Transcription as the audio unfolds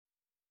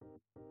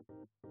Welcome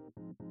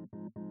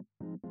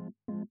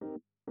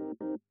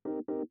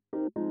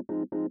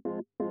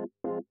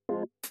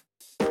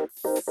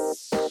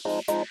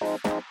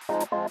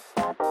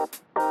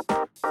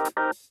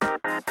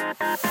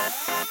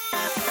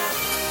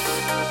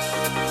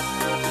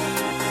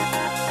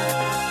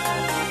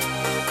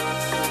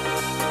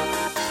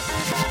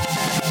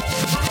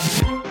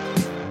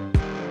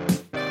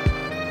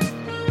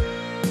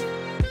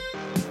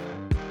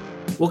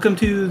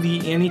to the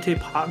AniTAY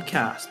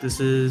podcast. This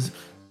is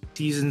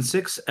season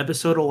 6,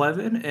 episode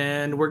 11,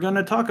 and we're going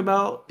to talk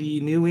about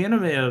the new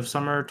anime of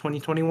summer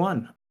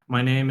 2021.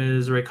 My name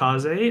is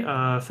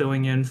Reikaze,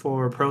 filling in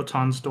for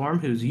Proton Storm,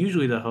 who's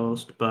usually the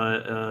host,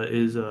 but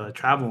is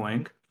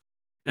traveling.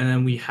 And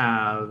then we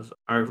have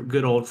our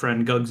good old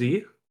friend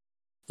Gugsy.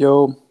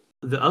 Yo.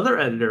 The other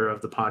editor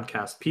of the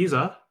podcast,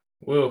 Pizza.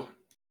 Woo.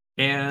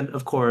 And,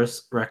 of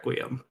course,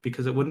 Requiem,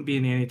 because it wouldn't be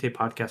an AniTAY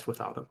podcast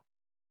without him.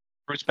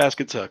 Fruits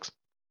basket sucks.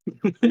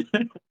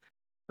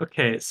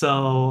 Okay,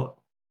 so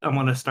I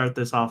want to start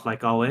this off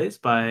like always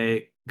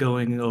by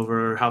going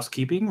over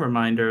housekeeping.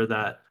 Reminder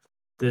that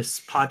this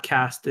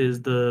podcast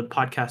is the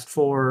podcast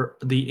for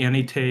the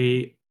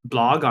AniTAY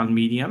blog on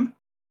Medium.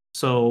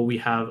 So we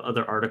have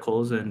other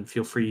articles and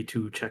feel free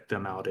to check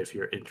them out if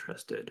you're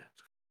interested.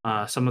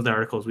 Some of the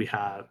articles we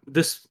have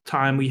this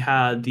time we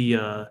had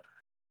the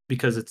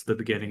because it's the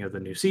beginning of the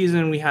new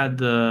season, we had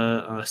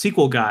the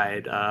sequel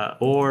guide,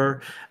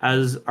 or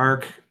as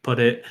Ark put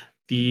it,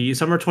 the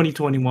summer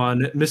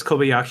 2021 Miss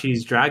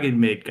Kobayashi's Dragon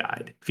Maid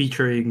guide,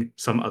 featuring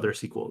some other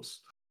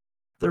sequels.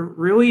 There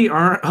really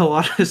aren't a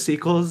lot of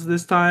sequels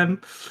this time.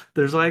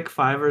 There's like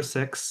 5 or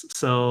 6,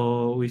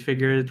 so we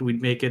figured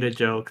we'd make it a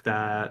joke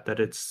that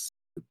it's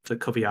the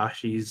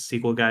Kobayashi's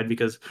sequel guide,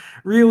 because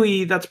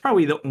really that's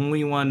probably the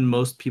only one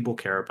most people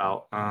care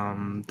about.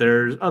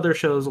 There's other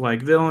shows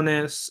like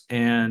Villainous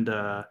and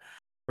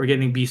we're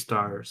getting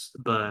Beastars,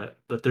 but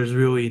there's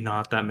really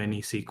not that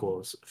many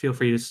sequels. Feel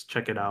free to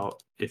check it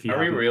out if you. Are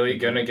we really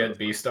gonna get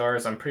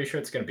Beastars? I'm pretty sure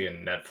it's gonna be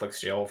in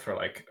Netflix jail for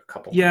like a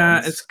couple. Yeah,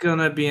 months. it's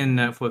gonna be in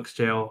Netflix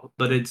jail,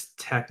 but it's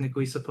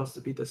technically supposed to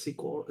be the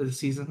sequel of the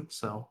season.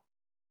 So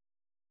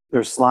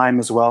there's Slime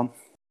as well.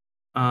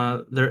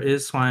 There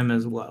is Slime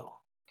as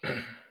well.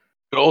 Good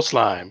old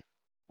Slime.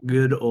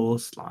 Good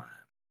old Slime.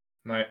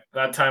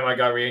 That time I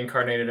got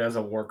reincarnated as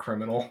a war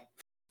criminal.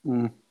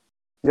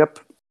 Yep.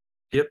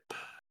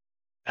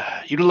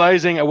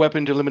 Utilizing a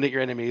weapon to eliminate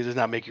your enemies does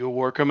not make you a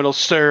war criminal,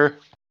 sir.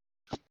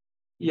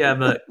 Yeah,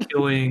 but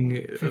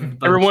killing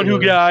everyone who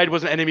died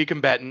was an enemy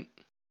combatant.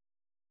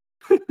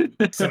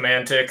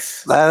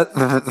 Semantics.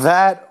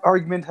 That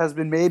argument has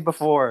been made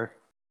before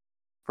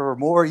for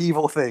more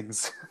evil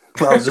things.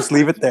 I'll just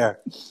leave it there.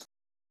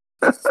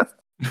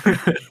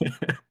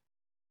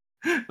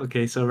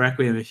 Okay, so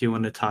Requiem, if you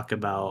want to talk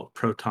about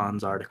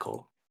Proton's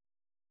article.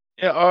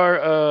 Yeah,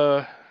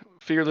 our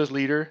fearless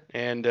leader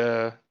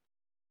and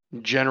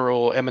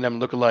general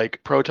Eminem lookalike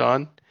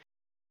Proton,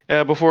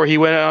 before he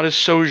went on his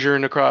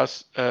sojourn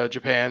across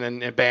Japan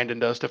and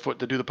abandoned us to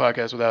do the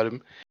podcast without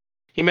him,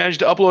 he managed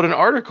to upload an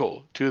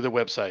article to the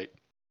website.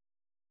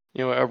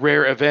 You know, a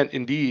rare event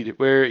indeed,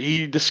 where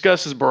he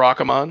discusses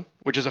Barakamon,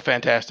 which is a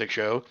fantastic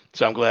show.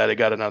 So I'm glad I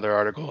got another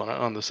article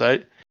on the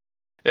site.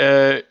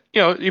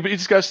 He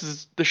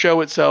discusses the show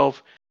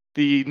itself,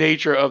 the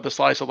nature of the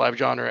slice of life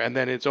genre, and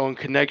then its own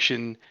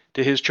connection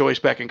to his choice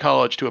back in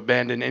college to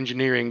abandon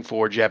engineering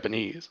for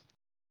Japanese.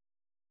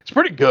 It's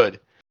pretty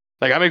good.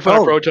 Like, I make fun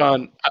of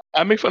Proton.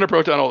 I make fun of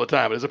Proton all the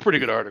time, but it's a pretty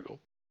good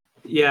article.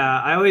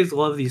 Yeah, I always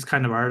love these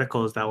kind of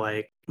articles that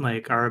like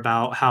are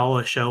about how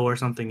a show or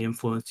something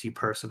influenced you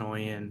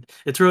personally, and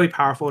it's really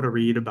powerful to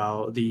read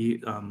about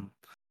the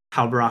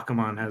how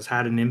Barakamon has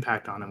had an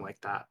impact on him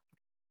like that.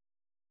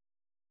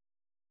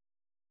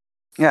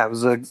 Yeah, it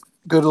was a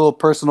good little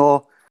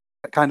personal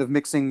kind of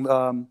mixing.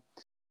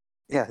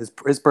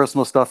 His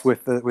personal stuff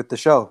with the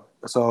show.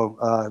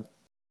 So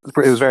it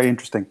was very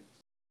interesting.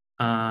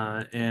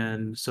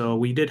 And so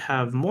we did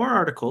have more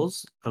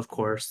articles, of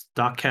course.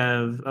 Doc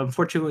Kev,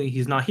 unfortunately,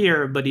 he's not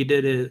here, but he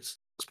did his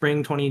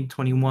spring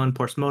 2021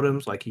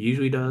 postmortems like he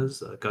usually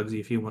does.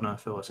 Gugsy, if you want to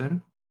fill us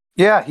in.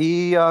 Yeah,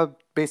 he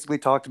basically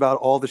talked about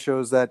all the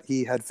shows that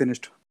he had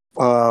finished,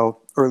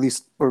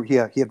 he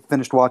had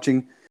finished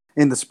watching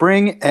in the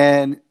spring,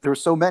 and there were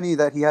so many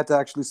that he had to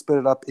actually split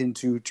it up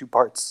into 2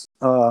 parts.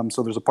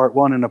 So there's a part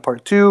 1 and a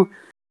part 2,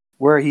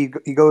 where he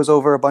goes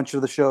over a bunch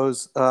of the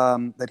shows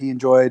that he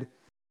enjoyed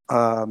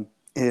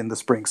in the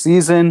spring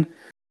season.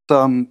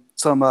 Some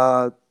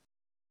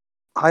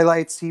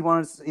highlights he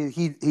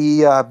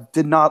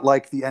did not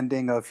like the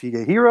ending of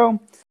Higehiro.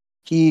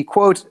 He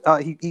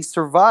he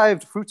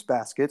survived Fruits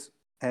Basket,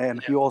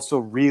 and he also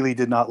really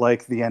did not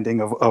like the ending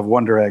of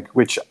Wonder Egg,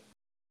 which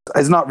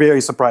is not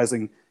very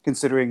surprising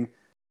considering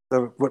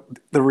the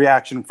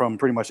reaction from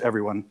pretty much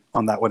everyone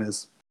on that one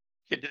is.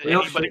 Did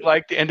anybody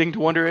like the ending to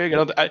Wonder Egg?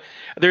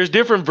 There's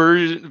different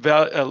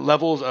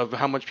levels of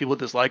how much people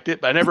disliked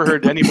it, but I never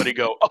heard anybody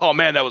go, "Oh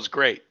man, that was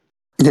great."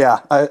 Yeah,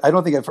 I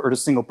don't think I've heard a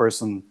single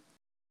person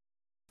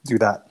do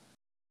that.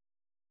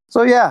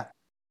 So yeah.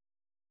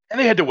 And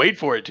they had to wait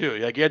for it too.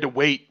 Like you had to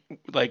wait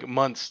like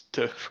months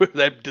for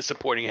that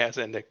disappointing ass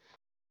ending.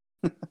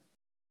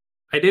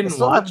 I didn't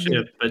still watch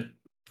haven't it,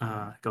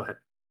 but go ahead.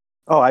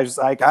 Oh,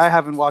 I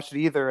haven't watched it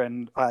either,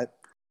 and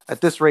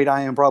at this rate,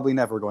 I am probably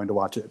never going to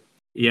watch it.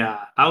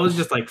 Yeah, I was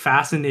just like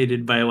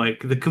fascinated by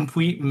like the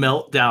complete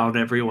meltdown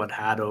everyone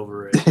had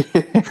over it.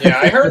 Yeah,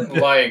 I heard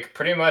like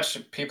pretty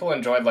much people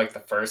enjoyed like the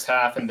first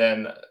half, and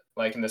then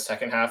like in the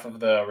second half of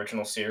the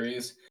original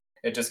series,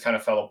 it just kind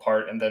of fell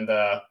apart, and then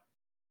the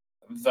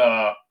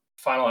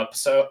final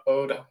episode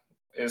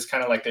is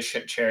kind of like the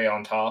shit cherry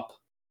on top.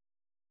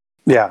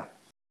 Yeah,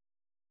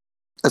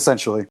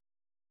 essentially.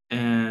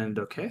 And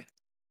okay,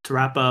 to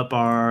wrap up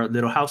our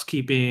little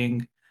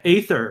housekeeping,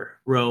 Aether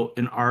wrote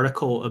an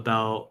article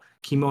about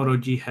Kimono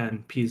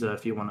Jihen Pizza.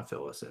 If you want to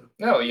fill us in.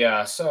 No,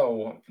 yeah.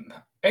 So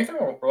Ethan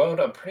wrote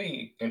a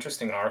pretty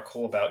interesting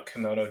article about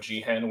Kimono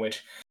Jihen,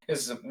 which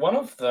is one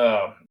of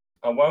the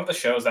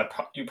shows that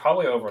you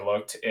probably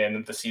overlooked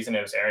in the season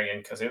it was airing in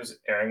because it was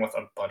airing with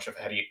a bunch of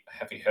heavy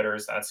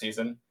hitters that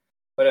season.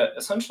 But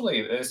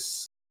essentially,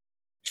 this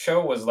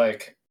show was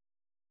like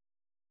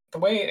the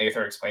way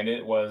Aether explained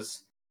it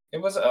was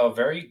a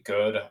very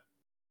good.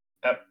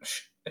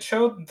 It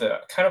showed the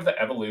kind of the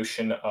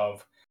evolution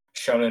of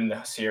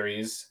shonen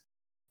series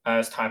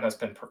as time has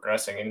been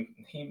progressing, and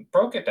he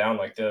broke it down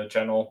like the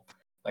general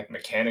like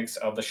mechanics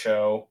of the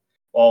show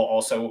while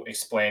also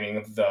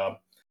explaining the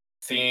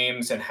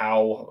themes and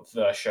how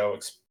the show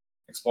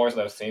explores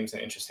those themes in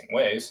interesting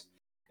ways.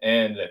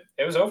 And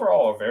it was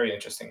overall a very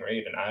interesting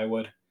read, and I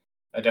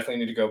definitely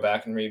need to go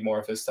back and read more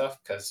of his stuff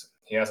because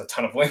he has a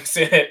ton of links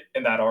in it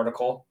in that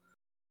article.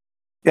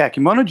 Yeah,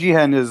 Kimono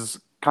Jihen is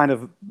kind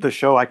of the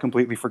show I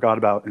completely forgot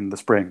about in the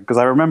spring because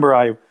I remember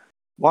I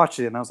watched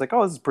it and I was like,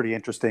 "Oh, this is pretty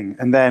interesting,"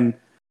 and then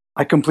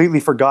I completely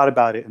forgot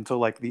about it until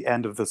like the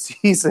end of the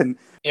season when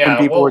Yeah,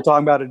 people were well,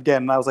 talking about it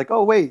again, and I was like,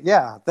 "Oh, wait,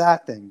 yeah,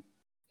 that thing."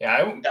 yeah,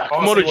 I honestly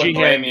Kimono wouldn't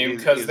blame Jihen you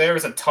because is there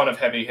was a ton of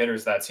heavy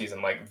hitters that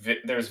season. Like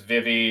there's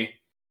Vivi,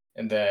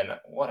 and then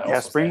what Yeah,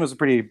 else was spring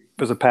there?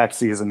 was a packed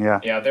season.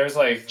 Yeah, Yeah, there's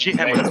like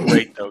Jihen was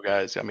great though,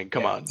 guys. I mean,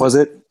 come Yeah. on. was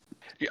it?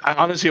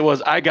 Honestly, it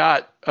was. I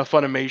got a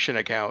Funimation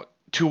account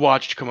to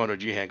watch Kimono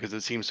Jihen because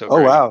it seems so Oh,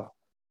 great. wow.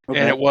 And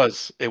Okay. it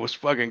was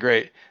fucking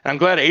great. And I'm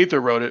glad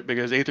Aether wrote it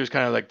because Aether's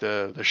kind of like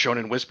the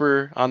shonen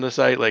whisperer on the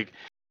site. Like,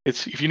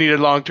 it's if you need a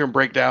long term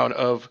breakdown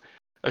of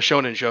a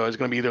shonen show, it's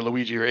going to be either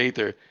Luigi or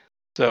Aether.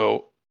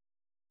 So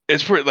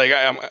it's pretty like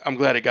I'm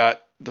glad it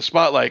got the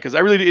spotlight because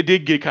it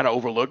did get kind of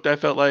overlooked. I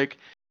felt like,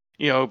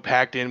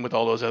 packed in with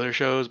all those other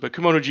shows. But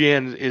Kimono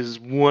Jihen is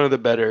one of the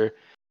better,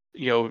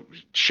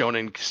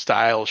 shonen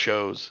style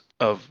shows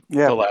of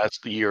Yeah, the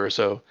last year or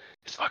so.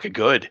 It's fucking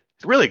good.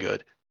 It's really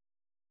good.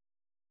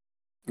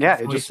 yeah, it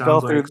Definitely just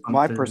fell sounds like through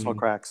my personal something.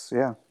 cracks.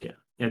 Yeah. Yeah,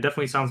 yeah,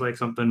 definitely sounds like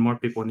something more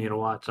people need to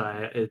watch.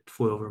 It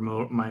flew over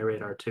my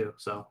radar too.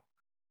 So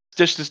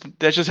That's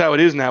just how it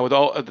is now with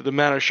all the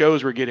amount of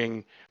shows we're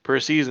getting per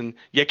season.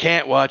 You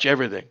can't watch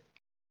everything.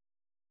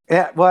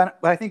 Yeah, well,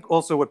 I think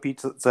also what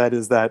Pete said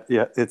is that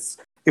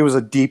it was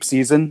a deep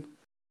season,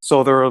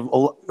 so there are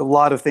a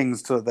lot of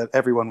things that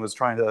everyone was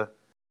trying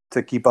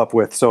to keep up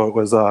with. So it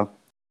was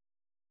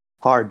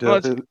hard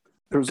Well, to it's a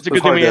it was good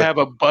thing hard we to have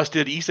a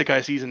busted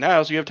isekai season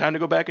now, so you have time to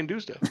go back and do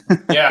stuff.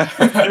 Yeah,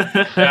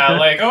 yeah.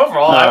 Like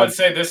overall, I uh, would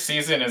say this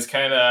season is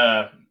kind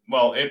of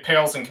well, it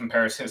pales in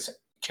comparison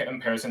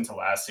to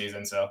last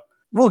season. So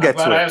we'll I'm get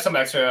glad to I it. have some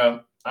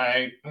extra.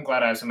 I'm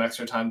glad I have some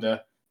extra time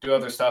to do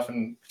other stuff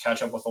and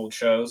catch up with old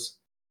shows.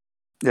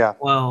 Yeah,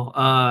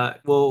 well,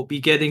 we'll be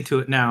getting to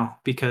it now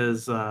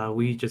because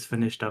we just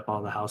finished up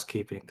all the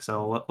housekeeping.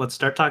 So let's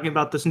start talking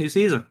about this new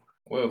season.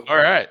 Woo. All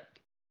right.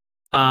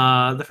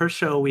 The first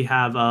show we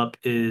have up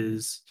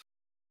is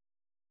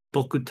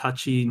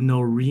Bokutachi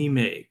no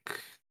Remake.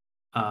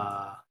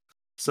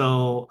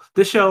 So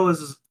this show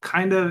is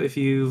kind of, if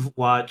you've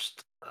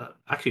watched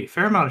actually a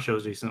fair amount of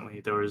shows recently.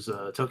 There was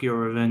Tokyo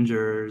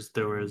Revengers.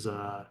 There was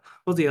what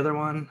was the other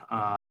one?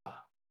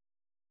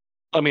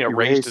 I mean,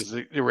 Erased.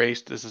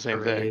 erased is the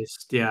same thing.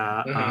 Erased.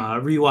 Yeah.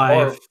 Mhm.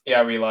 Rewife. Or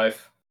yeah, Real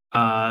Life.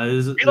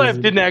 Real life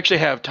didn't actually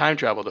have time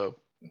travel though.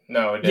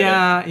 No, it didn't.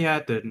 Yeah,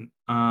 it didn't.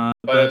 But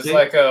But it's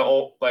like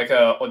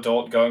a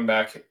adult going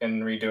back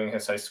and redoing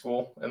his high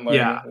school and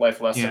learning life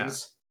yeah.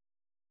 lessons.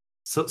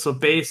 So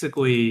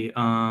basically,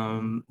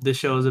 this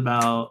show is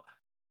about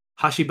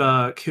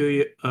Hashiba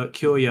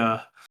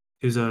Kyoya,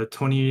 who's a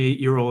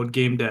 28-year-old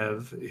game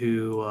dev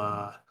who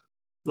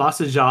lost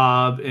his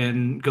job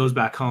and goes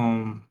back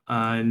home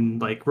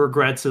and like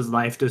regrets his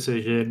life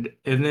decision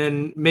and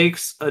then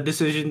makes a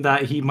decision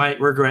that he might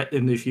regret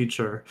in the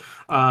future.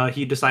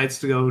 He decides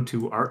to go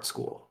to art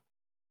school.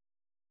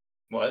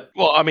 What?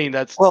 Well, I mean,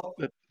 that's Well,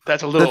 a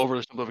little the,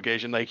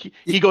 oversimplification. Like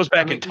he goes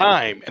back in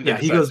time and then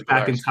Yeah, he decides goes to go to back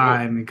art in school.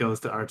 time and goes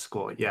to art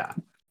school. Yeah.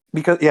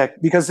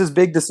 because his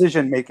big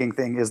decision making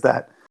thing is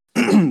that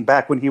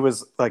back when he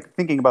was like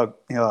thinking about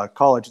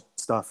college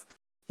stuff,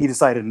 he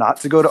decided not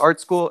to go to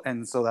art school,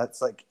 and so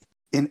that's like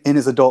in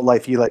his adult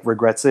life he like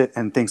regrets it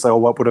and thinks like, oh,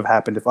 what would have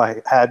happened if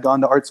I had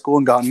gone to art school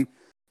and gotten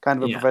kind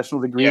of a Yeah.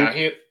 professional degree.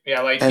 Yeah,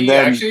 Yeah, like And he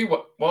then-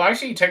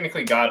 actually he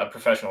technically got a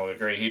professional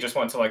degree. He just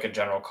went to like a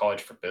general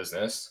college for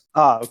business.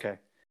 Okay.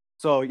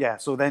 So yeah,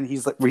 so then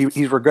he's like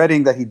he's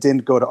regretting that he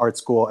didn't go to art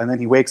school, and then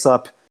he wakes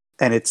up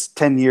and it's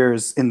 10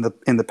 years in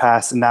the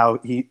past, and now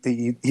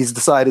he's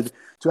decided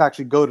to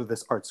actually go to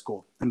this art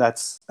school, and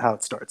that's how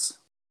it starts.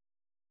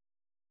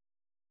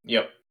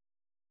 Yep.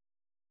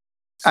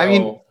 I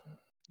mean,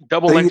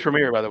 double length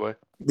premiere, by the way.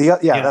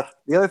 That's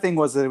the other thing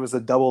was that it was a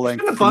double There's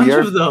length been a bunch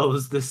premiere. of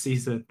those this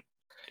season.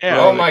 Yeah,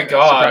 oh my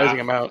god,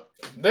 surprising amount.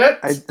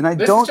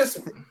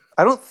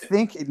 I don't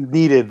think it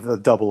needed the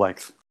double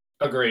length.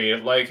 Agree.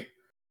 Like,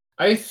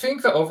 I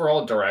think the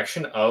overall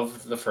direction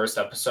of the first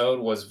episode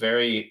was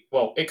very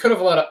well. It could have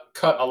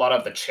cut a lot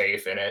of the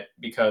chafe in it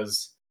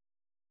because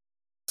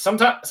some of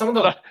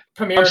the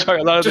premiere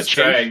a lot of just the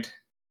chafe? dragged.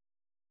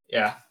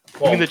 Yeah.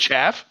 You mean the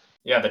chaff?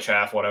 Yeah, the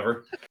chaff,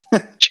 whatever.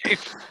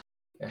 Chafe.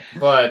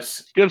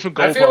 But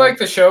I feel like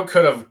the show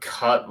could have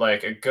cut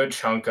like a good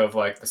chunk of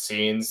like the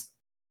scenes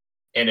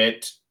in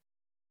it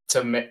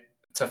to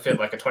fit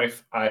like a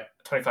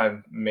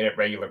 25-minute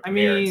regular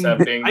premiere instead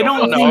of being. I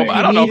don't think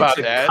I don't know about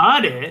to that.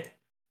 cut it.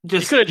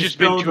 Just could have just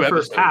been the 2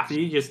 first episodes. half.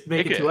 You just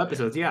make it 2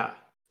 episodes. Yeah.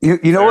 You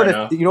know Fair what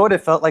enough. you know what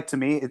it felt like to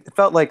me? It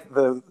felt like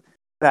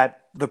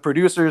that the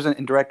producers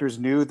and directors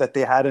knew that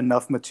they had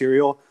enough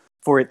material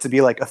for it to be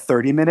like a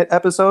 30-minute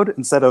episode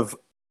instead of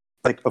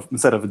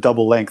a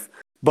double length.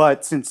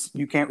 But since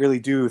you can't really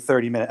do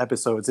 30-minute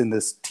episodes in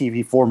this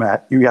TV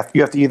format, you have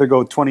to either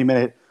go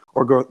 20-minute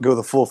or go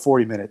the full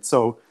 40 minutes.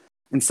 So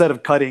instead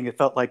of cutting, it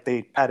felt like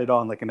they added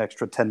on like an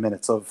extra 10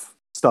 minutes of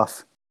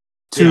stuff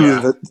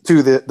to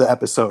the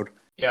episode.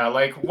 Yeah,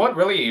 like what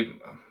really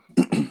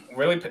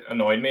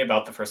annoyed me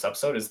about the first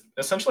episode is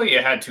essentially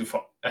it had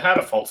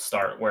a false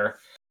start where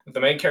the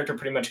main character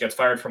pretty much gets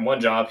fired from one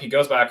job. He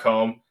goes back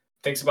home,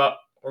 thinks about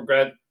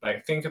regret,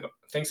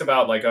 thinks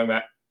about like going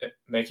back,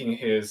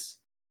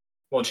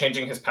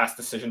 changing his past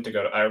decision to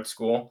go to art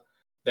school.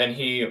 Then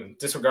he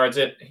disregards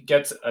it. He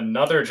gets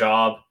another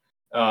job,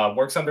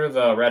 works under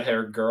the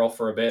red-haired girl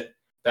for a bit.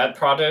 That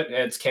project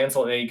it's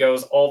canceled, and he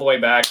goes all the way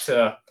back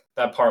to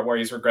that part where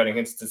he's regretting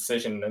his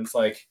decision. And it's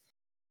like,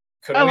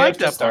 couldn't we have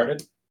just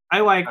started?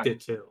 I liked it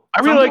too.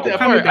 I really liked that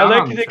part. I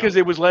liked it because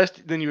it was less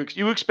than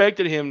you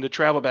expected him to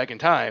travel back in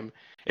time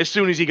as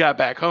soon as he got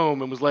back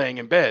home and was laying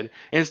in bed.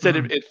 Instead,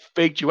 it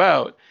faked you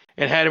out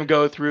and had him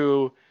go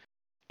through,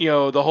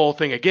 the whole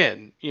thing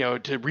again,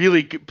 to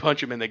really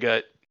punch him in the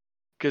gut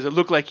because it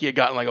looked like he had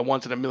gotten like a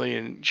once in a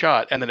million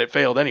shot and then it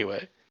failed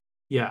anyway.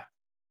 Yeah.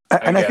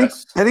 And I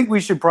think we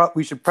should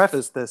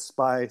preface this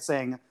by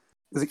saying,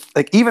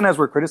 like, even as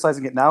we're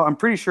criticizing it now, I'm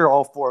pretty sure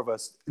all 4 of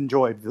us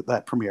enjoyed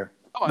that premiere.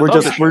 We're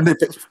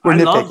nitpicking.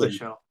 I love the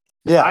show.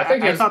 Yeah,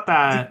 I thought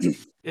that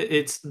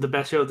it's the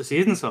best show of the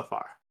season so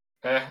far.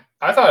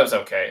 I thought it was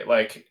okay.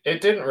 Like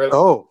it didn't really.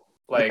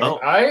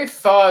 I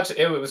thought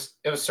it was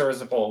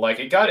serviceable. Like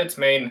it got its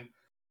main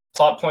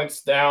plot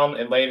points down.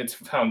 It laid its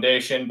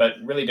foundation, but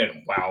really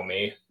didn't wow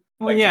me.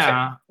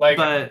 Well,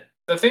 but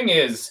the thing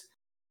is,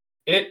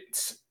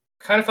 it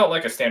kind of felt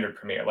like a standard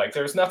premiere. Like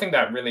there's nothing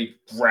that really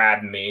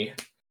grabbed me.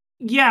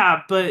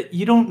 Yeah, but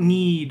you don't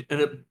need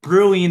a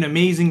brilliant,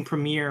 amazing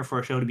premiere for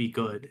a show to be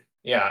good.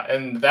 Yeah,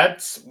 and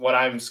that's what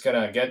I'm just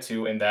gonna get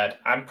to in that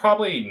I'm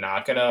probably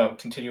not gonna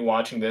continue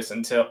watching this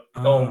until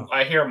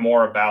I hear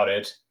more about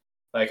it.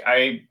 Like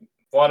I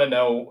want to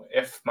know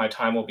if my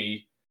time will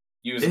be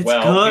used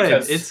well.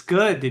 Good. It's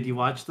good. Did you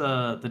watch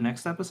the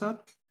next episode?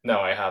 No,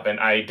 I haven't.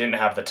 I didn't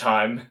have the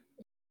time.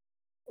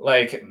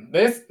 Like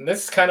this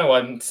is kind of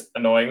what's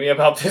annoying me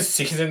about this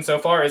season so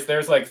far is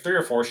there's like 3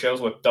 or 4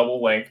 shows with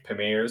double length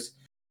premieres,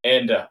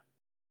 and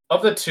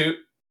of the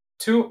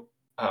two,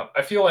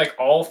 I feel like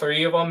all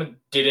 3 of them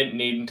didn't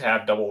need to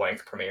have double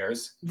length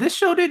premieres. This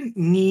show didn't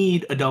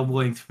need a double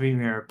length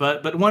premiere,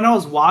 but when I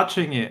was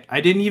watching it,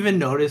 I didn't even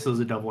notice it was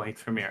a double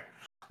length premiere.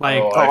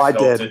 Like, I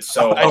did. It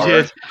so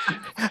hard.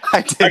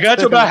 I did. I got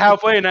to about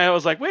halfway, and I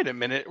was like, "Wait a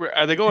minute,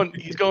 are they going?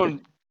 He's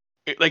going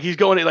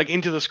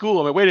into the school."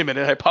 I'm like, "Wait a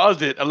minute!" I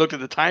paused it. I looked at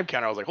the time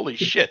counter. I was like, "Holy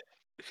shit!"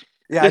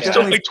 Yeah, it's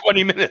still like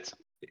 20 minutes.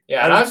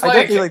 Yeah, I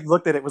definitely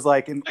looked at it. Was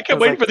like, I kept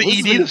waiting for the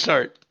ED to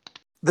start.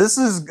 This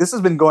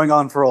has been going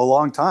on for a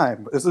long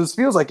time. This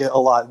feels like a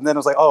lot, and then I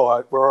was like,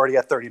 "Oh, we're already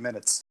at 30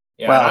 minutes."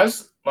 Yeah, wow. I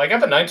was like at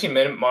the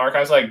 19-minute mark. I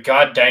was like,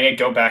 "God dang it,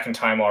 go back in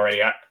time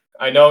already!"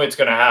 I know it's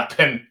gonna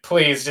happen.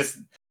 Please, just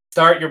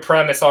start your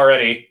premise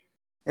already.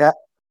 Yeah,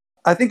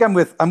 I think I'm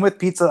with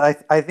Pizza.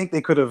 I think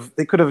they could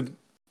have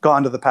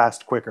gone to the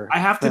past quicker. I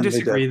have to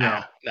disagree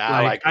though.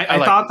 I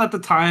thought at the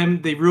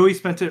time they really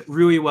spent it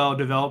really well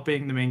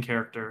developing the main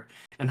character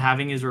and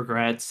having his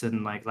regrets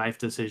and like life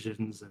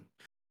decisions, and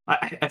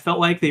I felt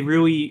like they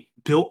really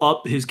built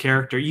up his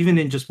character even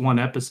in just one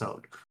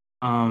episode.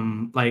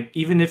 Like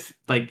even if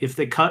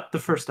they cut the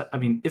first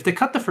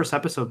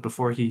episode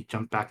before he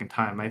jumped back in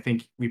time, I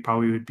think we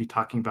probably would be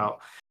talking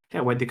about,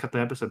 why'd they cut the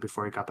episode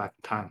before he got back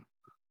in time?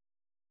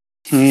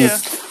 Yeah.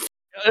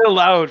 It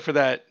allowed for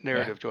that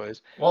narrative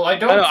choice. Well, I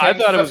thought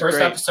the first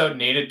episode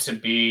needed to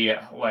be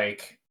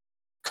like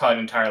cut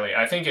entirely.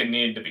 I think it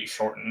needed to be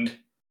shortened.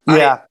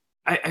 Yeah.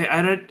 I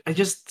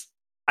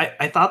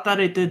thought that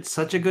it did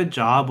such a good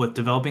job with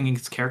developing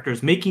its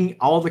characters, making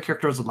all the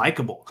characters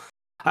likable.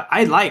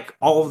 I like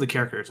all of the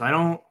characters.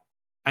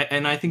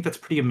 And I think that's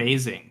pretty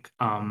amazing.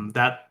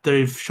 That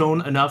they've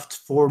shown enough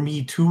for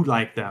me to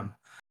like them.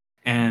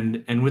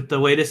 And with the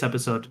latest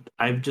episode,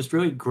 I've just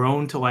really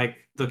grown to like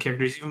the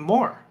characters even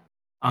more.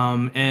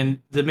 And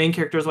the main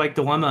characters like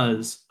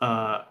dilemmas.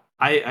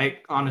 I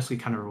honestly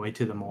kind of relate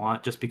to them a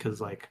lot, just because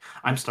like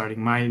I'm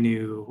starting my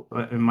new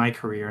in my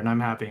career and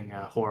I'm having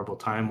a horrible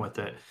time with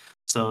it.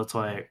 So it's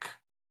like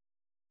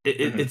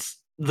it's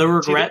the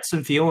regrets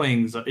and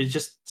feelings. It's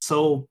just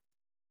so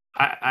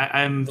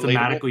I'm Relatable.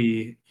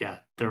 thematically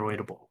they're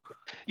relatable.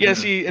 Yeah,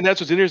 see, and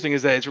that's what's interesting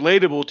is that it's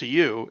relatable to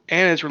you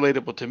and it's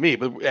relatable to me,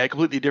 but at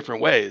completely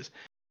different ways.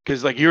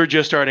 Because like you're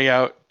just starting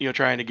out,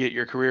 trying to get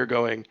your career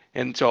going,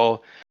 and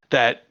so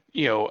that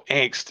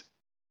angst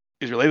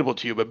is relatable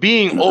to you. But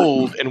being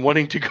old and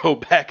wanting to go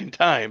back in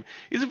time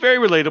is very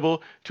relatable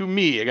to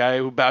me, a guy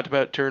who about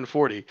to turn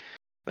 40.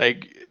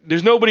 Like,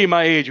 there's nobody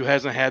my age who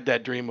hasn't had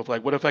that dream of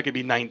like, what if I could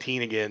be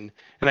 19 again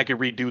and I could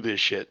redo this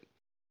shit?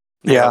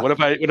 Yeah. What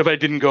if I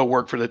didn't go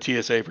work for the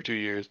TSA for 2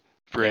 years,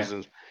 for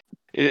instance?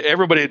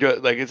 Everybody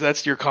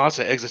that's your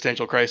constant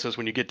existential crisis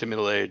when you get to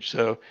middle age.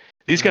 So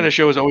these kind of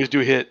shows always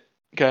do hit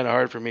kind of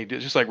hard for me,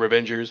 just like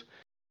Revengers,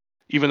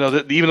 even though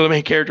the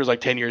main character is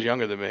like 10 years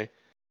younger than me.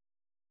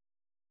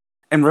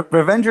 And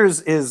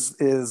Revengers is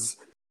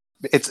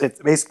it's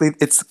basically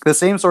it's the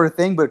same sort of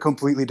thing, but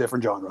completely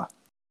different genre.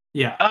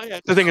 Yeah.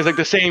 The thing is like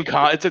it's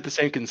like the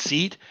same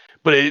conceit,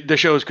 but the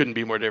shows couldn't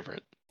be more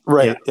different.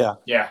 Right.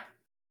 Yeah.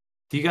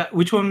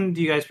 Which one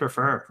do you guys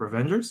prefer?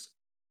 Revengers?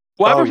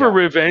 Well, I prefer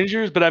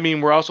Revengers, but I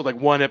mean, we're also like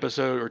one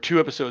episode or 2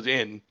 episodes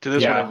in to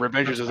this one, and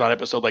Revengers that's is fair. on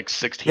episode like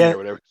 16 or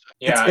whatever.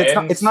 Yeah,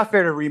 it's not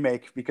fair to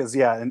remake because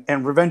and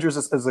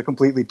Revengers is a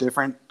completely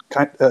different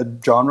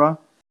genre.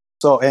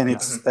 So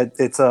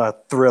it's a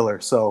thriller,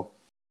 so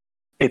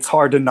it's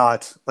hard to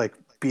not like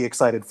be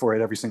excited for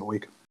it every single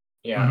week.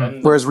 Yeah,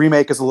 whereas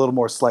remake is a little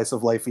more slice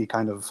of lifey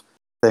kind of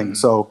thing,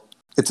 so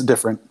it's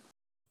different.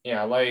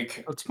 Yeah,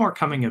 like it's more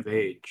coming of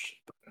age.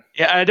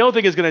 Yeah, I don't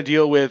think it's going to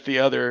deal with the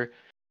other,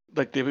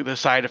 like the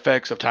side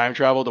effects of time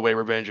travel the way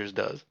Revengers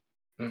does.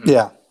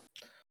 Yeah,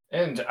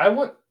 and I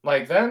would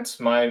like that's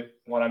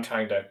what I'm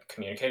trying to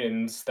communicate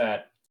is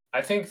that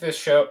I think this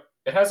show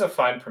it has a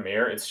fine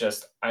premiere. It's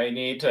just I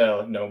need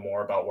to know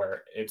more about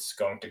where it's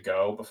going to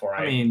go before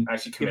I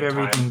actually commit give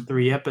everything time.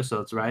 3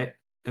 episodes, right?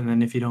 And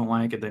then if you don't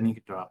like it, then you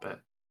can drop it.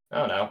 I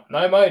don't know.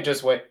 I might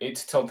just wait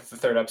till the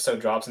 3rd episode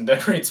drops and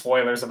then read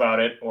spoilers about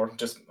it, or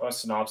just a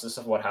synopsis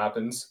of what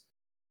happens.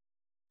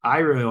 I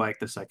really like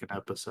the 2nd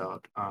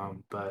episode,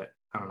 but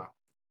I don't know.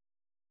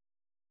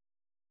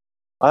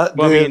 Well,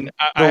 I mean,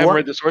 I haven't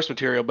read the source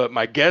material, but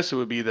my guess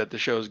would be that the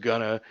show's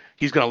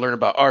he's gonna learn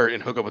about art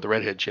and hook up with the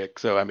redhead chick.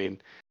 So I mean,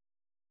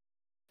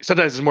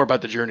 sometimes it's more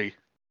about the journey.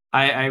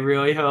 I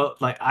really hope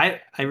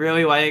I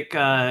really like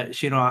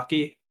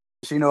Shinoaki.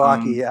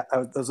 Shinoaki, yeah,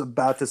 I was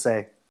about to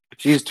say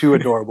she's too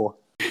adorable.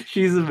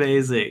 She's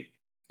amazing.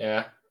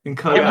 Yeah.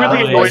 It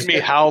really annoyed me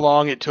how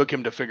long it took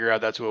him to figure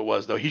out that's who it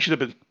was, though. He should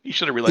have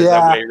realized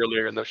that way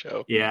earlier in the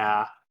show.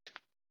 Yeah.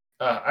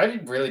 I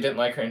really didn't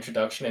like her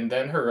introduction, and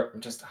then her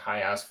just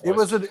high ass voice. It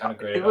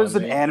was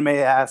an anime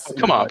ass.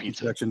 Come on,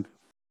 pizza. Introduction.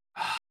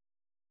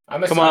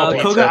 Come on,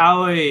 pizza. Koga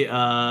Aoi,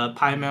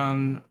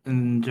 Paimon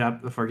in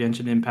for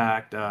Genshin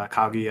Impact,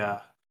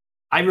 Kaguya.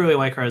 I really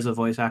like her as a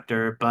voice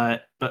actor,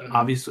 but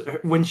obviously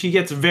when she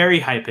gets very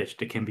high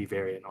pitched, it can be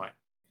very annoying.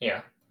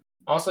 Yeah.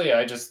 Also,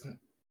 I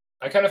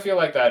kind of feel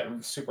like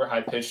that super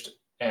high pitched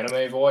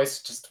anime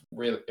voice just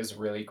is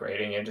really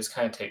grating and just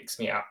kind of takes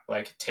me out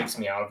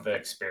of the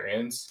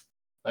experience.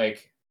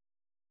 Like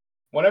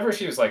whenever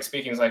she was like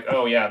speaking, it's like,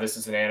 oh yeah, this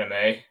is an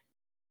anime.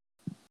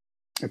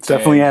 It's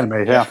definitely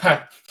anime,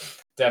 yeah.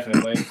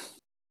 Definitely.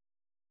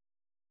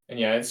 And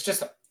yeah, it's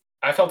just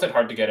I felt it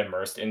hard to get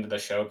immersed into the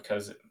show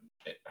because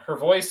her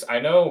voice I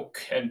know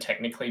can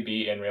technically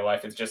be in real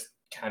life. It's just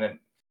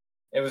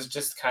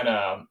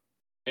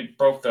it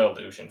broke the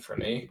illusion for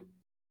me.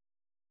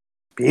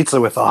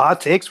 Pizza with the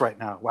hot takes right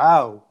now.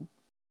 Wow.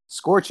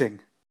 Scorching.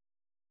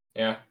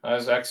 Yeah,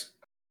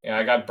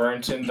 I got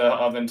burnt in the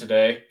oven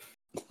today.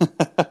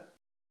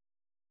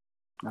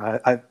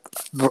 I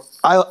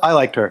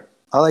liked her.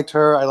 I liked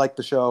her. I liked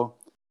the show,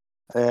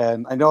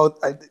 and I know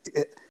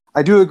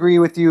I do agree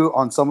with you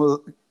on some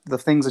of the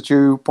things that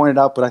you pointed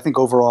out, but I think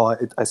overall,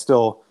 I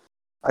still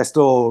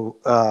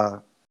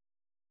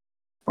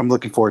I'm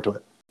looking forward to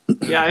it.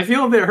 Yeah, I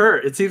feel a bit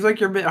hurt. It seems like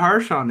you're a bit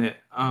harsh on it.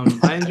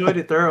 I enjoyed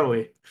it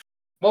thoroughly.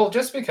 Well,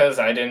 just because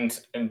I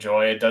didn't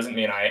enjoy it doesn't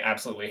mean I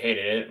absolutely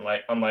hated it.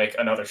 Like unlike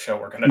another show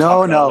we're going to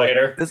talk about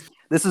later.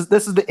 This is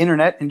the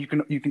internet, and you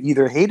can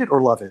either hate it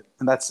or love it,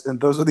 and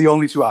those are the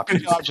only two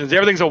options.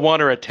 Everything's a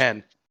 1 or a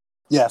 10.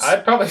 Yes,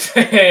 I'd probably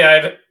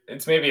say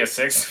it's maybe a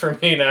 6 for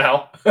me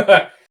now.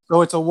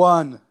 So it's a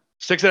 1.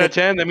 6 out of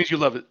 10. That means you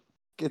love it.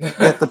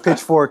 Get the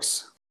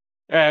pitchforks.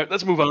 All right,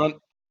 let's move on.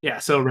 Yeah.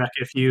 So Rek,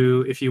 if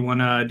you want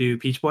to do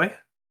Peach Boy.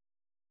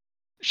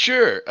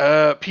 Sure.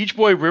 Peach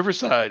Boy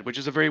Riverside, which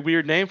is a very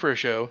weird name for a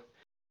show.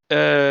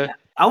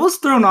 I was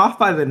thrown off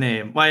by the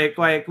name. Like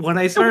when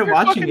I started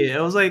watching it,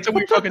 I was like, it's a what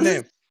weird fucking the?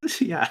 name.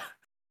 Yeah.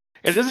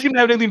 And it doesn't seem to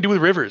have anything to do with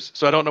rivers,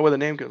 so I don't know where the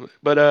name comes.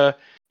 But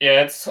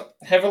Yeah, it's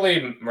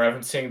heavily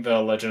referencing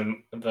the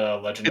legend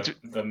it's of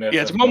the myth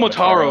it's of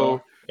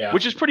Momotaro, Yeah,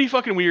 which is pretty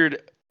fucking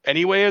weird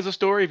anyway as a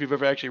story if you've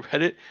ever actually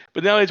read it.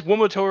 But now it's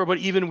Momotaro, but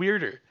even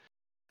weirder.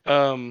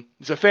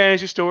 It's a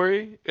fantasy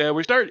story.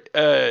 We start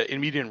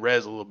in median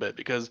res a little bit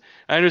because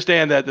I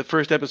understand that the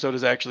first episode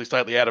is actually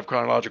slightly out of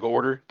chronological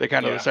order. They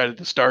kind of Yeah. decided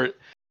to start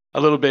a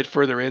little bit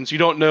further in, so you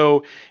don't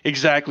know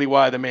exactly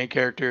why the main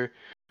character,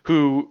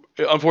 who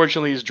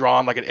unfortunately is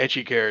drawn like an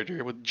ecchi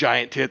character with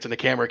giant tits and the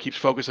camera keeps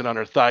focusing on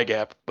her thigh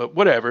gap, but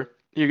whatever.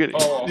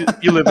 Oh,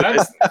 You live with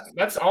it.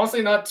 that's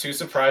honestly not too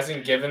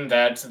surprising, given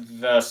that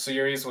the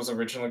series was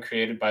originally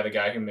created by the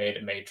guy who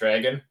made Maid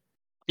Dragon.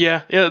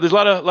 Yeah. There's a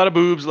lot of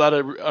boobs, a lot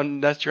of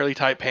unnecessarily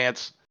tight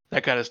pants,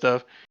 that kind of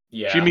stuff.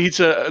 Yeah, She meets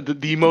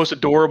the most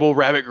adorable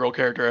rabbit girl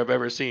character I've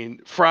ever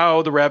seen.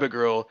 Frau the rabbit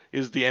girl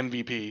is the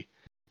MVP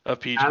of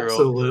Peach Girl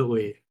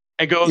Absolutely.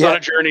 and goes on a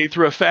journey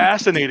through a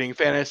fascinating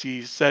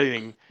fantasy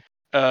setting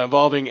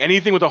involving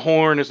anything with a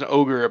horn is an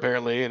ogre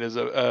apparently and is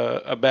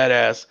a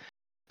badass.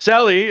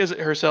 Sally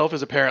herself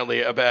is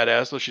apparently a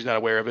badass, though she's not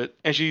aware of it,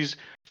 and she's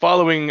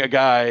following a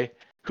guy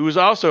who's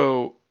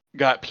also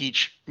got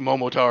Peach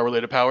Momotaro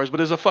related powers,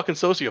 but is a fucking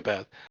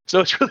sociopath. So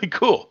it's really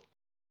cool.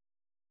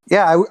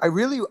 Yeah, I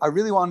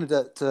really wanted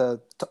to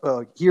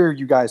hear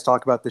you guys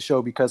talk about the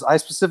show because I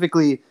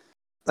specifically,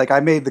 like, I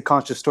made the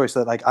conscious choice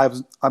that like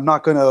I'm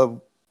not gonna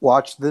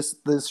watch this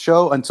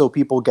show until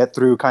people get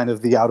through kind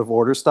of the out of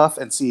order stuff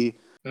and see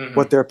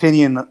what their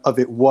opinion of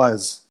it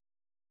was.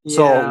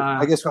 So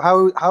I guess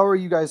how are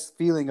you guys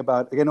feeling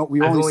about? Again,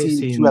 we've only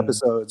seen 2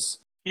 episodes.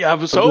 Yeah,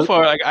 but so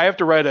far, like, I have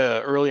to write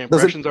a early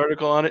impressions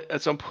article on it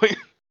at some point.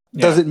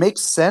 Does it make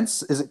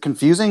sense? Is it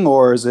confusing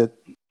or is it?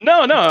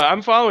 No,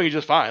 I'm following you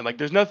just fine. Like,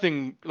 there's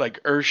nothing like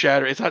earth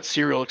shattering. It's not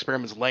Serial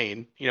Experiments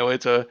Lane. You know,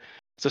 it's a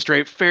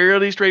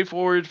fairly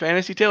straightforward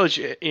fantasy tale. It's,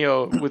 you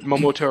know, with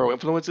Momotaro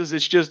influences.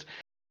 It's just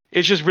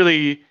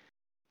really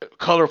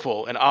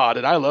colorful and odd,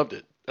 and I loved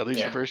it. At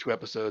least the first 2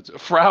 episodes.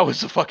 Frau is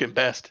the fucking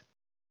best.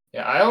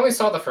 Yeah, I only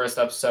saw the first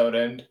episode,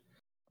 and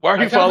why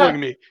are you following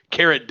me?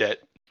 Carrot debt.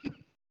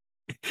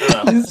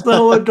 He's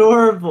so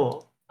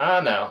adorable. I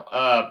don't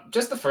know.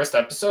 Just the first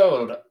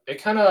episode,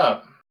 it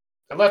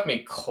left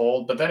me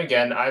cold. But then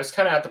again, I was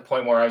kind of at the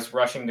point where I was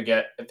rushing to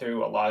get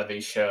through a lot of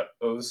these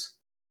shows.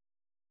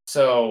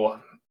 So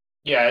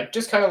yeah, it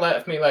just kind of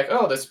left me like,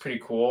 oh, this is pretty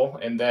cool.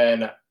 And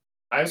then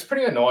I was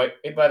pretty annoyed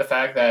by the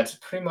fact that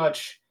pretty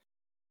much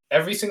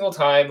every single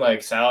time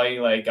like Sally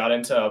like got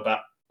into a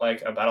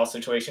battle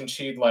situation,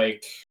 she'd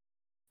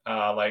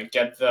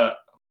get the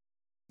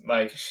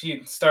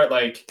she'd start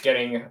like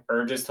getting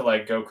urges to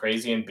like go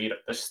crazy and beat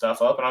the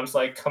stuff up, and I'm just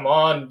like, come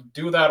on,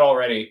 do that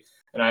already.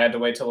 And I had to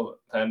wait till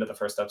the end of the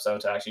first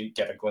episode to actually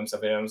get a glimpse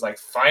of it, and I was like,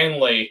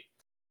 finally.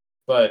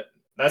 But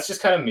that's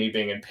just kind of me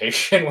being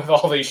impatient with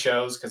all these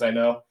shows because I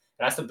know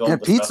it has to build the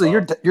Pizza,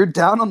 stuff up. you're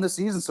down on the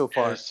season so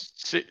far.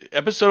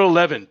 Episode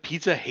 11,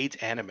 Pizza hates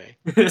anime.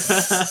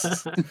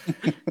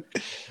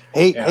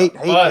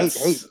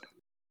 hate.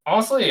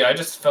 Honestly, I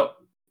just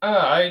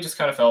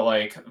kind of felt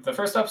like the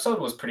first episode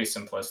was pretty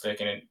simplistic,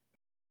 and it,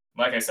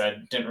 like I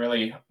said, didn't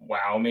really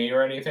wow me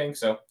or anything.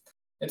 So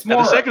it's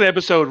more. The second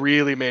episode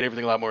really made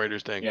everything a lot more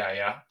interesting.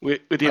 Yeah.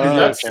 With the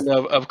introduction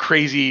of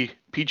crazy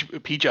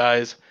Peach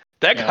Eyes.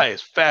 That guy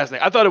is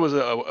fascinating. I thought it was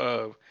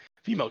a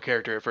female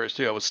character at first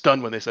too. I was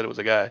stunned when they said it was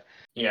a guy.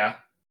 Yeah.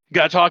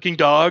 Got a talking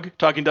dog.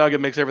 Talking dog,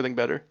 it makes everything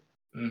better.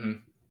 Mm-hmm.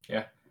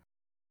 Yeah.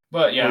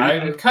 But yeah,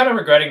 I'm kind of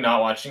regretting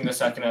not watching the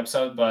second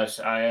episode, but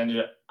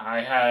I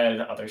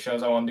had other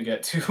shows I wanted to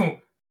get to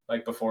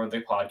like before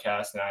the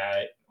podcast, and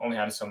I only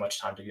had so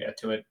much time to get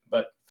to it.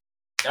 But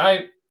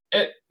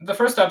the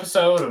first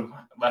episode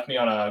left me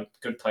on a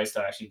good place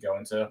to actually go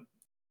into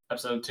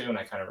episode 2, and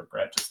I kind of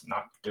regret just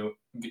not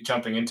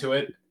jumping into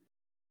it.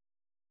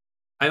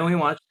 I only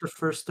watched the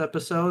first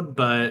episode,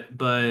 but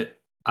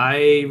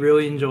I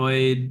really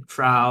enjoyed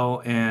Frau,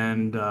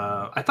 and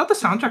I thought the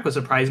soundtrack was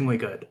surprisingly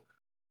good.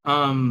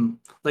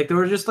 Like there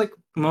were just like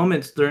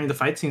moments during the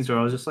fight scenes where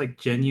I was just like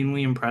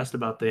genuinely impressed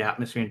about the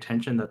atmosphere and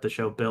tension that the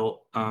show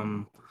built.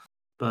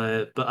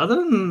 But other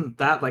than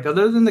that, like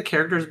other than the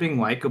characters being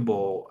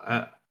likable,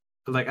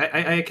 like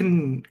I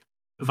can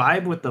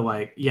vibe with the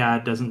like, yeah,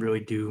 it doesn't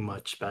really do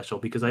much special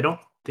because I don't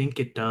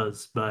think it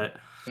does, but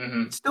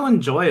it's still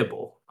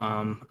enjoyable.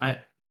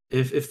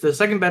 If the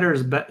second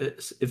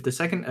if the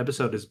second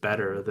episode is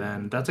better,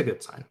 then that's a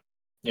good sign.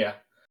 Yeah,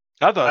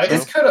 I thought so.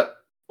 Just could have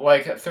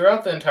like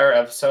throughout the entire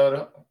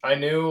episode, I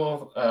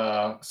knew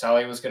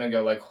Sally was gonna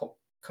go like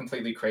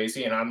completely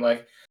crazy, and I'm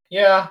like,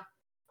 yeah,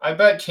 I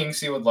bet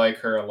Kingsley would like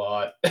her a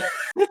lot.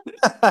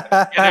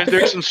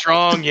 There's some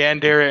strong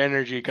Yandere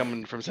energy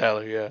coming from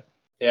Sally.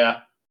 Yeah.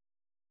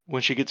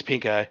 When she gets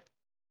pink eye.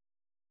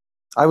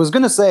 I was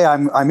gonna say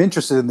I'm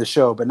interested in the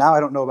show, but now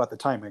I don't know about the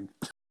timing.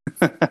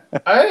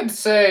 I'd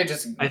say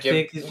I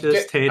think it's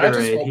just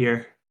Taterade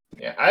here.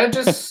 Yeah,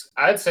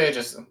 I'd say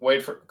just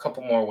wait for a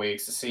couple more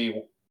weeks to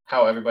see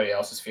how everybody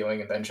else is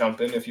feeling, and then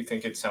jump in if you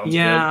think it sounds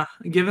Yeah,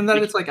 given that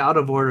We- it's like out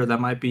of order, that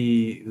might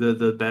be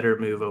the better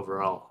move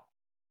overall.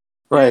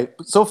 Right.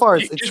 So far,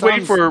 it Just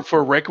wait sounds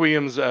for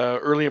Requiem's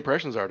early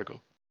impressions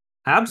article.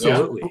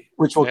 Absolutely.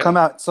 which will Yeah. come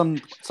out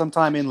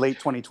sometime in late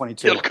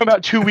 2022. It'll come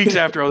out 2 weeks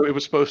after it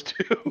was supposed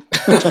to.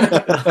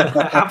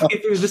 Halfway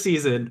through the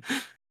season.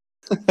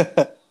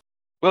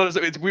 Well,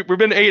 we've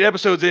been 8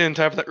 episodes in.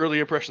 Time for the early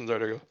impressions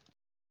article.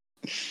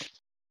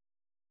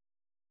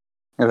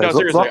 Okay, No, so-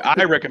 seriously, so-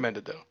 I recommend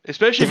it though,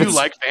 especially if If you it's-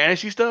 like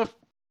fantasy stuff.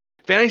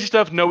 Fantasy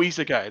stuff, no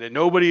isekai.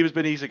 Nobody has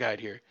been isekai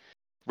here.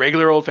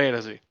 Regular old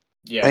fantasy.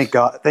 Yes. Thank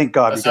God, A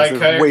because side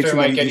there's way character too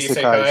might many get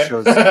isekai isekai.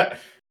 shows.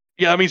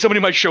 Yeah, I mean, somebody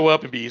might show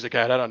up and be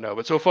isekai. I don't know,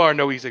 but so far,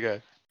 no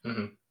isekai.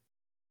 hmm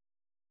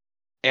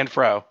And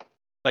Frau,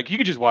 like you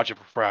could just watch it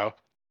for Frau.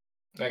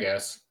 I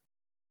guess.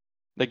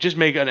 Like just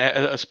make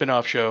a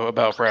spin-off show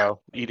about Frau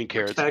eating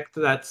carrots. Protect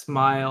that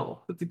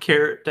smile. The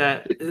carrot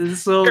debt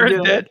is so Carrot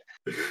good. dead.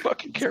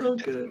 Fucking So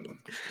carrot. good.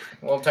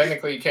 Well,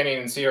 technically, you can't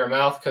even see her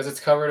mouth because it's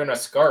covered in a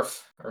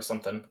scarf or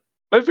something.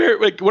 My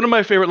favorite, like one of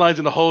my favorite lines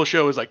in the whole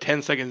show is like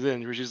 10 seconds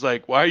in, where she's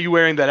like, "Why are you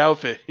wearing that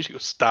outfit?" And she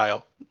goes,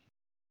 "Style."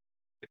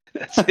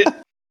 That's it.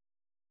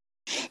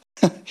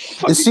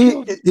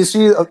 Is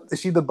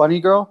she the bunny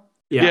girl?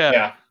 Yeah,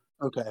 Yeah.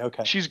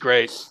 Okay. She's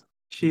great.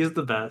 she's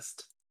the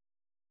best.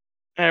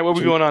 All right, what are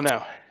we going on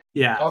now?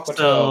 Yeah. Aquatope.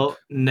 So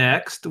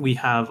next we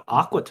have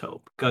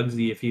Aquatope.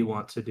 Gugsy, if you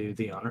want to do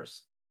the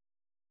honors.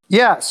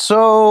 Yeah.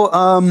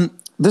 So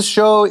this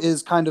show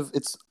is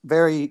it's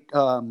very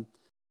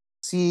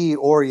sea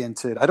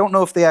oriented. I don't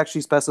know if they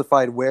actually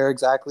specified where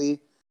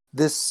exactly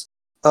this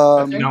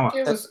I think Okinawa.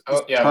 it was. this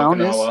Oh, yeah, town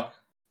Okinawa.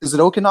 is it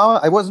Okinawa?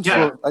 I wasn't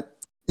Yeah. sure.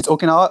 It's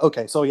Okinawa.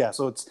 Okay, so yeah,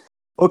 so it's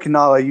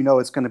Okinawa. You know,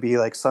 it's going to be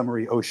like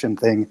summery ocean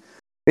thing.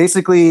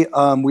 Basically,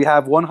 we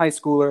have one high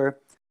schooler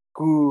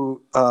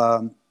who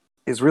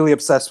is really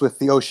obsessed with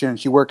the ocean.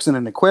 She works in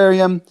an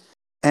aquarium,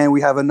 and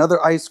we have another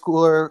high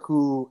schooler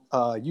who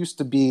used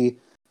to be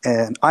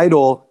an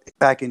idol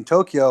back in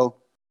Tokyo,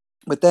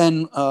 but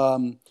then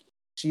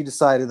she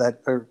decided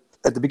that, or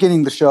at the beginning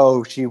of the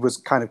show, she was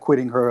kind of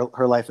quitting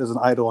her life as an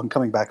idol and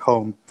coming back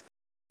home.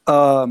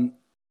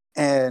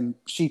 And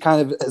she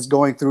kind of is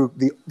going through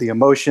the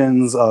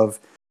emotions of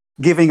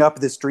giving up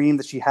this dream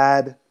that she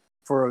had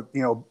for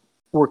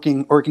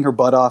working her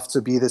butt off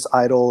to be this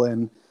idol,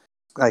 and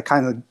like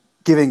kind of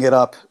giving it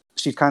up.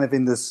 She's kind of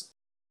in this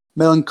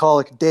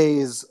melancholic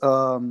daze,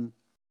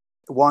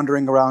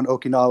 wandering around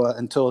Okinawa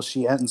until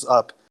she ends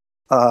up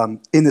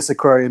in this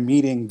aquarium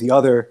meeting the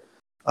other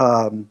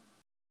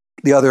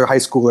high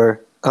schooler,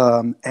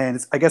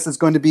 and I guess it's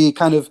going to be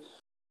kind of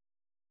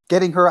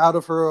getting her out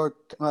of her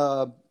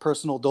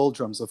personal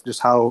doldrums of just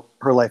how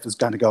her life is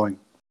kind of going.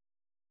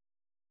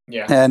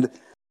 Yeah. And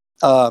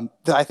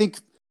I think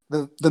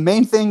the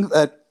main thing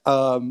that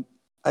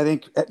I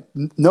think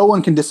no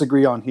one can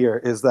disagree on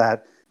here is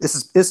that this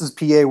is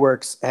PA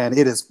Works, and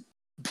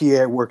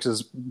PA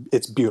Works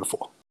it's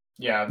beautiful.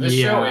 Yeah, this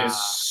show Yeah.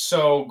 is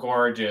so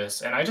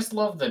gorgeous, and I just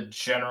love the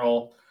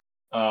general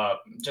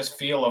just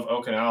feel of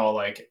Okinawa.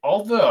 Like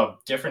all the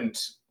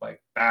different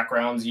like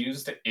backgrounds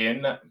used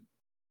in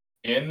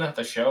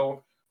the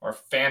show are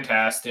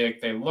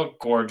fantastic. They look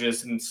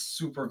gorgeous and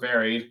super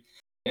varied,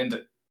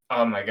 and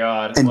oh my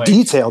god, And like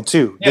detailed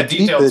too. yeah,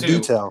 detailed the too.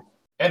 detail.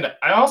 And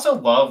I also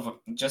love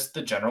just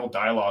the general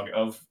dialogue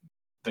of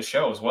the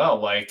show as well.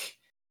 Like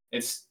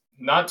it's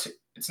not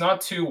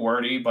too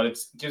wordy, but it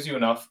gives you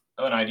enough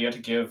of an idea to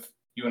give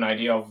you an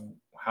idea of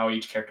how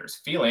each character is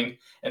feeling,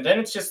 and then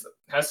it's just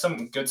has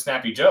some good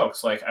snappy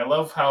jokes. Like I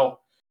love how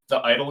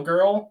the idol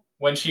girl,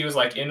 when she was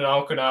like in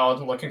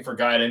Okinawa looking for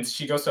guidance,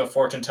 she goes to a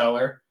fortune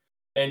teller,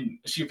 and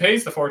she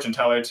pays the fortune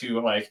teller to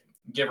like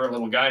give her a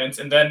little guidance,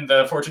 and then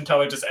the fortune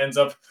teller just ends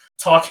up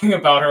talking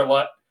about her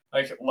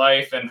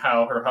life and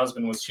how her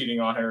husband was cheating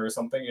on her or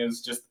something.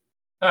 Is just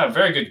a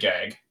very good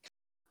gag.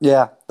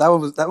 Yeah, that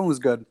one was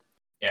good.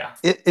 Yeah.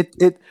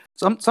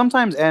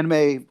 Sometimes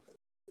anime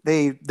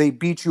they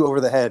beat you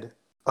over the head,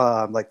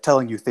 like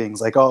telling you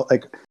things like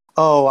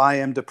oh I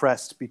am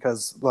depressed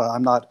because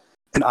I'm not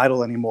an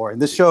idol anymore.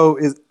 And this show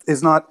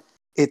is not.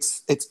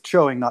 It's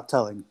showing, not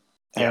telling,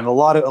 and Yeah. a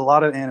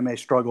lot of anime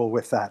struggle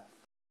with that.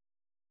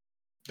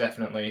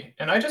 Definitely.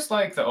 And I just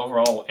like the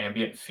overall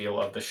ambient feel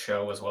of the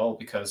show as well,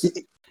 because It-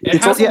 it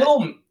it's has yeah.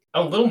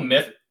 a little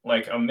myth,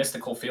 like a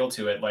mystical feel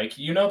to it. Like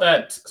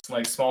that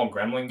like small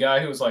gremlin guy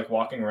who was like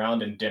walking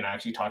around and didn't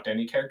actually talk to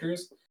any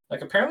characters.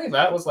 Like apparently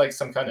that was like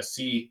some kind of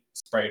sea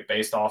sprite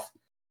based off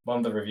one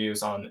of the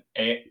reviews on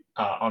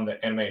the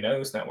Anime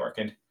News Network,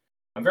 and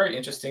I'm very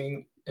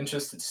interested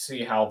to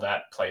see how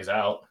that plays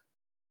out.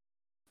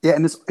 Yeah,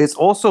 and it's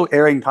also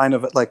airing kind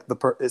of at like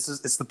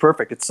it's the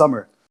perfect. It's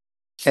summer,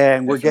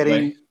 and we're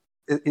Definitely.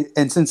 getting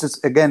and since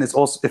it's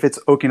also if it's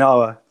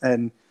Okinawa,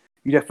 and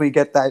you definitely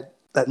get that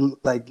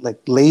like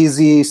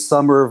lazy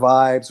summer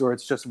vibes where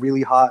it's just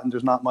really hot and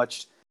there's not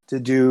much to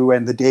do,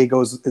 and the day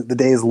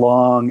is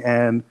long,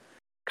 and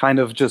kind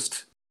of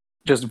just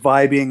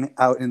vibing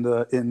out in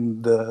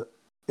the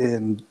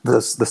in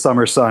the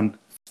summer sun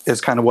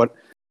is kind of what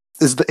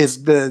is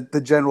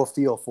the general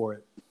feel for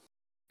it.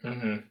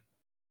 Mm-hmm.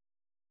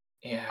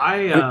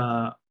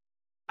 Yeah.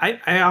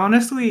 I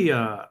honestly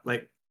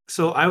like,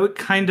 so I would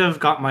kind of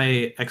got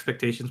my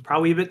expectations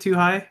probably a bit too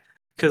high,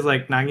 because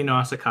like Nagi no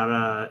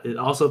Asakara, it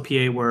also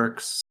PA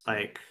Works,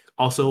 like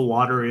also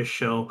Waterish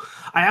show.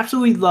 I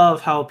absolutely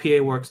love how PA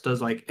Works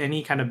does like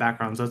any kind of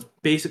backgrounds. That's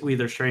basically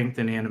their strength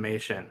in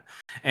animation.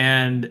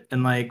 And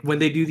like when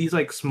they do these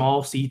like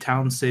small sea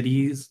town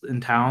cities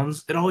and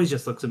towns, it always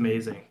just looks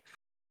amazing.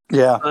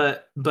 Yeah.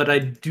 But I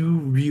do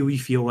really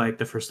feel like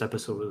the first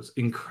episode was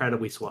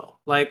incredibly slow.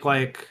 Like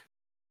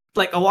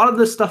a lot of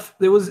this stuff,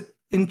 there was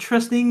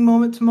interesting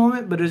moment to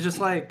moment, but it's just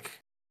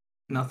like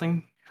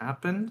nothing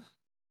happened.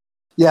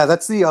 Yeah,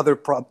 that's the other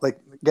problem.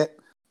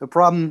 The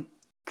problem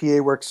PA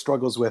Works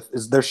struggles with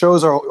is their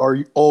shows are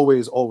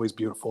always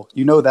beautiful.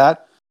 You know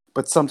that,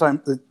 but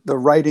sometimes the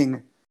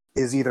writing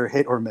is either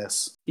hit or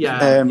miss.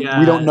 Yeah, And yeah.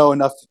 we don't know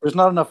enough. There's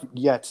not enough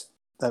yet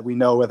that we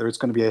know whether it's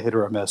going to be a hit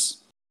or a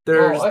miss.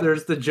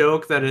 There's the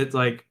joke that it's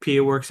like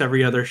PA Works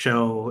every other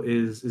show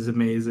is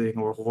amazing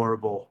or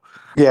horrible.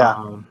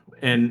 Yeah.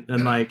 And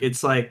like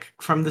it's like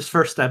from this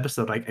first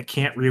episode, like I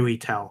can't really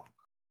tell.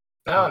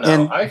 No,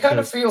 And I kind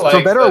of feel for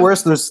like better or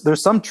worse,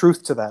 there's some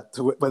truth to that.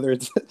 To whether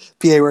it's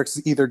PA Works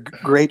is either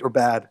great or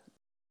bad,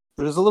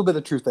 there's a little bit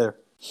of truth there.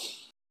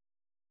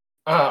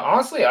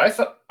 Honestly, I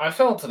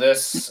felt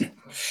this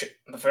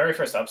the very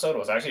first episode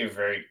was actually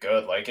very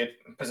good. Like it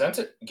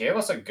gave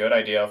us a good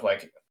idea of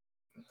like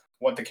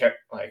what the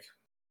like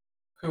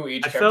who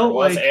each character felt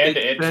was, like and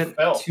it spent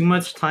felt too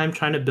much time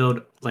trying to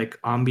build like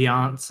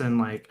ambiance and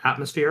like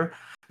atmosphere,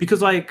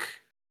 because like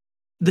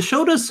the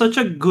show does such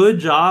a good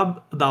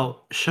job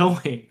about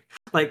showing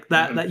like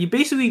that you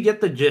basically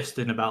get the gist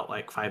in about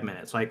like 5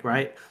 minutes, like,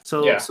 right?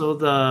 So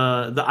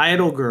the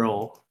idol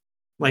girl,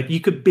 like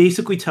you could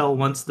basically tell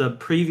once the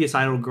previous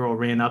idol girl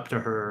ran up to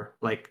her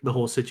like the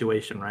whole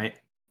situation, right?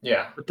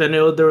 Yeah. But then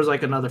there was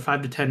like another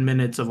 5 to 10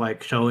 minutes of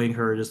like showing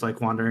her just like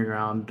wandering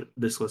around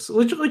this list,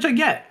 which I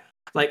get.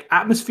 Like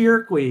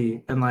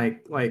atmospherically and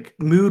like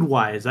mood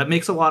wise, that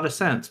makes a lot of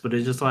sense. But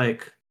it's just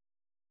like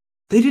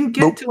they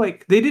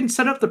didn't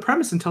set up the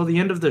premise until the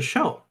end of the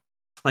show.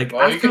 Like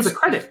after the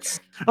credits.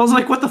 I was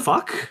like, what the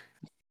fuck?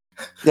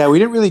 Yeah, we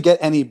didn't really get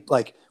any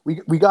like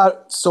we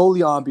got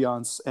solely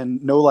ambiance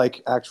and no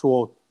like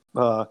actual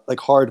like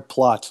hard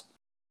plot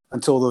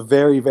until the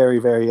very, very,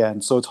 very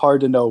end. So it's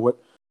hard to know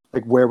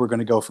where we're going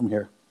to go from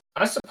here.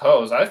 I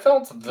suppose I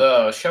felt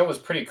the show was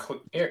pretty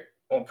clear,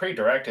 pretty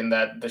direct in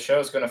that the show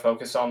is going to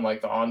focus on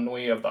like the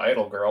ennui of the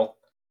idol girl.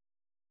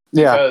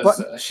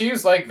 Because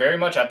she's like very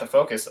much the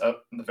focus of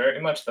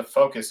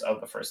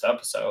the first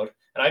episode,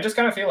 and I just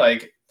kind of feel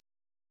like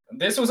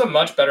this was a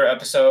much better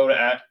episode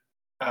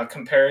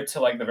compared to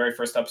like the very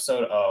first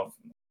episode of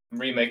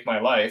Remake My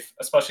Life,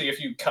 especially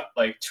if you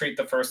treat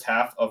the first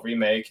half of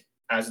Remake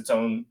as its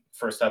own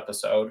first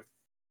episode.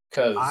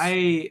 Because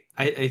I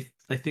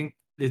think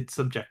it's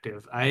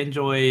subjective. I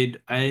enjoyed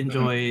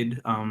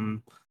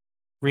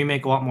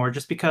Remake a lot more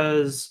just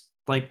because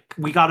like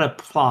we got a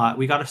plot,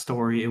 we got a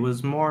story. It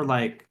was more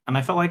like, and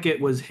I felt like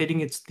it was hitting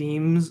its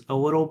themes a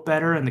little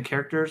better, and the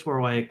characters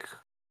were like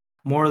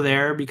more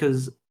there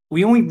because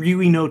we only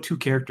really know two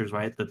characters,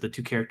 right? The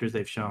two characters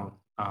they've shown,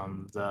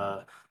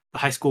 the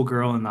high school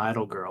girl and the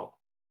idol girl,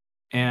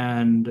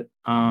 and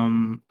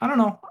I don't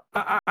know.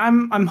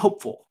 I'm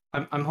hopeful.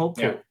 I'm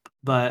hopeful, Yeah.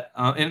 but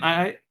and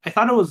I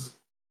thought it was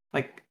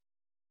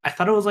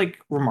like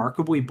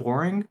remarkably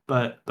boring,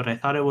 but I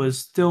thought it was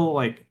still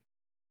like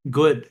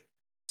good.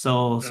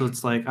 So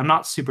it's like I'm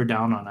not super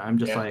down on it. I'm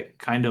just like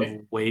kind of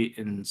wait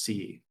and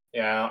see.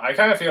 Yeah, I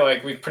kind of feel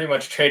like we've pretty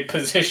much traded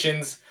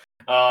positions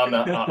on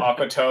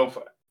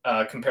Aquatope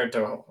compared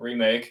to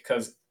Remake,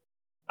 because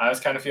I was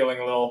kind of feeling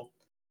a little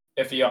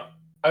iffy.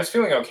 I was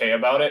feeling okay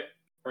about it,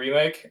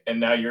 Remake, and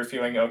now you're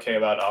feeling okay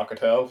about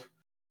Aquatope.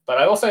 But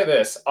I will say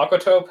this,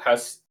 Aquatope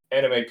has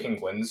anime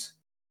penguins,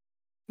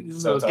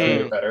 so it's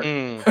already better.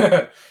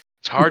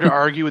 It's hard to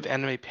argue with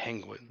anime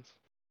penguins.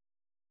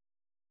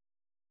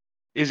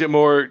 Is it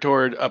more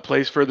toward a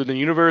place further than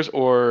universe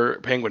or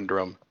Penguin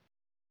Drum?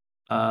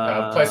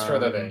 Place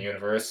further than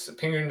universe.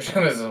 Penguin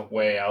Drum is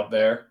way out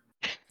there.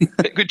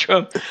 Penguin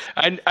Drum.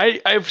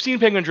 I've seen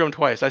Penguin Drum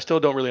twice. I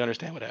still don't really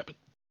understand what happened.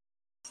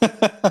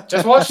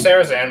 Just watch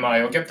Sarah's Anima.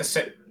 You'll get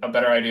a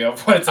better idea of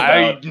what it's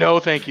about.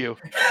 No, thank you.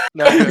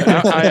 No,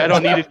 I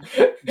don't need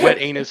it. Wet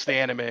anus the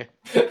anime.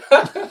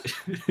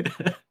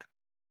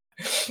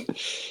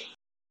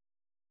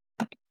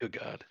 Good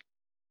God.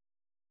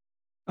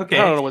 Okay.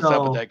 I don't know what's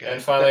up with that guy.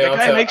 And finally, that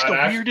guy makes the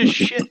weirdest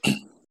shit.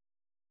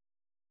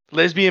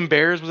 Lesbian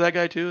Bears was that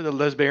guy too? The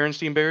Les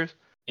Berenstein Bears?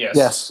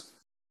 Yes.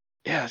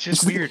 Yeah, it's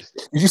just weird.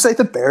 Did you say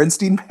the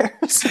Berenstein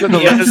Bears?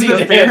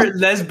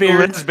 Les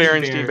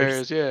Berenstein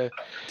Bears, yeah.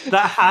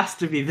 That has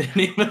to be the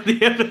name of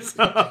the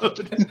episode.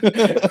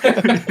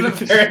 The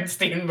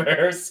Berenstein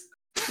Bears.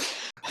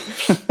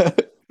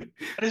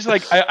 just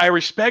like I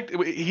respect.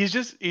 He's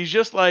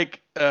just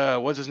like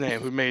what's his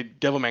name? Who made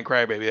Devilman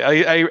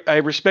Crybaby? I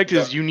respect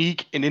his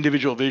unique and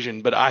individual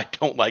vision, but I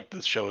don't like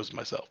the shows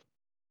myself.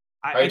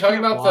 Are you talking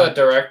about the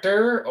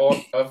director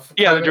of?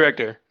 Yeah, the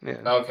director.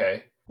 Yeah.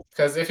 Okay,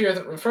 because if you're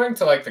referring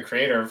to like the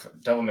creator of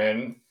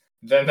Devilman,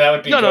 then that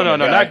would be no,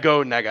 not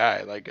Go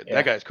Nagai. Like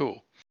that guy's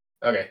cool.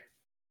 Okay.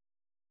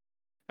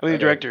 I mean, the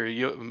director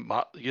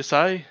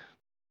Yasai.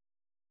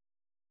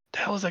 The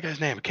hell is that guy's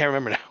name? I can't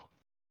remember now.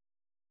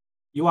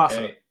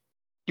 Yuasa.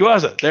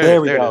 Yuasa. There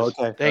we go. It is.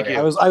 Okay. Thank you.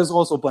 I was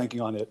also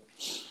blanking on it.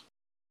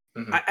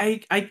 Mm-hmm.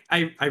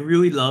 I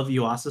really love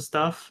Yuasa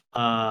stuff,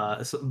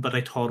 but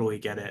I totally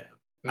get it.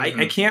 Mm-hmm.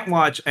 I can't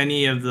watch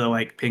any of the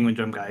like Penguin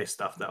Drum Guy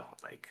stuff though.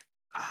 Like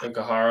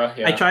Ukahara,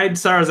 yeah. I tried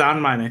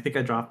Sarazanmai and I think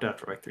I dropped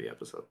after like 3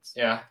 episodes.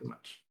 Yeah. Too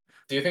much.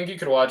 Do you think you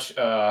could watch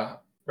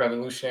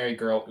Revolutionary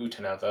Girl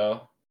Utena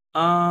though?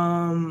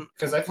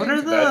 Because I think what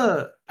are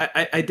the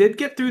I did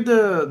get through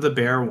the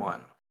bear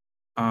one.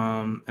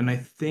 And I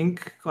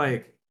think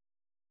like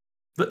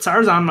but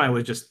Sarazanmai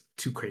was just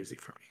too crazy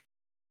for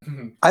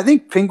me. I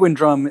think Penguin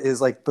Drum is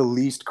like the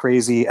least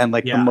crazy and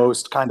like the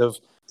most kind of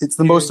it's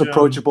the most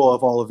approachable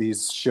of all of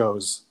these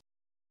shows.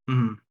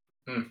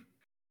 Mm-hmm.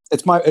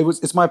 It's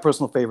my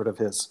personal favorite of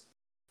his.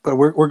 But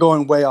we're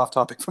going way off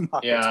topic from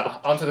Naruto. Yeah,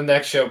 on to the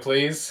next show,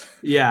 please.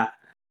 Yeah.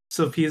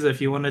 So Pizza,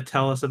 if you want to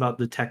tell us about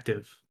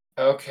Detective.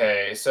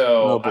 Okay,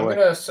 so I'm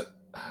gonna.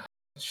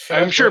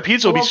 I'm sure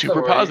Pizza will be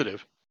super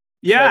positive.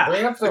 Yeah.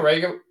 Bring up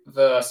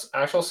the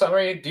actual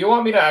summary. Do you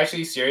want me to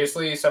actually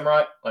seriously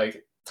summarize,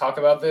 like talk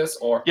about this,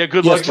 or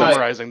good luck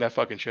summarizing that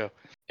fucking show.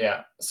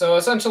 Yeah. So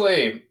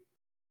essentially,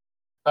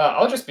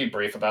 I'll just be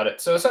brief about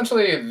it. So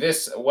essentially,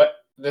 this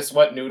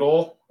wet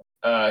noodle,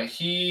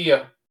 he.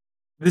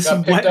 This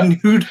wet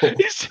noodle.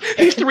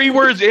 He's 3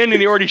 words in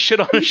and he already shit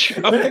on a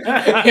show.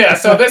 Yeah.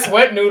 So this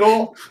wet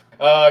noodle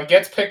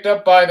gets picked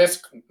up by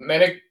this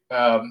manic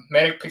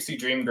pixie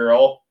dream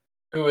girl,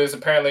 who is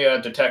apparently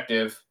a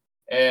detective.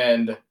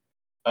 And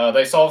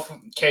they solve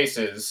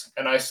cases,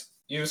 and I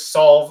use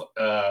solve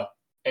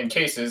and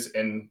cases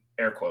in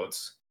air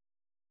quotes.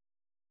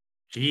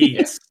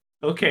 Jeez.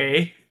 Yeah.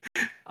 Okay.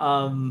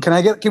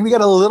 Can we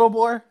get a little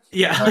more?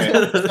 Yeah.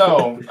 Okay.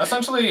 So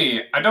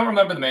essentially, I don't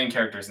remember the main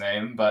character's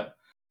name, but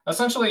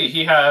essentially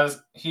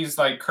he's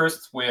like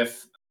cursed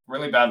with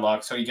really bad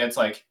luck, so he gets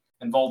like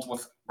involved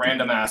with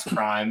random ass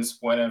crimes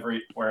wherever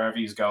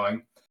he's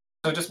going.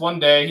 So just one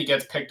day he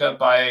gets picked up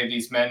by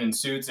these men in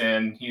suits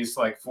and he's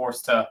like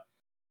forced to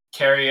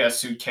carry a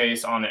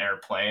suitcase on an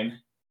airplane.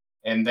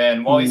 And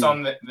then while he's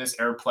on this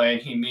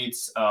airplane, he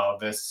meets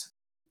this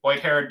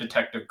white-haired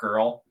detective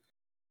girl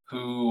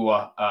who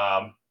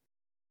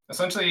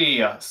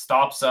essentially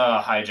stops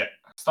a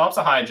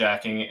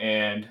hijacking,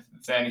 and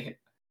then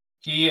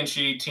he and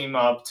she team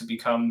up to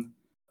become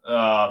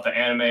the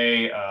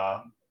anime.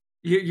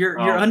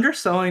 You're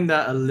underselling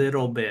that a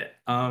little bit.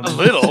 A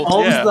little,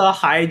 solves the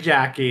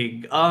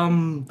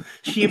hijacking.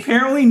 She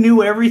apparently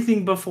knew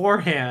everything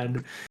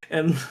beforehand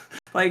and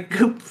like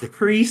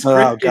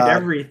pre-scripted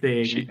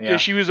everything.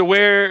 She was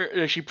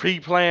aware. She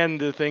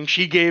pre-planned the thing.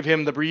 She gave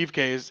him the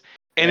briefcase,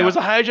 and it was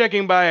a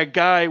hijacking by a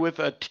guy with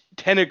a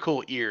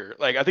tentacle ear.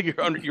 Like I think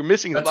you're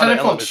missing a lot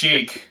tentacle of elements.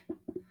 cheek.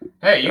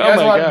 Hey, you guys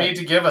wanted me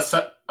to give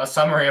a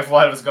summary of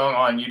what was going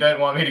on. You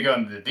didn't want me to go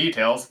into the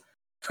details.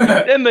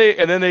 and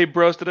then they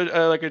busted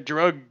like a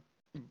drug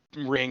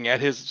ring at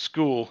his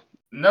school.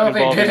 No,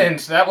 they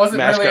didn't. That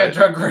wasn't really a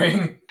drug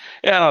ring.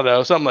 Yeah, I don't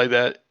know, something like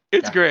that.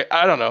 It's great.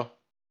 I don't know.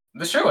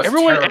 The show is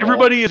terrible.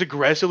 Everybody is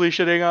aggressively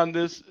shitting on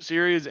this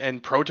series,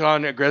 and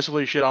Proton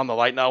aggressively shit on the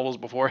light novels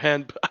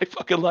beforehand. But I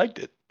fucking liked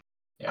it.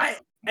 Yeah.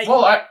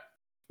 I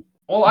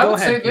would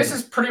say this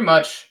is pretty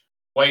much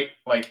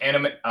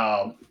anime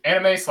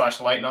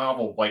 / light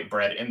novel white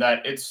bread in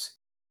that it's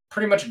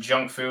pretty much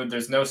junk food.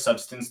 There's no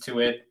substance to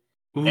it.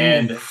 Ooh.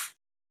 And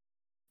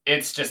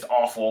it's just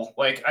awful.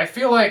 Like, I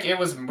feel like it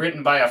was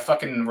written by a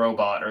fucking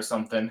robot or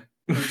something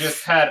who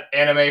just had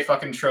anime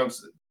fucking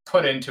tropes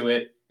put into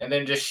it and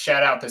then just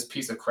shat out this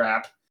piece of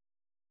crap.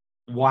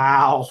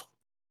 Wow.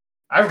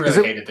 I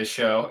really hated this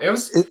show. It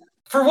was a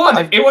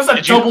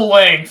double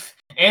length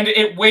and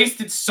it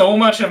wasted so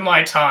much of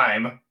my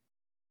time.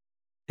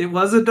 It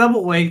was a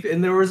double length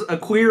and there was a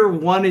queer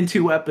 1 and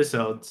 2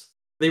 episodes.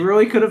 They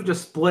really could have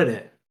just split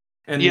it.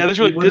 And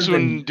this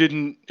one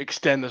didn't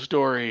extend the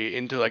story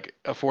into like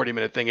a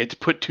 40-minute thing. It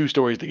put 2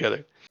 stories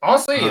together.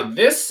 Honestly,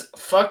 this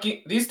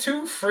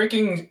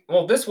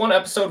one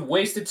episode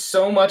wasted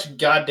so much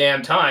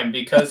goddamn time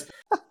because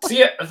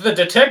the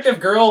detective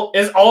girl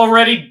is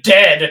already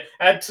dead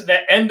at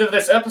the end of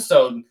this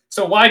episode.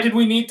 So why did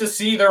we need to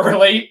see their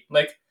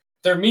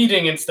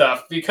meeting and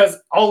stuff? Because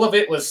all of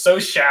it was so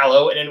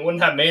shallow and it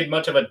wouldn't have made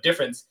much of a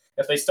difference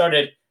if they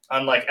started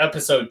on like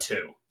episode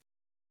 2.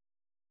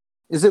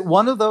 Is it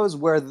one of those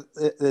where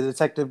the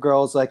detective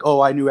girl's like, "Oh,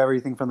 I knew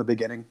everything from the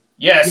beginning"?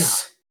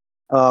 Yes.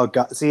 Yeah. Oh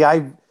god. See,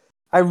 I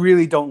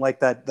really don't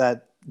like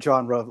that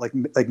genre of like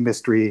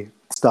mystery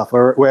stuff,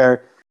 or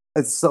where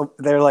it's so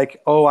they're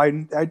like, "Oh, I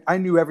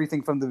knew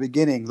everything from the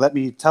beginning. Let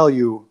me tell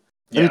you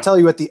Let me tell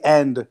you at the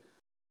end,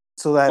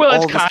 so that Well, all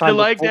it's this kind time of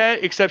like before,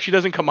 that, except she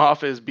doesn't come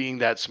off as being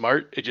that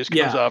smart. It just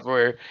comes Yeah. off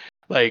where,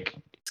 like,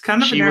 It's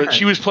kind of she an was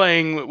airhead.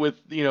 playing with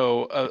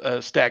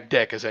a stacked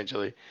deck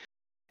essentially,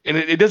 and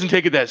it doesn't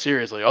take it that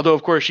seriously. Although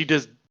of course she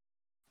does,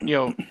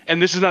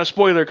 and this is not a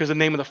spoiler because the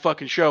name of the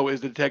fucking show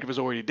is the detective is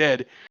already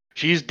dead.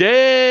 She's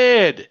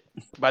dead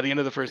by the end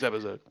of the first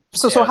episode.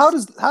 so Yes.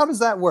 how does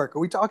that work? Are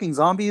we talking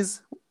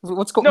zombies? No,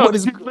 What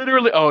this is? is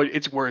literally. Oh,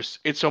 it's worse.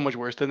 It's so much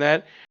worse than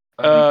that.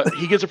 Um,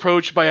 He gets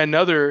approached by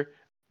another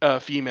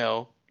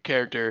female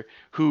character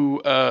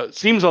who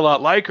seems a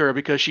lot like her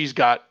because she's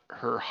got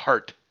her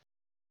heart.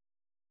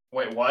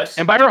 wait, what?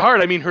 And by her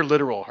heart, I mean her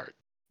literal heart.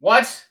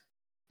 What?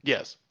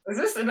 Yes. Is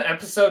this in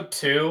episode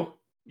 2?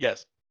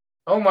 Yes.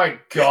 Oh my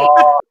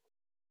god.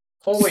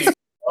 Holy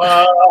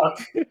fuck.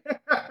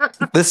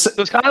 This So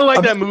it's kind of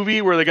like that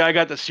movie where the guy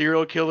got the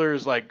serial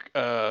killer's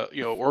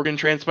organ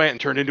transplant and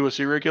turned into a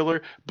serial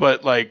killer,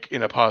 but like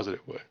in a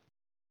positive way.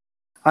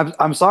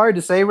 I'm sorry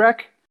to say,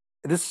 Rec.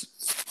 This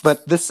I'm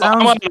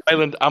sounds on an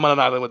island. I'm on an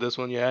island with this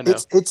one. Yeah, I know.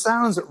 it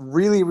sounds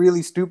really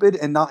really stupid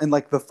and not in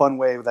like the fun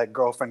way that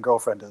girlfriend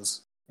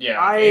is. Yeah.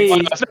 Well, I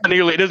it's not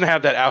nearly. It doesn't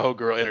have that Aho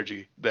girl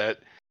energy that.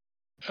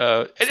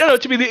 I don't know.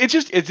 To me, it's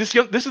just this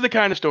is the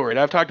kind of story, and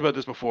I've talked about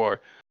this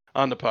before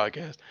on the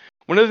podcast.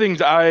 One of the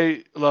things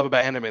I love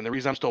about anime, and the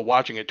reason I'm still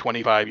watching it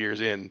 25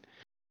 years in,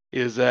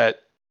 is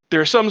that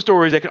there are some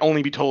stories that can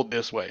only be told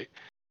this way.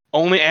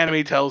 Only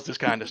anime tells this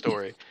kind of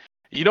story.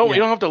 You don't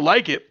have to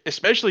like it,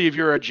 especially if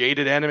you're a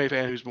jaded anime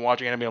fan who's been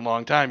watching anime a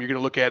long time. You're gonna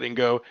look at it and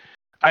go,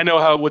 I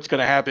know what's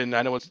gonna happen.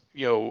 I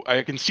know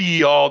I can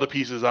see all the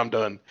pieces. I'm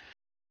done.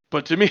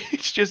 But to me,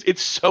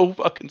 it's so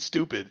fucking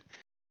stupid,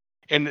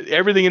 and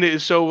everything in it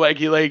is so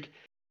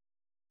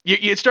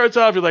it starts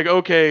off, you're like,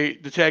 okay,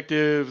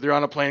 detective, they're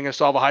on a plane gonna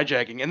solve a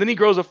hijacking, and then he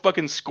grows a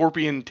fucking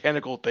scorpion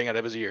tentacle thing out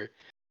of his ear.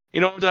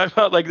 You know what I'm talking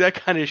about? Like that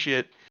kind of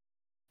shit.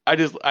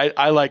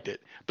 I liked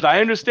it, but I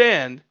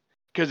understand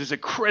because it's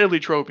incredibly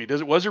tropey.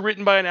 Was it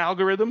written by an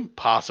algorithm?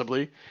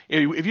 Possibly.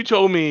 If you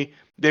told me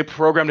they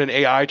programmed an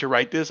AI to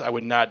write this, I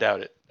would not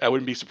doubt it. I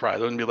wouldn't be surprised.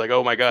 I wouldn't be like,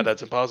 oh my god,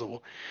 that's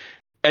impossible.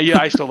 And yeah,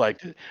 I still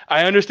liked it.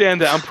 I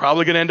understand that I'm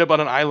probably gonna end up on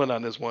an island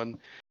on this one.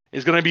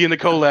 It's gonna be in the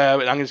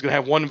collab, and I'm just gonna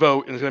have one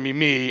vote, and it's gonna be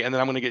me, and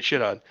then I'm gonna get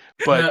shit on.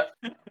 But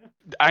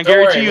I Don't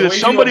guarantee worry, you that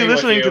Luigi will be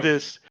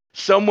with you.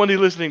 somebody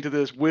listening to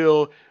this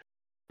will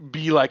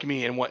be like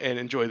me and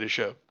enjoy this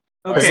show.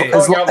 As, okay.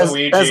 as, Calling out as, as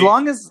Luigi.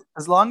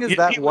 long as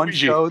that Team one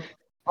Luigi. show, as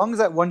long as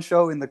that one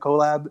show in the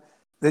collab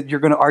that you're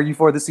going to argue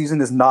for this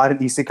season is not an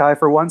isekai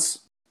for once,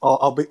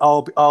 I'll be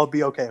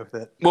okay with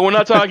it. Well, we're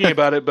not talking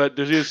about it, but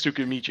there is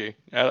Tsukimichi.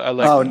 I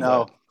like Oh that a no.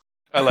 lot.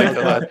 I like Oh,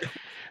 that a lot. God.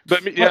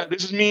 But yeah,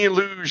 this is me and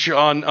Luge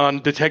on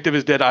Detective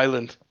is Dead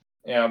Island.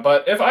 Yeah,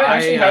 but if I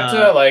actually had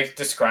to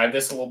describe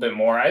this a little bit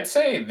more, I'd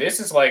say this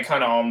is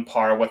kind of on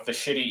par with the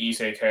shitty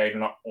isekai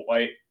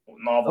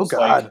novels. Oh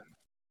God.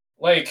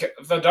 Like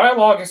the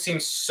dialogue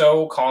seems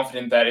so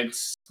confident that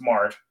it's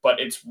smart, but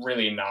it's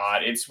really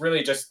not. It's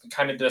really just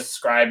kind of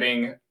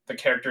describing the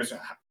characters,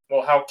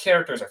 how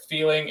characters are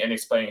feeling and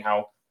explaining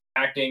how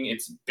acting.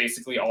 It's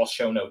basically all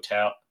show no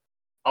tell.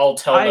 I'll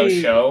tell no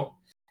show,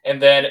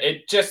 and then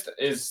it just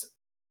is.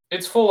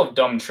 It's full of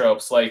dumb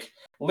tropes. Like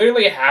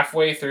literally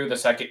halfway through the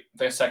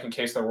second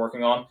case they're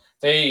working on,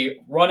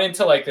 they run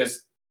into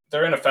this.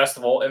 They're in a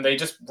festival and they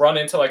just run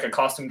into a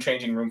costume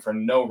changing room for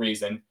no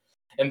reason,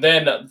 and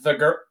then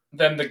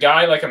the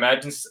guy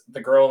imagines the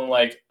girl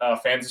in a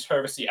fancy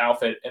servicey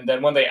outfit, and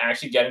then when they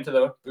actually get into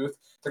the booth,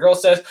 the girl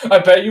says, "I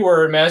bet you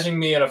were imagining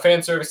me in a fan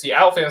servicey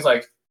outfit." And it's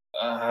like,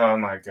 oh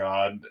my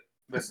god,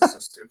 this is so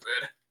stupid.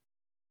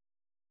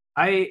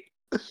 I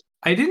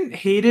didn't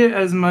hate it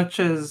as much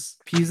as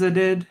Pizza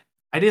did.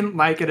 I didn't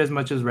like it as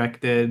much as Rec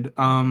did.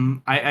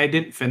 I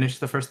didn't finish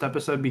the first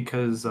episode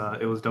because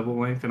it was double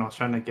length and I was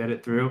trying to get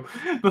it through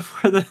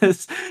before the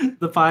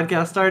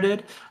podcast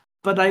started.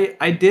 But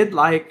I did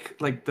like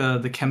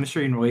the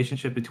chemistry and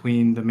relationship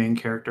between the main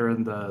character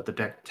and the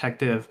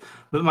detective.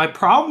 But my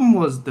problem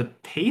was the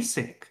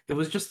pacing. It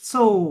was just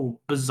so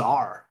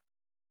bizarre.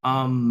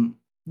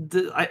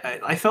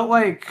 I felt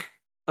like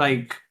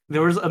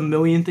there was a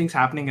million things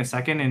happening a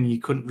second and you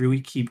couldn't really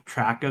keep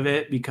track of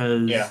it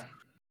because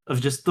of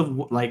just the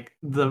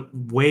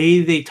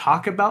way they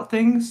talk about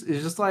things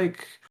is just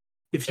like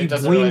if you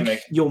blink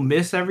you'll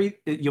miss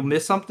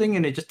something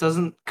and it just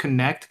doesn't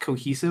connect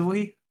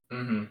cohesively.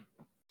 Mm-hmm.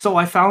 So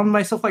I found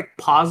myself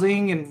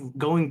pausing and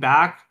going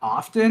back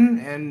often,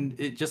 and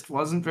it just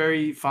wasn't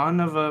very fun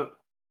of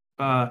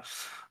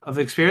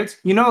experience.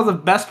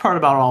 The best part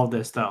about all of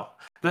this though,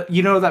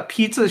 that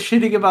Pizza is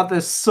shitting about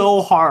this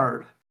so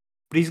hard,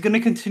 but he's gonna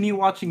continue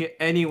watching it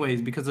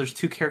anyways because there's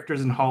two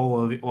characters in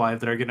Hololive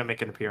that are gonna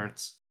make an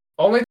appearance.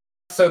 Only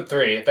episode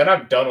 3. Then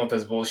I'm done with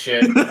this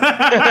bullshit.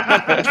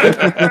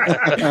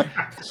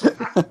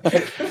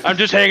 I'm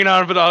just hanging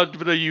on for the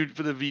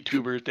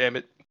VTubers. Damn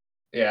it!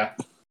 Yeah,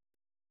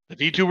 the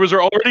VTubers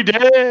are already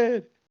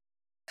dead.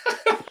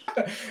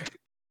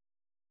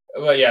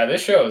 But yeah,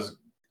 this show is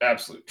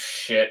absolute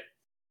shit.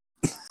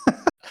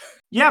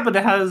 Yeah, but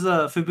it has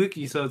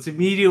Fubuki, so it's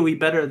immediately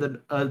better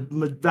than a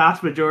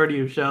vast majority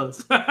of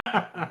shows.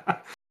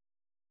 I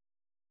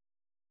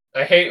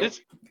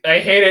hate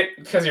it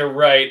because you're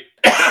right.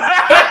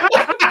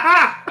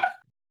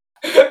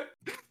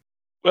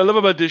 What I love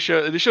about this show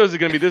is this is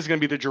gonna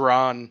be the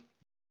Duran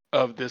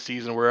of this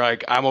season, where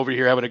like I'm over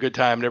here having a good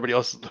time and everybody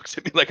else looks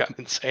at me like I'm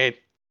insane.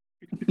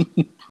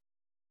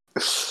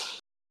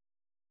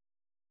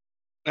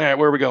 All right,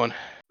 where are we going?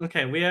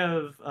 Okay, we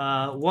have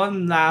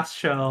one last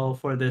show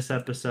for this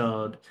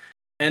episode,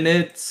 and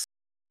it's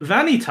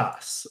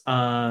Vanitas.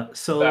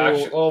 So The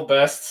actual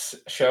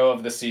best show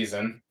of the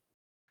season.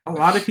 a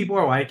lot of people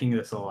are liking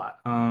this a lot.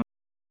 I'm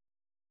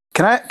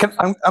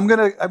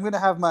gonna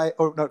have my.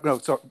 Oh no,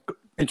 sorry.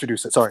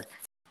 Introduce it. Sorry.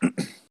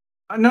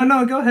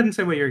 No, go ahead and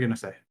say what you're gonna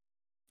say.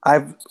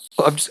 I'm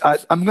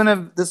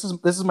gonna. This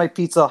is my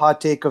pizza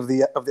hot take of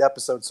the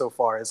episode so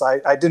far. Is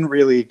I didn't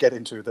really get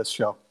into this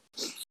show.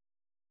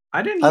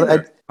 I didn't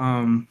either.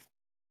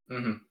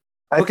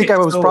 I think I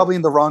was probably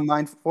in the wrong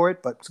mind for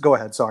it, but go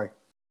ahead. Sorry.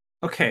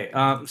 Okay,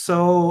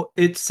 so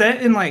it's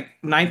set in like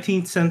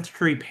 19th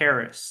century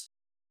Paris,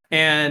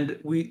 and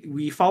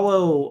we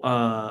follow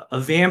a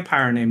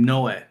vampire named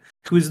Noe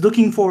who is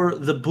looking for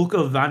the Book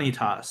of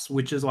Vanitas,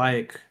 which is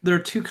like there are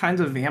two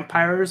kinds of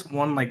vampires,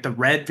 one like the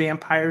red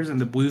vampires and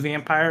the blue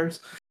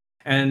vampires,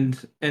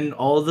 and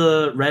all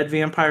the red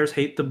vampires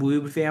hate the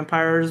blue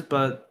vampires,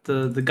 but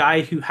the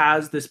guy who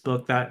has this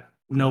book that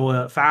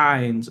Noah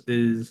finds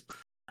is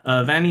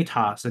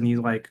Vanitas, and he's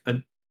like a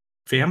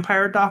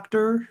vampire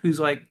doctor who's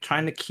like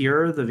trying to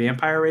cure the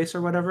vampire race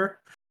or whatever.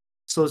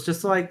 So it's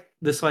just like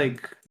this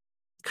like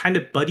kind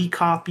of buddy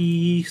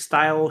copy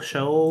style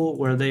show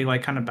where they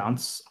like kind of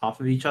bounce off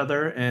of each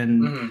other,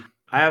 and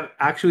I have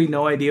actually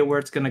no idea where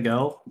it's gonna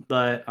go,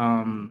 but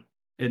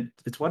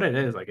it's what it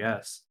is, I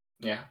guess.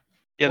 Yeah.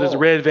 Yeah, there's the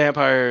red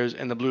vampires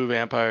and the blue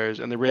vampires,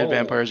 and the red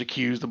vampires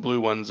accuse the blue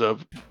ones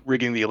of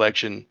rigging the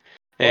election.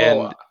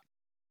 And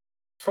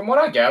from what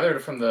I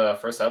gathered from the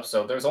first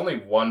episode, there's only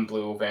one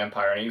blue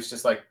vampire, and he was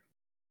just like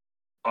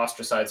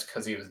ostracized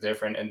because he was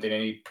different, and then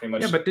he pretty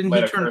much but didn't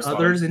he turn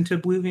others into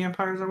blue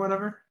vampires or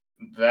whatever?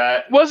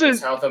 That wasn't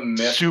is how the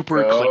myth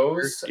super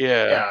goes.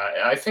 Clear. Yeah,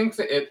 I think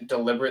that it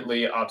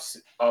deliberately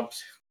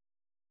obfuscates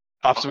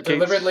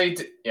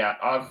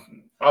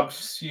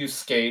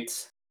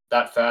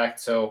that fact.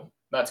 So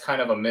that's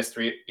kind of a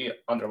mystery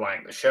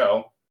underlying the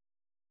show.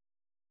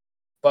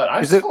 But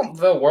I thought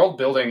the world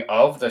building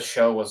of the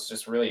show was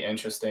just really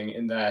interesting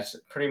in that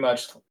pretty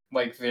much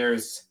like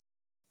there's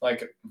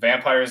like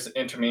vampires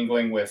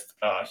intermingling with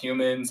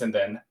humans, and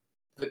then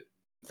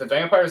the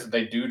vampires,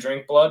 they do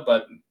drink blood,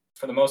 but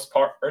for the most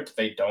part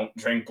they don't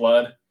drink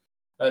blood,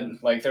 and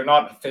like they're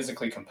not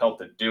physically compelled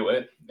to do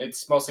it.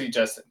 It's mostly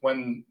just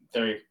when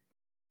they're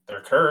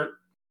cursed,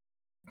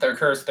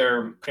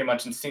 they're pretty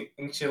much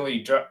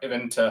instinctually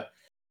driven to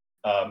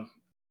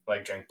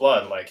like drink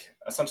blood. Like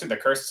essentially the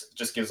curse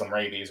just gives them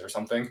rabies or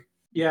something.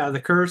 Yeah, the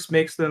curse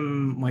makes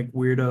them like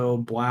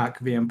weirdo black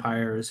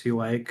vampires who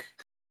like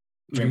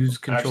lose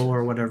control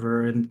or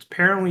whatever, and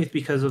apparently it's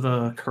because of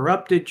the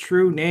corrupted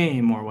true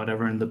name or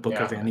whatever in the Book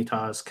of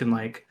Vanitas can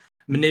like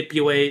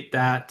manipulate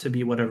that to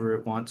be whatever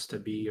it wants to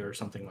be or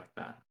something like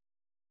that.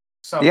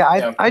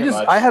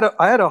 I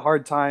had a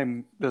hard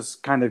time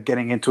just kind of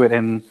getting into it,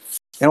 and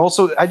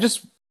also I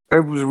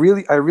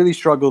really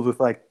struggled with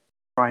like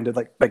trying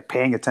to like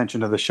paying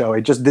attention to the show.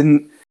 It just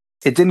didn't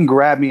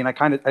grab me, and I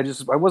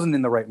wasn't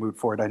in the right mood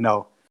for it. I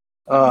know.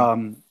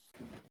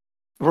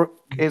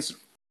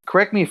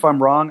 Correct me if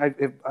I'm wrong.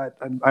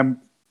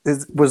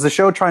 Was the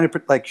show trying to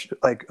put that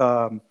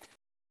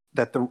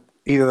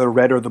either the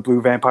red or the blue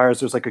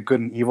vampires there's like a good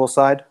and evil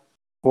side,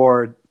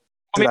 or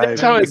that's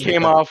how it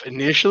came off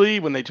initially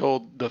when they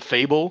told the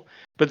fable,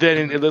 but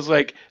then it was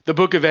like the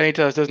Book of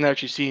Vanitas doesn't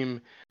actually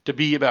seem to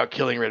be about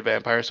killing red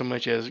vampires so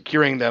much as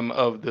curing them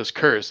of this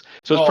curse.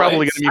 So it's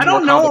probably going to be more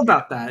complicated. I don't know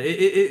about that.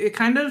 It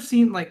kind of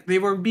seemed like they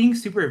were being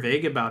super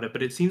vague about it,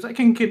 but it seems like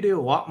it can do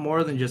a lot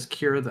more than just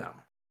cure them.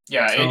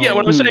 Yeah,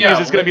 what I'm saying is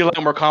it's going to be a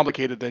lot more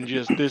complicated than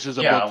just this is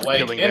a book for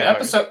killing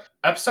vampires. In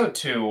episode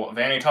 2,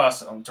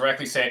 Vanitas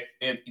directly say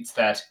it's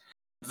that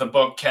the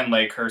book can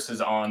lay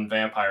curses on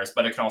vampires,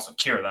 but it can also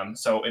cure them.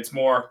 So it's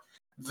more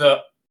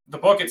the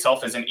book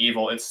itself isn't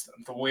evil; it's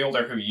the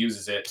wielder who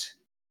uses it.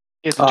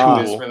 It's a tool.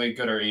 Is really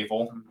good or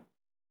evil.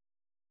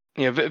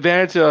 Yeah,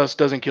 Vanitas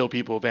doesn't kill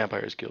people;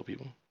 vampires kill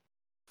people.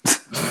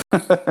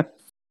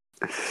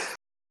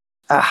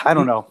 I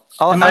don't know.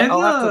 I'll have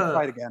to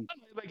try it again.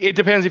 It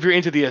depends if you're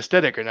into the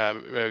aesthetic or not,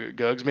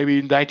 Gugs.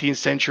 Maybe 19th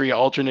century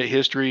alternate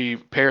history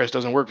Paris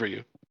doesn't work for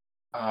you.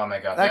 Oh my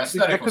god,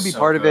 that could be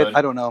part of it.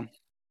 I don't know.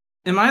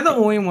 Am I the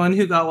only one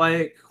who got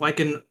like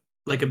a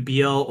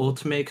BL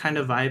Ultimate kind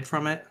of vibe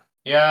from it?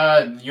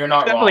 Yeah, you're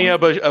not definitely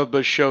wrong. Definitely a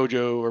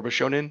Bishojo or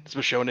Bishonen. It's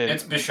Bishonen.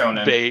 It's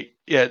Bishonen.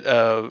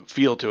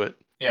 Feel to it.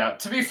 Yeah,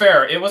 to be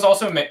fair, it was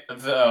also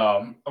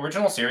the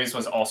original series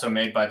was also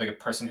made by the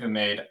person who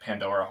made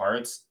Pandora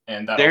Hearts,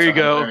 and that there also you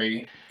go.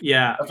 A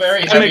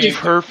very that makes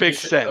perfect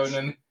sense.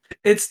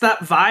 It's that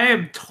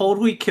vibe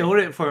totally killed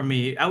it for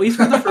me. At least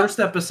for the first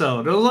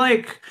episode. It was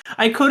like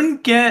I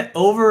couldn't get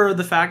over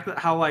the fact that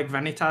how like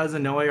Vanitas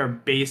and Noe are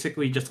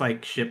basically just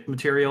like ship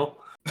material.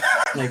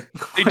 Like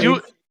They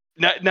do.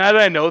 Now that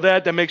I know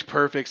that makes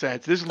perfect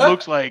sense. This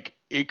looks like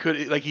it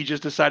could, like he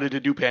just decided to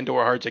do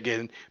Pandora Hearts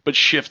again, but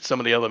shift some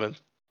of the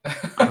elements.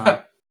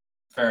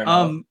 Fair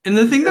enough. And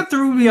the thing that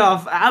threw me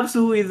off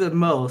absolutely the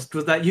most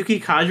was that Yuki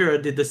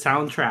Kajira did the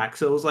soundtrack,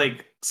 so it was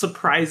like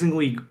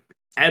surprisingly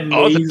amazing.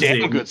 Oh, it's a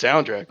damn good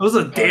soundtrack. It was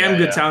a damn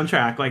good yeah.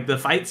 soundtrack. Like the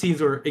fight scenes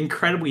were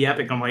incredibly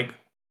epic. I'm like,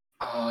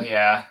 oh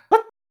yeah.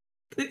 What?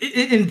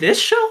 In this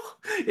show?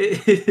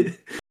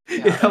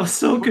 I was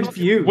so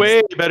confused.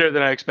 Way better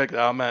than I expected.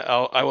 I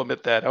will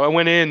admit that. I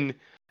went in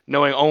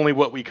knowing only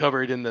what we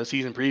covered in the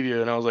season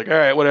preview, and I was like, all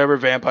right, whatever,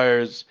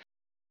 vampires,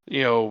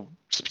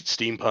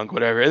 steampunk,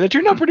 whatever. And it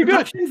turned out pretty good.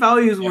 Production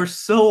values were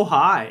so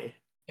high.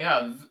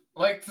 Yeah,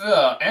 like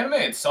the anime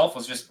itself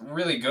was just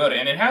really good,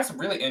 and it has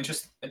really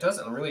It does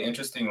a really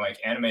interesting like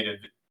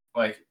animated,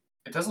 like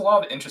it does a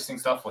lot of interesting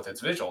stuff with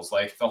its visuals.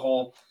 Like the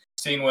whole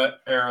scene where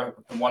the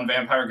one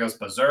vampire goes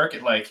berserk,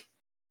 it like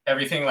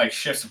everything like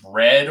shifts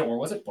red, or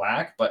was it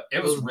black? But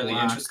it was really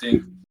black.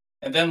 interesting.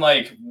 And then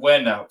like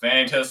when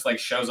Vanitas like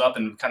shows up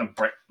and kind of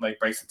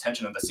breaks the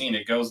tension of the scene,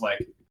 it goes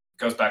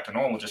back to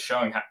normal, just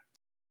showing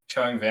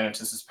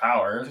Vanitas's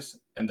powers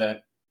and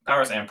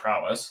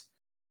prowess.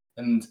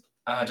 And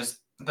just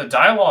the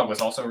dialogue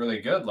was also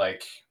really good.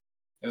 Like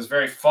it was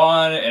very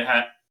fun. It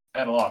had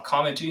a lot of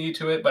comedy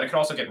to it, but it could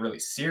also get really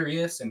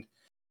serious. And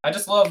I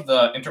just love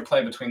the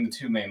interplay between the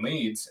two main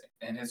leads.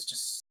 And it's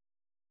just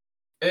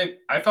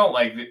I felt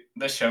like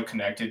this show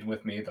connected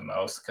with me the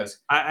most because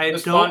I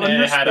don't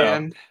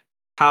understand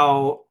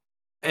how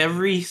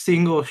every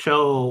single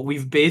show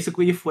we've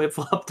basically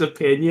flip-flopped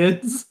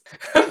opinions.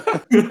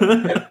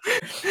 I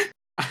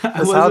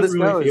wasn't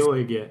really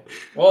feeling it.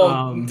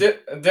 Well,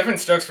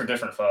 different strokes for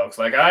different folks.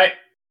 Like I'm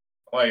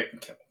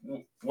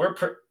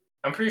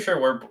pretty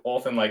sure we're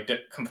both in like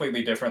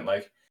completely different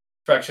like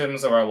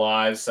spectrums of our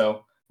lives,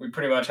 so we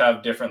pretty much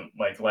have different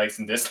like likes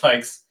and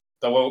dislikes.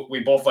 Though we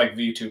both like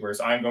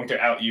VTubers. I'm going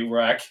to out you,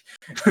 Rack.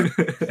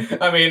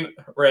 I mean,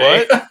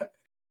 Ray. What?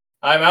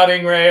 I'm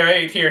outing Ray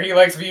right here. He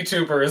likes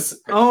VTubers.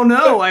 Oh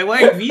no, I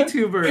like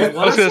VTubers.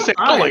 I was gonna say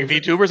I don't like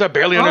VTubers. I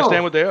barely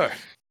understand what they are.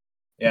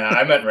 Yeah,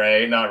 I meant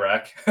Ray, not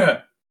Rack.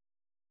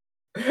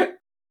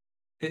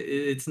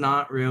 It's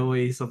not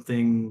really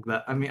something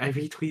that I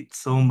retweet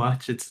so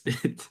much. It's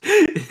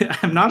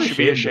I'm not ashamed. You should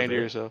be ashamed of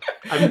yourself.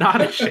 I'm not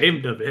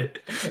ashamed of it.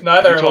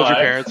 Neither you told your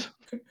parents.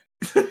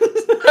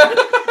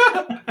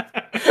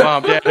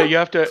 Mom, Dad, you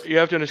have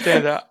to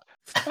understand that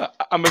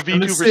I'm a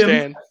VTuber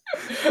stan.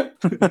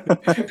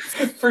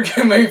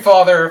 Forgive me,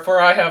 Father, for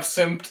I have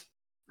simped.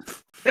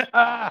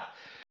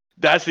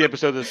 That's the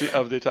episode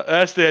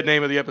that's the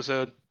name of the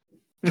episode.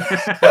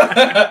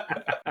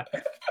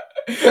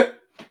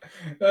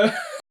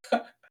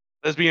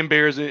 Lesbian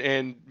bears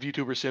and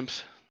VTuber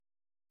simps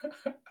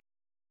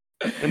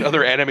and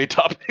other anime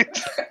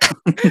topics.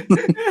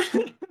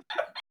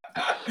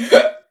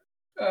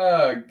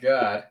 Oh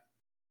god.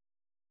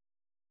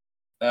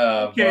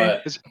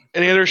 Okay. But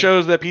any other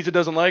shows that Pizza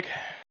doesn't like?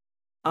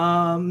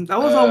 That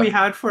was all we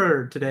had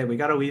for today. We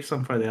gotta leave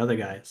some for the other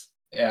guys.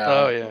 Yeah.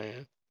 Oh yeah.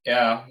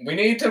 Yeah, we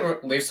need to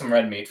leave some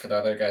red meat for the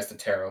other guys to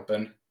tear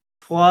open.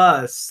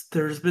 Plus,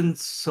 there's been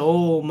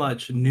so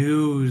much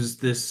news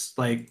this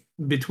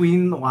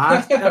between the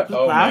last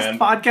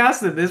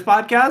podcast and this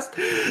podcast.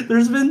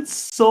 There's been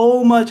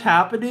so much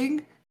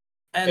happening.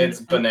 And it's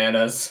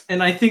bananas.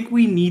 And I think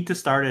we need to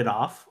start it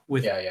off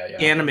with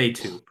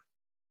AniTAY.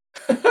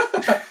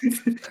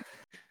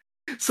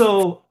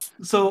 So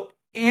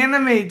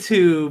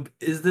AniTAY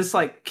is this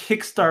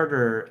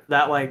Kickstarter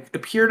that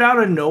appeared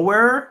out of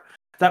nowhere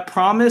that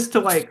promised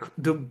to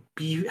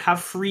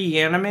have free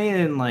anime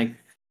and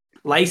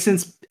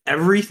license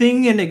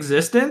everything in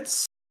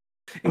existence,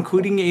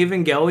 including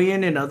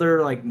Evangelion and other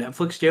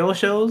Netflix jail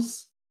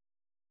shows.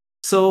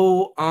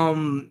 So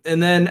and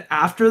then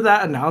after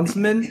that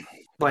announcement,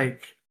 a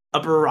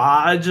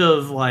barrage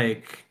of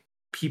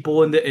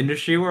people in the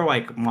industry were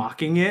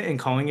mocking it and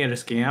calling it a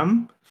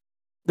scam.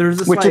 There's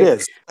this it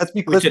is. Let's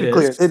be clear.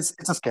 It's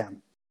a scam.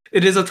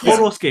 It is a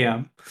total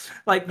scam.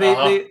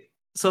 They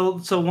so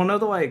one of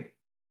the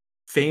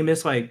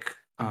famous what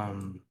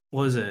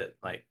was it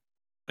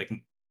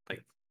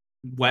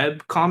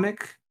web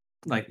comic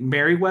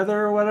Merryweather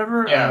or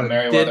whatever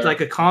did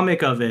a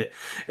comic of it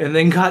and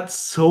then got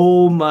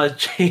so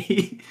much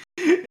hate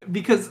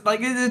because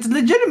it's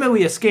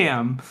legitimately a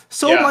scam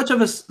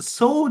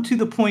so to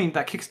the point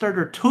that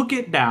Kickstarter took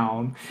it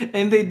down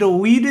and they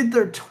deleted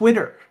their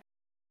Twitter.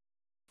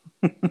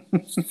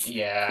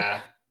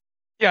 Yeah,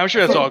 I'm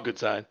sure that's all a good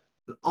sign.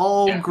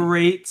 All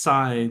great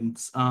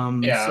signs.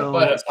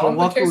 But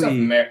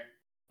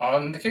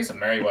on the case of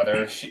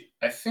Merryweather,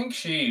 I think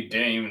she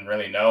didn't even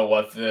really know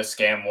what the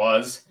scam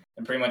was,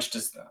 and pretty much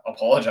just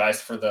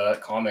apologized for the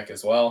comic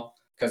as well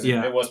because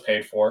it was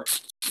paid for.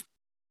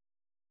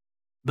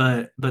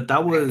 But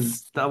that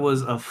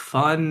was a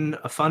fun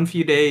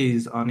few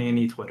days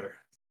on Twitter.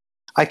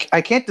 I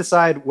can't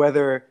decide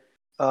whether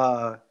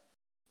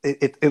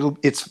it'll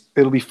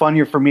be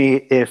funnier for me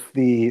if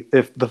the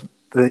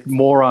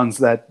morons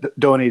that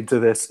donated to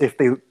this, if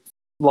they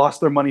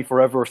lost their money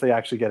forever, or if they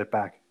actually get it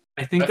back.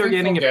 I think I they're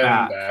think getting they'll it get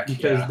them back, back,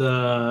 because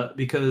yeah.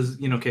 because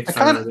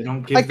Kickstarter, they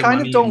don't give the kind of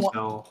money don't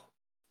until.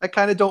 I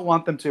kind of don't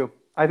want them to.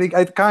 I think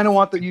I kind of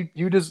want that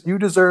you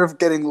deserve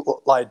getting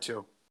lied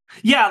to.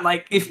 Yeah,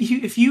 like if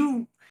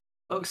you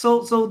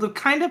so the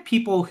kind of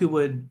people who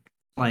would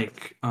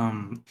like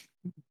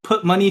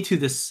put money to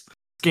this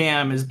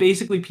scam is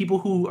basically people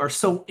who are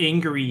so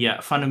angry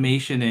at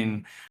Funimation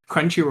and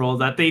Crunchyroll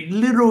that they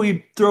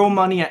literally throw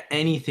money at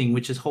anything,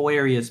 which is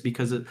hilarious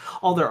because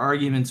all their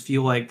arguments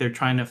feel like they're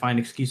trying to find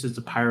excuses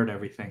to pirate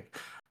everything.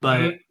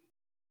 But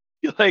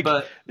like,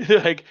 but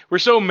like we're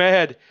so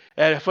mad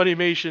at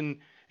Funimation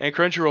and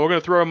Crunchyroll, we're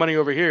gonna throw our money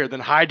over here. Then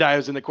High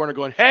Dive's in the corner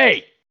going,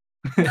 "Hey,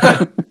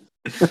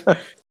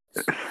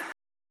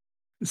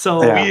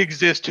 so Yeah. we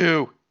exist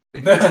too."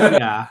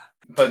 yeah,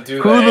 But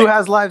do Hulu they?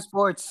 has live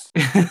sports.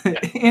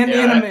 and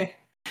Yeah. anime.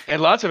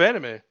 And lots of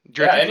anime. Yeah,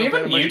 Directly and from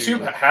even Funimation YouTube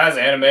usually. has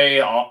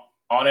anime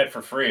on it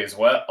for free as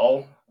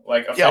well.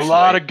 Like Yeah, a officially.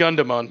 lot of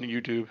Gundam on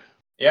YouTube.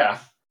 Yeah.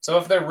 So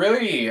if they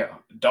really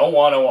don't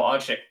want to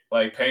watch it,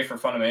 like pay for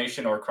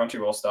Funimation or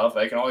Crunchyroll stuff,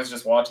 they can always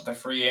just watch the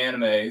free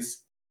animes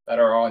that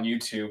are on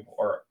YouTube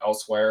or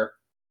elsewhere.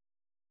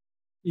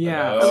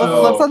 Yeah, I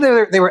love No.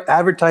 how they were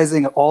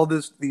advertising all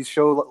these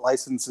show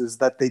licenses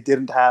that they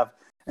didn't have,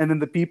 and then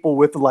the people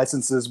with the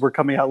licenses were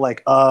coming out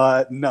like,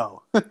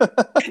 no.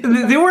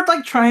 they were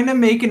like trying to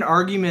make an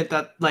argument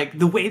that like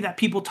the way that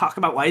people talk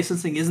about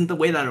licensing isn't the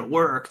way that it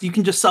works. You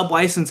can just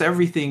sub-license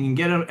everything and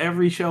get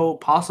every show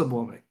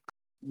possible. Like,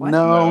 what?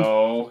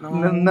 No,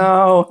 No.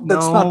 no,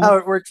 that's not how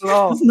it works at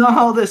all. That's not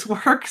how this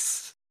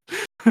works.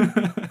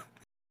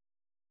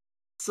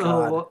 So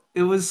God.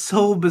 it was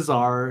so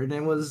bizarre, and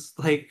it was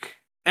like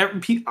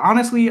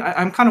honestly,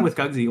 I'm kind of with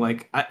Gugsy.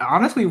 Like, I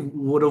honestly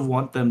would have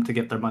want them to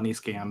get their money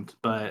scammed,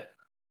 but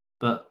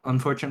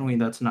unfortunately,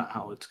 that's not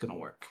how it's gonna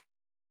work.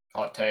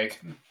 Hot take.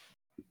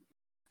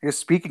 I guess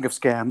speaking of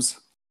scams,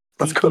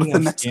 let's go to Speaking the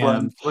of next scams,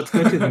 one. let's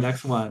go to the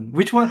next one.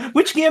 Which one?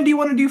 Which scam do you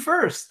want to do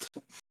first?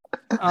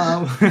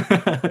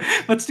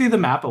 Let's do the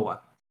MAPPA one.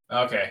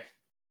 Okay.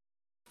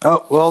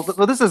 Oh well,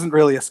 this isn't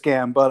really a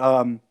scam, but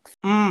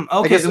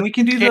Okay, guess then we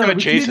can do scam the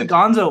adjacent.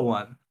 Gonzo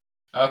one.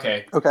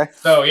 Okay. okay.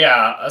 So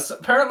yeah,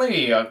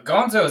 apparently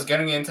Gonzo is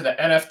getting into the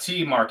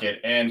NFT market,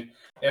 and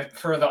if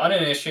for the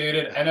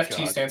uninitiated, NFT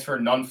God. stands for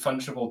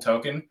non-fungible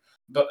token.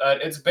 But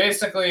it's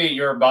basically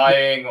you're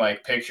buying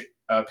like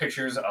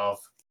pictures of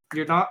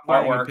You're not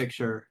buying a artwork.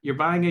 picture. You're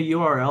buying a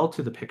URL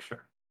to the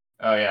picture.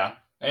 Oh yeah.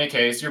 In any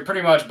case, you're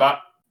pretty much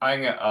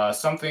buying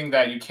something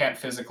that you can't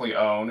physically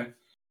own,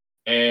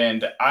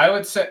 and I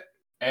would say,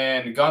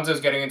 and Gonzo's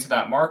getting into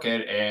that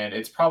market, and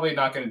it's probably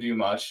not going to do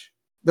much.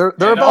 They're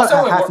And about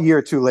also a half a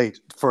year too late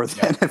for the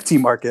Yeah. NFT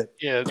market.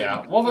 Yeah.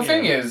 Yeah. Well, the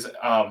thing is,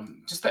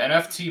 just the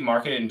NFT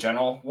market in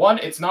general. One,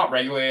 it's not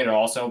regulated.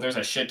 Also, there's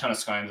a shit ton of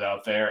scams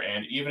out there,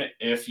 and even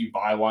if you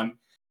buy one,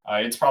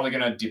 it's probably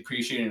going to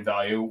depreciate in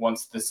value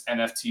once this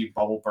NFT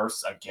bubble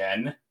bursts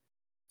again.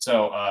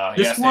 So,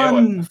 This stay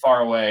one- far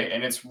away,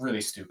 and it's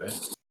really stupid.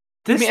 I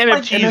This mean,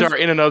 NFTs are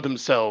in and of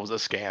themselves a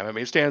scam. I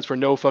mean, it stands for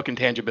no fucking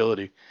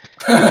tangibility.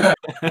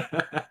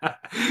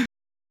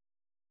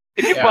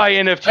 If you Yeah. buy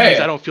NFTs, Hey.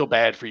 I don't feel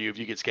bad for you if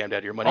you get scammed out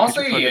of your money because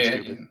you're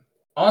fucking stupid.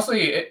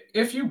 Honestly,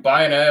 if you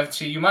buy an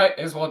NFT, you might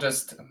as well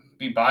just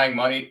be buying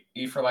money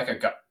for like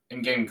a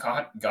in-game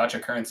gotcha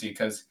currency.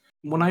 Because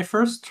when I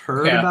first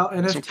heard Yeah. about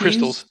NFTs, Some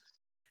crystals.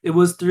 it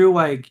was through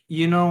like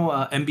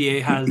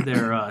NBA has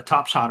their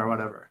Top Shot or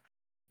whatever.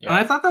 And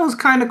I thought that was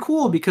kind of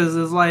cool because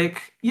it's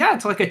like, yeah,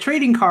 it's like a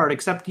trading card,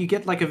 except you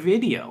get like a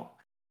video.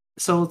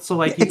 So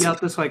like you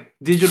got this like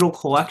digital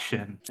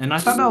collection, and I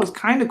thought that was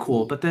kind of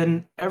cool. But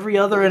then every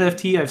other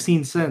NFT I've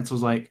seen since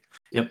was like,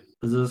 yep,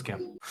 this is a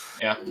scam.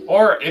 Yeah,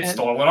 or it's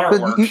stolen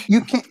artwork.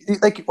 You can't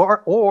like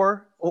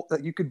or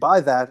you could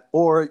buy that,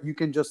 or you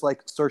can just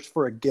like search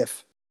for a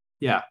GIF.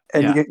 Yeah,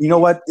 and you know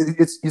what?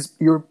 It's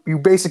you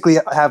basically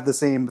have the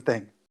same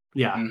thing.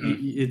 Yeah, Mhm.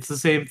 it's the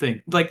same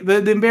thing. Like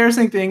the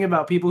embarrassing thing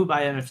about people who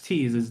buy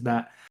NFTs is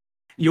that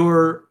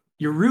you're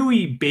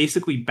really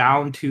basically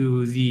bound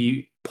to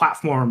the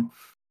platform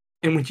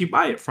in which you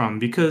buy it from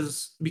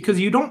because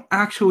you don't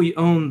actually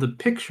own the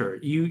picture.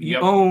 You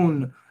Yep.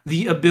 own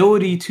the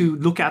ability to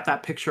look at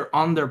that picture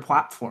on their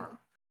platform.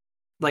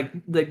 Like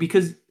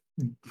because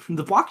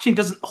the blockchain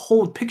doesn't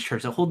hold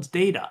pictures, it holds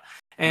data.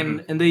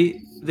 And they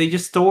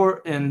just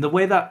store, and the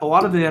way that a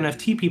lot of the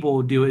NFT people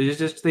will do it is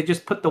just they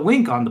just put the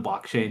link on the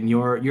blockchain.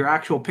 Your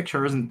actual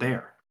picture isn't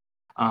there.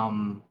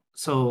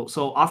 So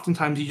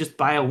oftentimes you just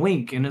buy a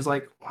link and it's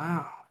like,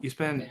 wow, you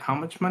spend how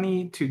much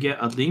money to get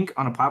a link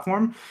on a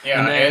platform?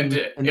 Yeah, and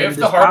if then the this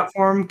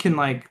platform can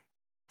like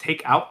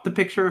take out the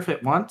picture if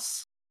it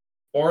wants.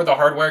 or the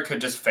hardware could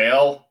just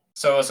fail.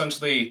 So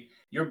essentially,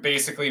 you're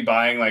basically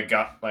buying like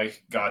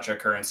gotcha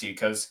currency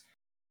because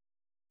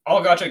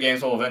all gotcha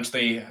games will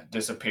eventually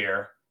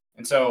disappear,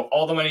 and so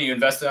all the money you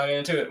invested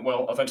into it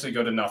will eventually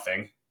go to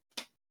nothing.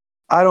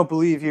 I don't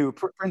believe you.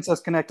 Princess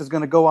Connect is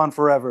going to go on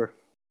forever.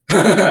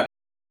 To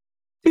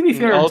be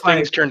fair, All it's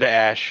things like turn to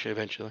ash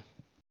eventually.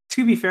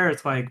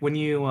 it's like when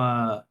you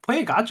play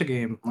a gotcha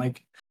game,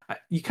 like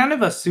you kind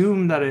of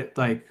assume that it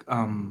like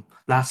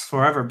lasts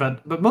forever,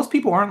 but most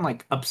people aren't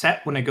like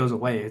upset when it goes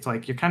away. It's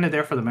like you're kind of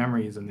there for the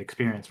memories and the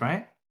experience,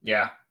 right?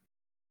 Yeah,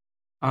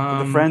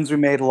 The friends we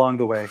made along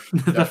the way.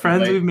 the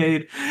friends definitely. we've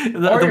made,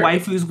 the Or you're-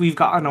 waifus we've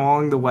gotten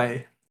along the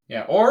way.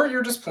 Yeah, or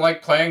you're just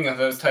like playing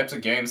those types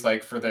of games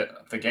like for the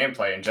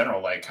gameplay in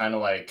general, like kind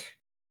of like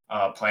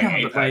playing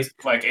Yeah, but Apex,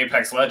 like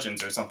Apex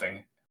Legends or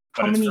something.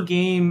 But it's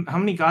for how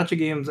many gotcha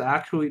games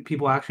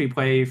people actually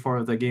play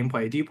for the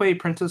gameplay? Do you play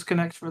Princess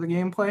Connect for the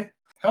gameplay?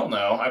 hell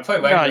no. I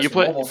play No, you Langrisser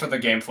play. Mobile for the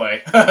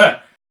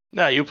gameplay.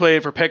 No, you play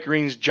it for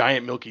Peccarin's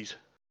giant milkies.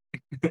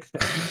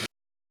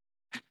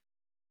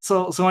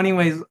 So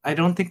anyways, I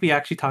don't think we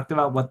actually talked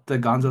about what the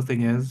Gonzo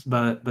thing is,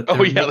 but Oh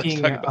they're yeah, let's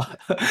making talk about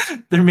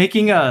they're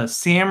making a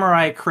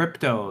samurai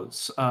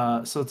cryptos.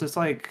 So it's this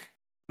like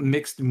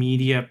mixed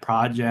media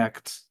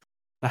project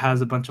that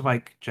has a bunch of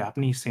like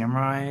Japanese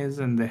samurais,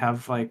 and they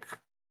have like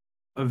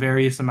a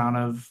various amount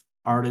of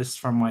artists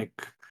from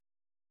like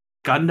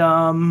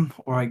Gundam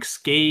or like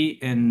Skate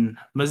and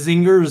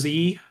Mazinger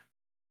Z.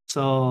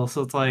 So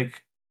it's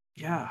like,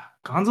 yeah,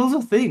 Gonzo's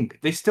a thing.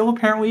 They still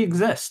apparently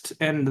exist,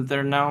 and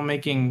they're now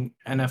making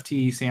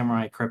NFT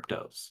samurai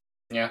cryptos.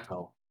 Yeah.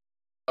 So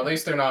At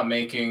least they're not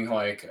making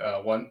like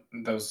not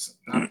those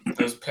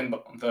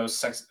pinball those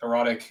sex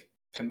erotic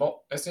pinball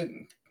is it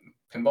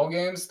pinball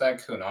games that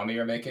Konami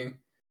are making?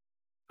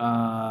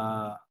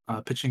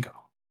 Pachinko.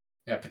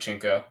 Yeah,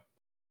 pachinko.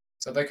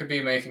 So they could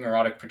be making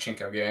erotic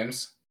pachinko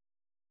games.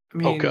 I Oh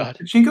mean, god.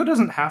 Pachinko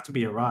doesn't have to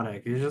be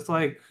erotic. It's just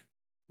like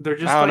they're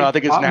just I don't know. I like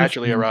think it's slot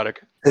naturally machines.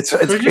 erotic. It's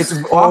They're it's just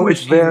it's slot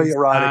it's very machines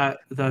erotic.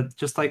 that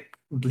just like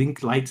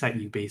blink lights at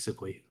you,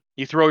 basically.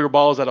 You throw your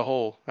balls at a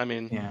hole. I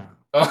mean, Yeah.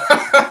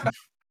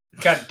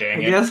 God dang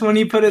I it. guess when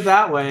you put it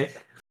that way.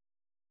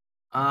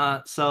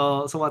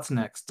 So what's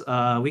next?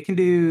 We can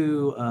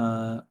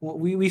do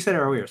we said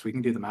earlier, so we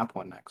can do the map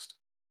one next.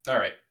 All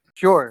right.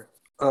 Sure.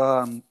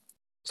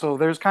 So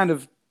there's kind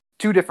of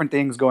two different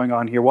things going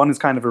on here. One is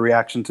kind of a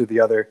reaction to the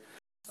other.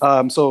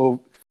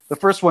 So the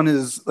first one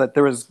is that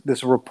there was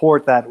this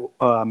report that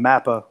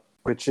MAPPA,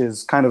 which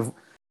is kind of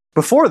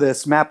before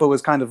this, MAPPA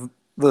was kind of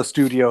the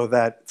studio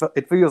that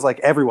it feels like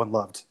everyone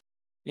loved.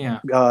 Yeah.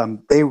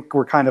 They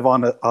were kind of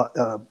on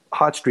a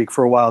hot streak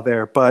for a while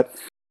there, but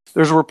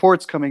there's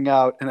reports coming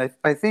out, and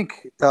I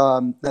think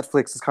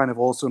Netflix is kind of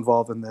also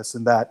involved in this,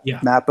 in that Yeah.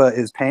 MAPPA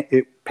is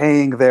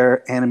paying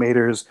their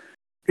animators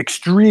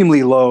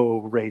extremely low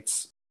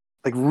rates,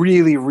 like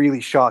really, really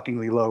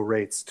shockingly low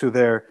rates to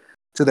their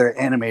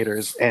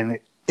animators, and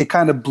it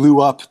kind of blew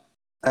up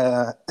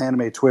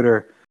anime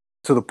Twitter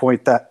to the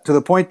point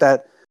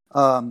that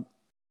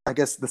I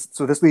guess this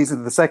leads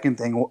into the second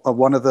thing.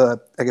 One of the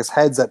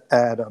heads at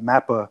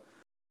MAPPA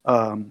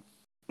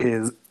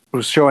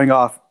was showing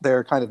off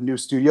their kind of new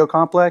studio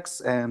complex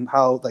and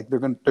how like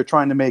they're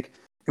trying to make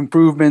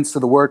improvements to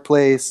the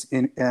workplace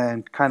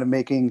and kind of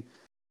making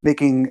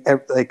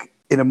like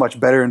in a much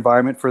better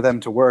environment for them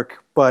to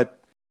work. But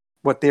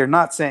what they're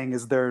not saying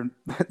is they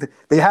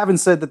haven't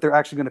said that they're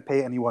actually going to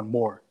pay anyone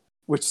more,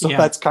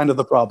 that's kind of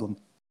the problem.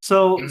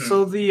 So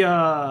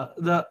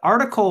Mm-hmm. the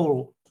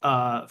article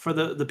for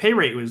the pay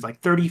rate was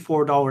like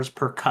 $34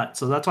 per cut.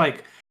 So that's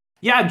like,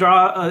 yeah,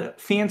 draw a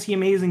fancy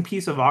amazing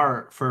piece of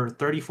art for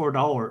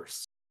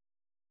 $34.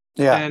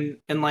 Yeah.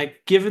 And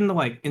like given the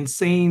like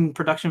insane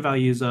production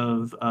values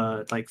of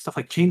like stuff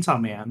like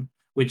Chainsaw Man,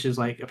 which is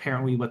like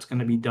apparently what's going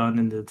to be done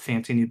in the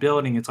fancy new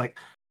building, it's like,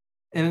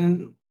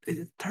 and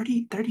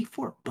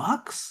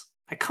 $34?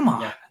 Like, come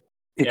on. Yeah.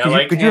 Yeah, Yeah,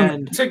 like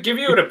And to give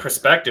you a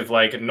perspective,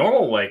 like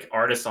normal like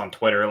artists on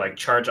Twitter like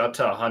charge up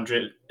to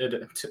 $100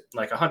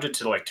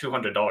 to like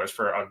 $200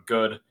 for a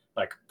good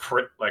like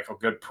a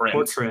good print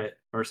portrait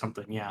or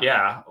something, yeah.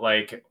 Yeah,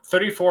 like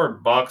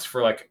 $34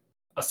 for like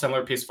a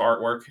similar piece of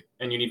artwork,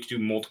 and you need to do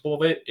multiple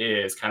of it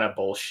is kind of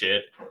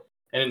bullshit.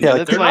 And Yeah,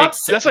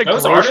 that's like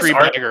those artists grocery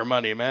aren't. bagger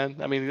money, man.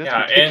 I mean, that's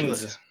Yeah,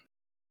 ridiculous.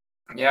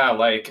 and yeah,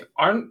 like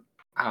aren't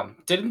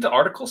didn't the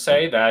article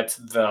say that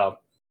the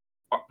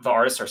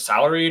artists are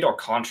salaried or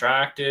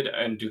contracted,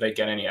 and do they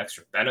get any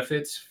extra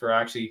benefits for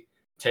actually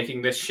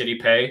taking this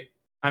shitty pay?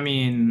 I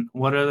mean,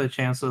 what are the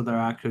chances they're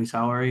actually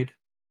salaried?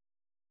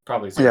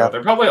 Probably zero. Yeah.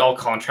 They're probably all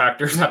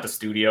contractors at the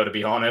studio, to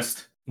be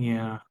honest.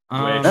 Yeah.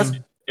 Which that's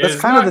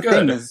is kind of not the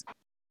thing good. is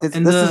it's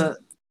And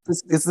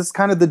this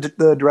kind of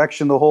the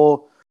direction the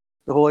whole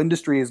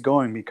industry is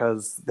going,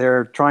 because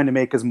they're trying to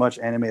make as much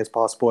anime as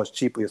possible as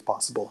cheaply as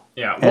possible.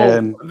 Yeah, well,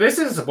 And this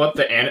is what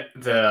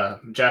the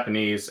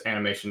Japanese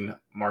animation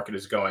market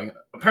is going.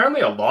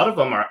 Apparently, a lot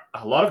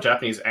of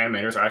Japanese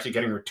animators are actually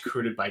getting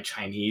recruited by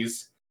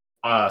Chinese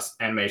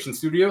animation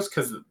studios,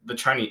 because the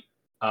Chinese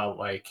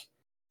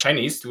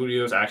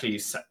studios actually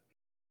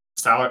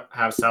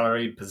have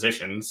salaried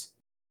positions,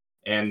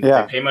 and they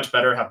yeah, pay much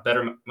better, have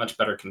much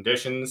better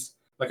conditions.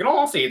 Like in all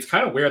honesty, it's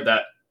kind of weird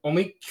that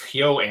only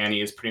Kyo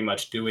Annie is pretty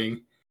much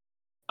doing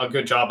a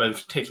good job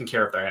of taking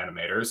care of their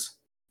animators.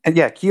 And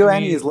yeah,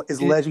 KyoAni mean,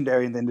 is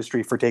legendary in the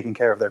industry for taking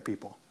care of their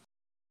people.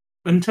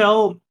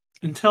 until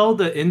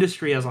the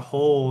industry as a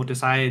whole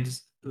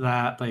decides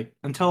that, like,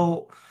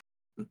 until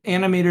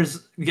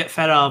animators get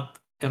fed up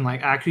and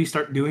like actually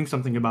start doing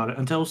something about it,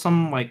 until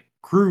some like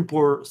group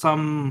or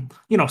some,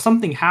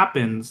 something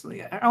happens,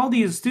 like, all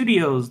these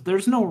studios,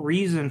 there's no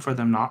reason for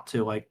them not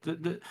to, like,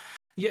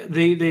 yeah,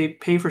 they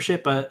pay for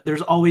shit, but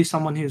there's always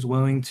someone who's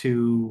willing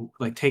to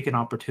like take an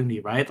opportunity,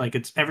 right? Like,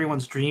 it's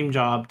everyone's dream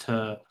job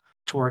to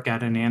work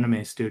at an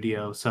anime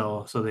studio,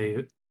 so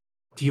they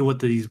deal with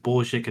these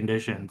bullshit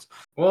conditions.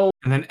 Well,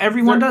 And then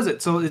everyone does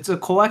it. So it's a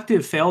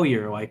collective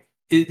failure. Like,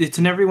 it's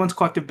in everyone's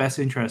collective best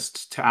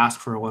interest to ask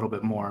for a little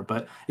bit more,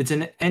 but it's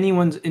in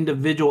anyone's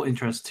individual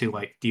interest to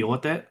like deal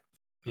with it.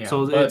 yeah,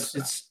 So but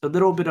it's a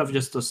little bit of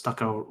just a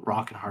stuck a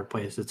rock and hard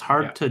place. It's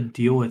hard Yeah. to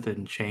deal with it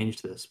and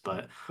change this,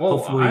 but well,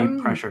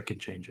 hopefully pressure can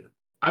change it.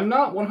 I'm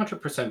not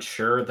 100%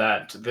 sure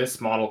that this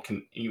model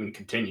can even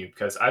continue,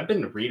 because I've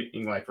been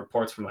reading like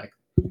reports from like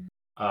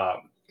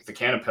the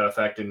Canopy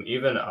Effect and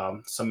even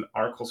some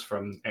articles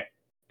from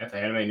at the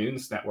Anime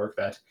News Network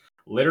that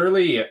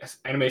literally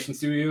animation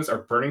studios are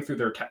burning through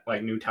their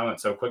like new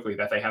talent so quickly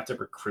that they have to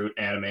recruit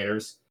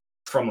animators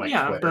from like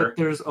Yeah, Twitter. but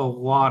there's a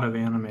lot of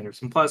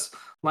animators, and plus,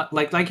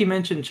 like you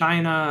mentioned,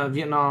 China,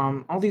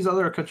 Vietnam, all these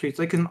other countries,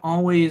 they can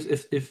always,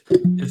 if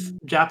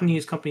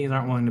Japanese companies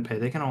aren't willing to pay,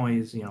 they can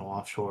always,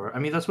 offshore. I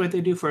mean, that's what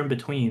they do for in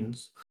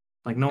betweens.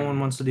 Like, no one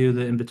wants to do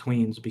the in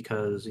betweens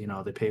because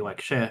they pay like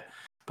shit.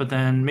 But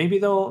then maybe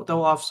they'll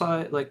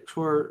offsite like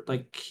for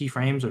like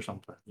keyframes or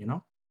something.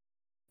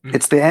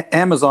 It's the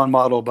Amazon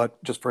model,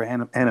 but just for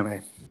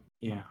anime,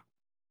 Yeah.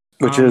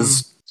 which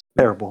is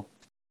terrible.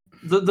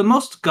 The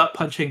most gut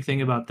punching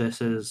thing about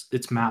this is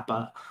it's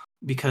MAPPA,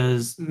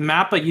 because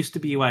MAPPA used to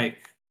be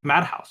like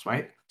Madhouse,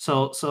 right?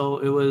 So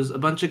it was a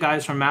bunch of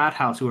guys from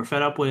Madhouse who were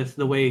fed up with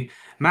the way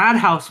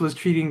Madhouse was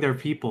treating their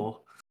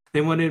people.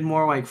 They wanted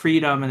more like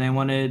freedom, and they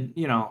wanted,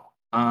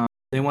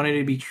 they wanted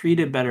to be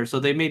treated better. So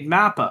they made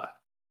MAPPA.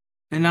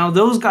 And now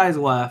those guys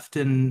left,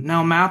 and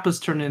now MAPPA's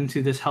turned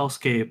into this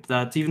hellscape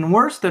that's even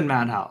worse than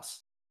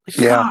Madhouse. Like,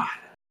 Yeah. God.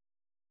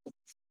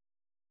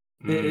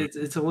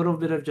 It's a little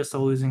bit of just a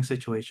losing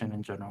situation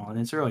in general, and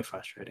it's really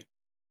frustrating.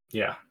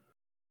 Yeah.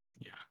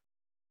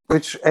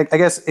 Which I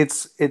guess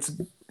it's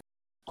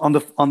on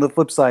the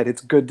flip side,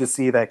 it's good to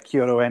see that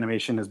Kyoto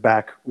Animation is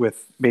back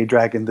with Maid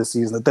Dragon this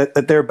season.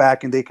 That they're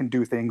back and they can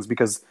do things,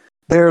 because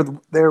they're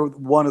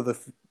one of the,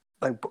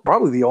 like,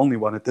 probably the only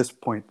one at this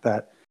point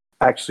that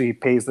actually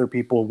pays their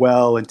people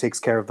well and takes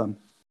care of them.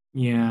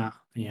 Yeah.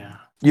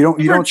 You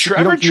don't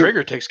Trevor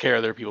Trigger takes care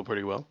of their people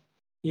pretty well.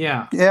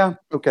 Yeah. Yeah.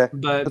 Okay.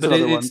 But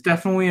another one. it's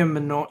definitely a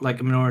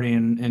minority,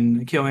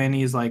 and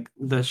KyoAni is like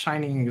the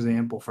shining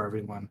example for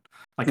everyone,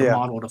 like a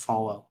model to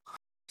follow.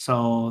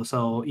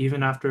 So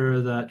even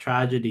after that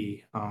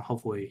tragedy,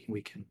 hopefully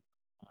we can,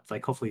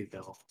 hopefully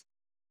they'll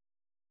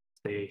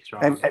stay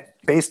strong. And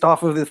based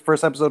off of this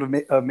first episode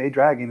of Maid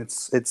Dragon,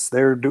 it's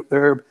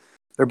they're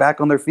back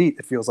on their feet.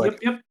 It feels like.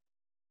 Yep.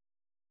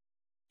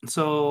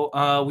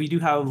 So we do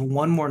have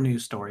one more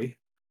news story.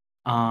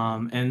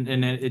 And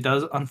it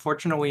does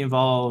unfortunately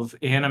involve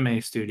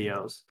anime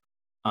studios.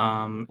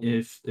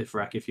 If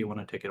Rec, if you want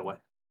to take it away.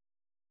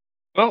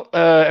 Well,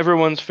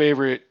 everyone's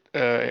favorite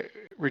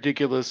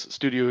ridiculous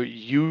studio,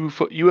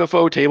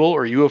 Ufotable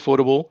or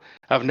Ufotable.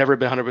 I've never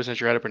been 100%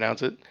 sure how to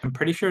pronounce it. I'm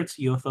pretty sure it's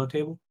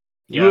Ufotable.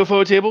 Yeah.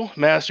 Ufotable,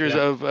 masters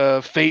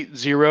of Fate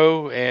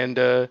Zero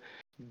and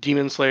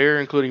Demon Slayer,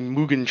 including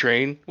Mugen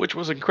Train, which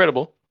was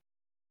incredible,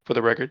 for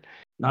the record.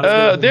 Not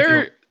as good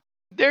as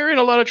they're in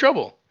a lot of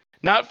trouble.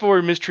 Not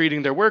for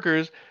mistreating their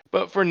workers,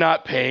 but for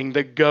not paying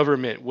the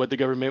government what the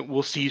government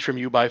will seize from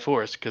you by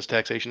force, because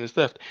taxation is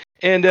theft.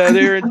 And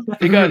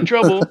they got in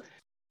trouble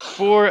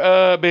for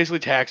basically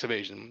tax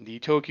evasion. The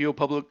Tokyo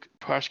Public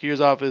Prosecutor's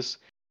Office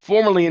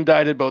formally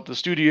indicted both the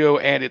studio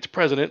and its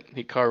president,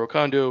 Hikaru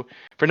Kondo,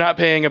 for not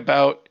paying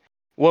about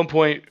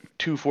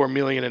 1.24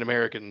 million in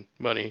American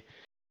money,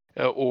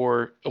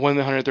 or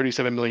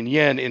 137 million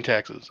yen in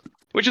taxes,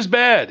 which is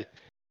bad.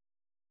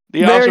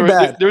 Very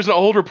bad. There's an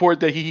old report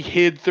that he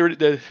hid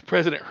the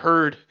president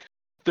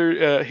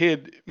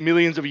hid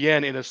millions of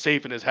yen in a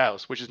safe in his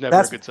house, which is never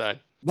a good sign.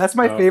 That's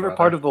my favorite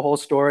part of the whole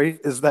story,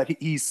 is that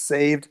he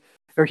saved,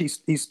 or he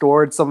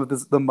stored some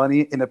of the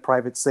money in a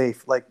private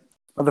safe. Like,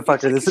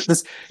 motherfucker,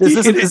 this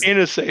isn't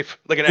in a safe,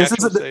 like an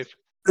actual safe.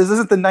 This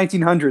isn't the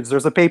 1900s.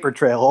 There's a paper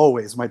trail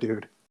always, my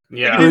dude.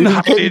 Yeah. He didn't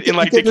hide it in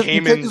like the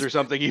Caymans or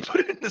something. He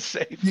put it in the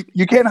safe.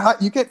 You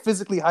can't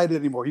physically hide it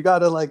anymore. You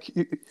gotta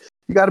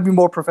you gotta be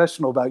more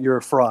professional about your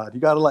fraud.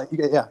 You gotta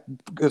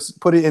just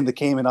put it in the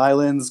Cayman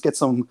Islands. Get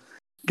some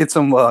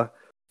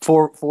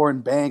foreign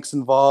banks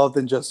involved,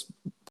 and just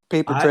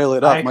paper trail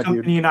it up, my dude.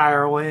 Company in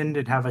Ireland,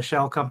 and have a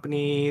shell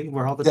company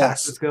where all the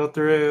taxes go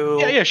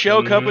through. Yeah,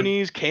 shell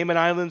companies, Cayman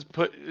Islands.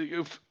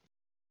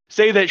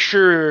 Say that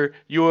sure,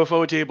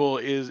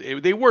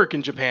 Ufotable they work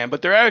in Japan,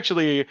 but they're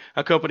actually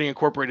a company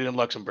incorporated in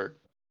Luxembourg.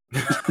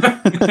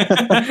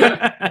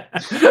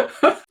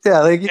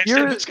 Yeah, like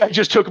Instead, this guy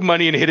just took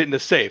money and hid it in a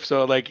safe.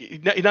 So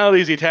like, not only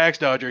is he a tax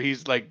dodger,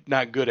 he's like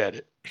not good at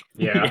it.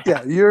 Yeah.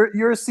 yeah, you're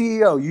a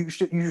CEO. You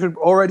should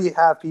already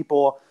have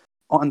people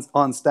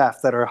on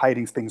staff that are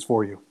hiding things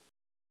for you.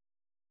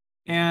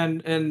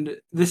 And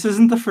this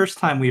isn't the first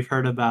time we've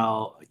heard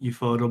about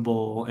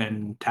Ufotable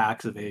and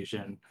tax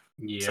evasion.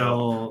 Yeah.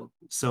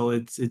 So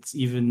it's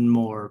even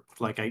more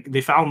like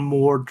they found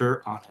more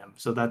dirt on him.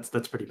 So that's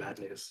pretty bad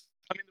news.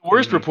 I mean, the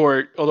worst Mhm.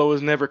 report, although it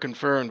was never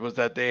confirmed, was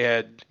that they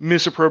had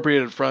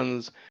misappropriated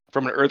funds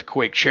from an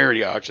earthquake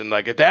charity auction.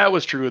 Like, if that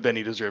was true, then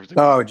he deserves to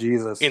Oh go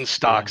Jesus! in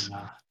stocks.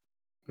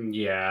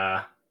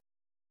 Yeah.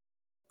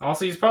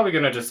 Also, he's probably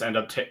gonna just end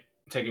up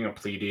taking a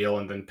plea deal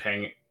and then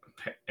paying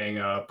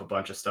up a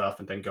bunch of stuff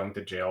and then going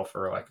to jail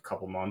for like a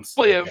couple months.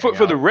 Well, and yeah, getting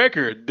for the out.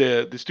 record,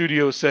 the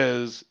studio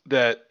says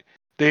that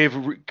they've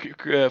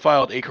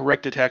filed a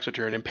corrected tax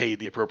return and paid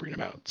the appropriate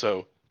amount.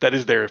 So that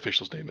is their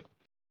official statement.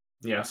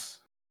 Yes.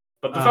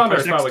 But the founder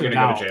is Press X probably to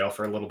going to go to vowel. jail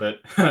for a little bit.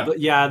 But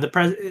yeah,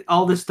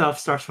 all this stuff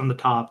starts from the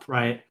top,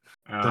 right?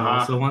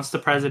 Uh-huh. So once the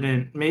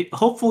president,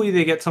 hopefully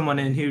they get someone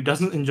in who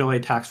doesn't enjoy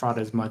tax fraud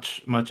as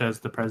much as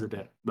the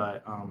president.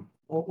 But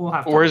we'll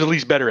have to. Or is at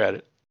least better at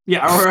it.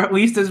 Yeah, or at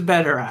least is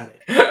better at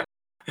it.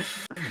 So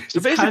It's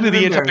basically, kind of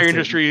the entire embarrassing.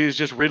 industry is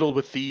just riddled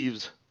with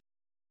thieves.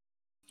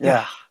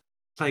 Yeah.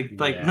 It's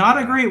like not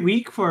a great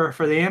week for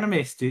the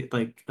anime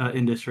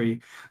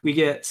industry. We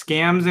get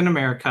scams in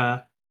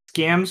America,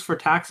 scams for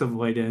tax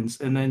avoidance,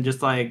 and then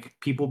just like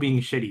people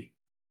being shitty.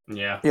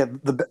 Yeah. Yeah.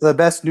 The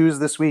best news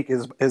this week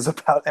is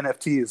about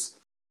NFTs.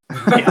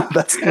 Yeah.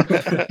 That's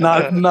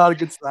not a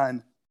good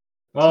sign.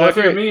 Well, if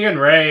you're great. me and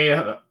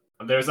Ray,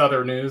 there's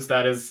other news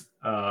that is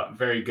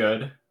very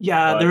good.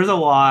 Yeah, But- there's a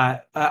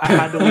lot. I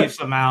had to leave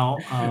some out.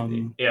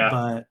 Yeah.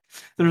 But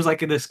there's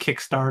like this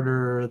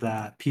Kickstarter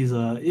that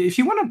Pizza. If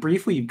you want to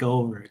briefly go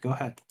over it, go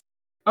ahead.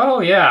 Oh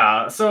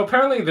yeah. So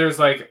apparently there's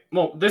like,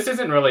 well, this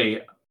isn't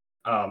really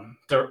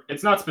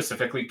it's not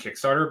specifically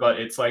Kickstarter, but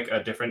it's like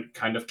a different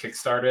kind of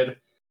starter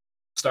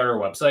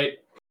website.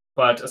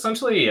 But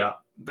essentially,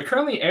 the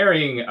currently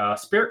airing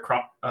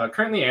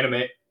currently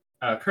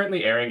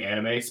airing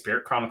anime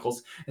Spirit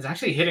Chronicles is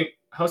actually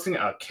hosting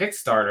a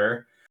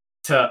Kickstarter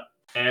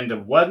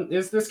and what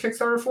is this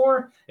Kickstarter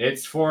for?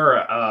 It's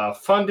for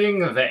funding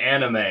the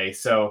anime.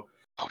 So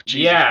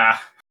yeah.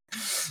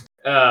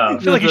 I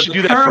feel like you should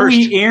do that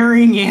currently first.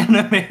 airing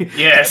anime.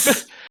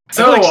 Yes.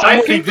 So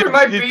I think there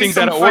might be things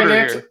some out of order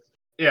financial. here.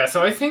 Yeah,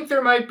 so I think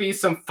there might be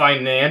some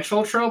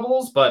financial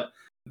troubles, but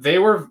the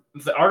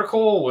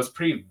article was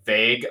pretty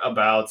vague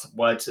about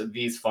what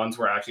these funds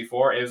were actually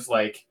for. It was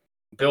like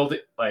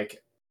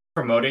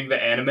promoting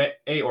the anime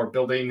or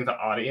building the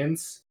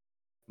audience.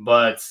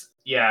 But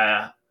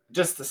yeah,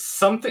 just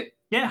something.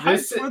 Yeah,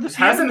 this for this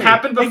hasn't anime.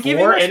 happened They're giving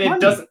before, us and it money.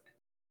 doesn't.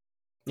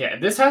 Yeah,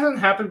 this hasn't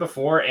happened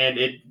before, and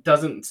it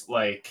doesn't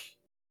like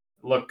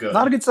look good.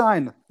 Not a good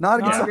sign. Not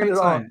a good sign at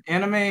all.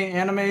 Anime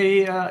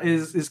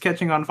is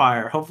catching on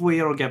fire. Hopefully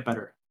it'll get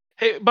better.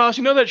 Hey, boss,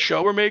 you know that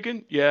show we're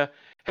making? Yeah.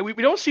 Hey, we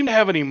don't seem to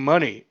have any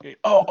money.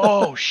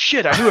 Oh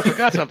shit! I knew I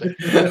forgot something.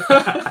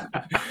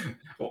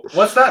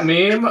 What's that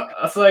meme?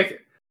 It's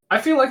like, I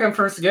feel like I'm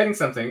forgetting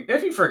something.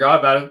 If you forgot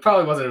about it, it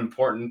probably wasn't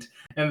important.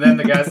 And then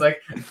the guy's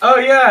like, oh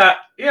yeah,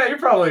 you're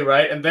probably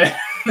right. And then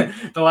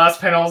the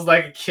last panel is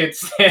like a kid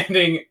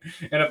standing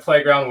in a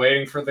playground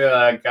waiting for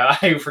the guy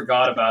who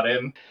forgot about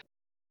him.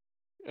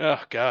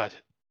 Oh god.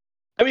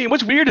 I mean,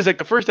 what's weird is like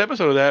the first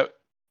episode of that,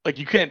 like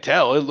you can't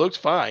tell. It looks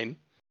fine.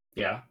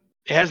 Yeah.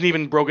 It hasn't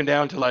even broken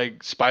down to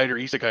like spider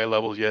isekai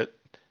levels yet.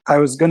 I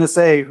was gonna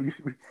say,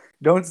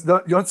 don't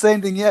say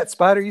anything yet.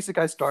 Spider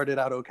Isekai started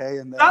out okay,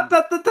 and then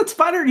that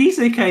Spider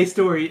Isekai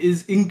story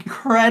is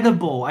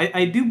incredible.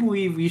 I do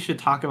believe we should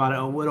talk about it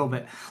a little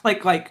bit.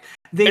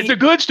 It's a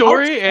good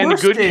story and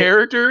good it.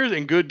 characters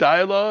and good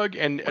dialogue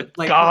and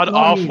Like, god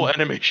awful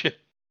animation.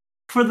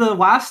 For the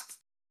last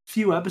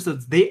few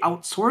episodes, they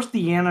outsourced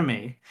the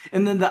anime,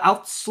 and then the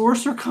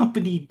outsourcer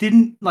company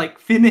didn't like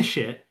finish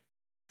it,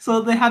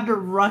 so they had to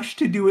rush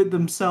to do it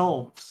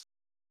themselves.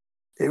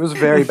 it was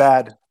very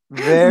bad.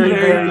 Very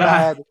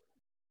bad.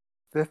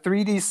 The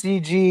 3D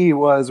CG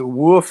was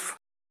woof.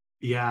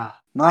 Yeah,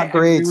 Not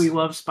great. I really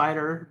love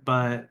Spider,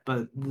 but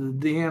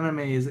the anime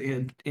is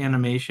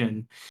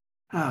animation.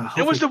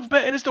 It was and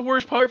it's the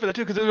worst part for that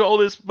too, because there's all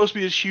this supposed to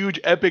be this huge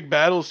epic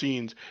battle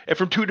scenes, and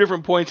from two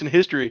different points in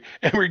history,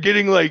 and we're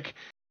getting like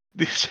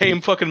the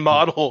same fucking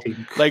model,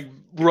 like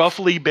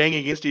roughly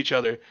banging against each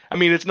other. I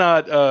mean, it's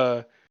not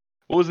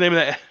what was the name of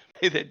that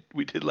anime that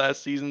we did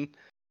last season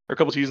or a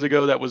couple seasons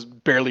ago that was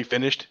barely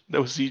finished? That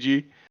was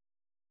CG.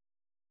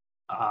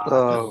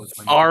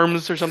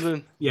 Arms or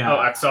something. Yeah.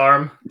 Oh,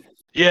 X-Arm.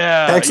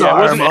 Yeah.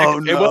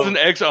 X-Arm. It wasn't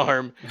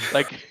X-Arm.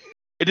 Like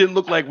it didn't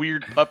look like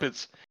weird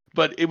puppets,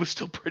 but it was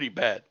still pretty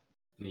bad.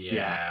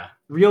 Yeah.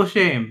 Real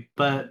shame,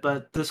 but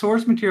the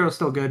source material is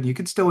still good. You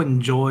can still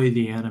enjoy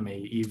the anime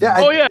even.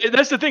 Yeah,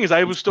 that's the thing is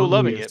I was still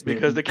loving it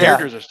because the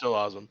characters are still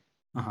awesome.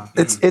 Uh-huh.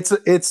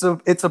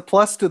 It's a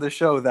plus to the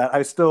show that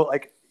I still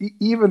like.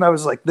 even I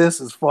was like,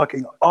 this is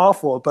fucking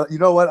awful. But you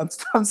know what?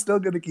 I'm still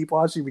gonna keep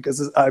watching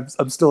because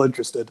I'm still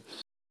interested.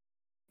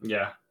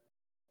 Yeah.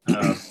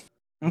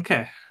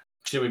 Okay.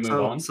 Should we move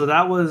on? So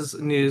that was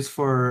news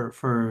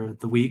for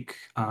the week.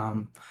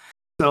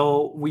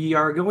 So we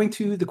are going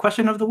to the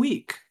question of the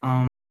week.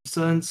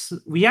 Since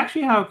we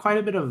actually have quite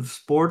a bit of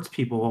sports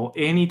people,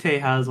 AniTAY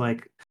has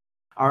like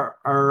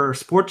our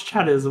sports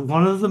chat is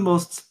one of the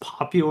most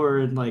popular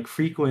and like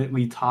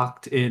frequently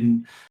talked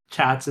in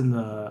chats in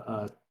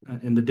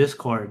the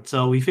Discord.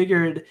 So we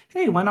figured,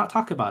 hey, why not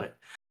talk about it?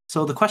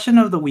 So the question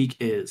of the week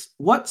is: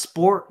 what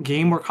sport,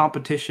 game, or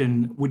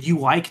competition would you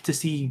like to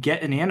see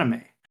get an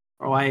anime?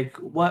 Or like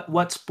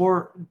what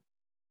sport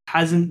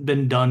hasn't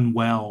been done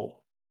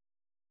well,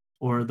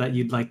 or that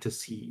you'd like to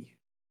see?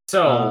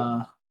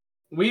 So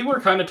we were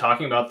kind of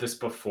talking about this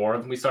before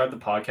we started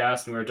the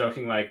podcast, and we were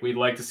joking like we'd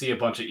like to see a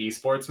bunch of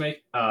esports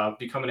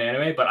become an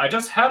anime. But I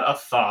just had a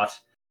thought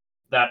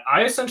that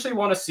I essentially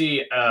want to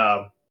see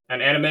an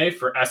anime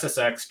for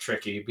SSX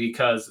Tricky,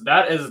 because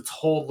that is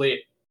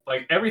totally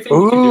like everything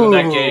you can do in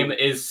that game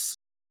is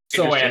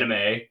so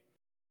anime.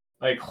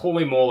 Like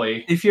holy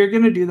moly! If you're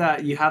gonna do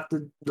that, you have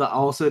to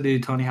also do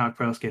Tony Hawk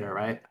Pro Skater,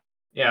 right?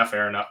 Yeah,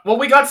 fair enough. Well,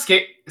 we got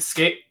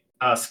Skate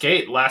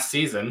last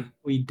season.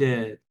 We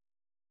did.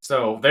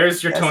 So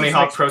there's your Tony SSX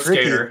Hawk Pro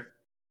Tricky. Skater.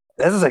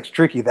 SSX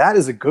Tricky. That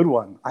is a good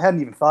one. I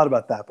hadn't even thought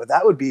about that, but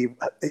that would be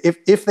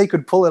if they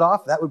could pull it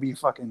off, that would be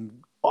fucking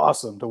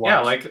awesome to watch. Yeah,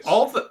 like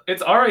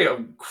it's already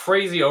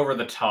crazy over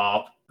the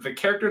top. The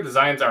character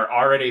designs are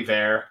already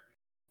there,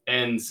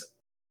 and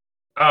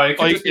it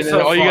could just be so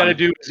all fun. you got to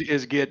do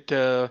is get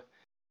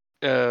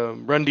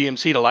Run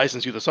DMC to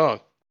license you the song.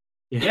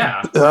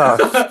 Yeah.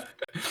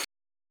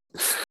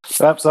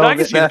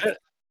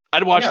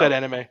 I'd watch that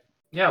anime.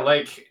 Yeah,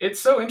 like it's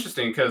so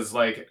interesting because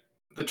like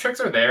the tricks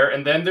are there,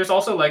 and then there's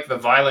also like the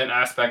violent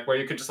aspect where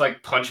you could just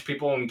like punch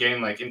people and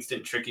gain like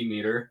instant tricky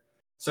meter.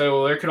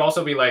 So there could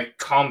also be like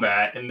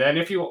combat, and then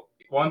if you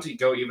want to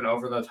go even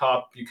over the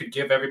top, you could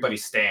give everybody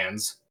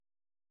stands.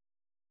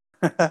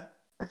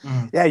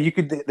 Yeah, you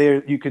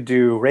could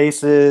do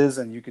races,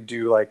 and you could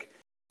do like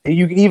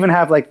you could even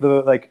have like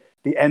the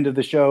end of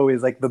the show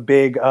is like the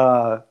big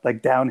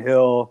like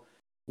downhill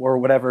or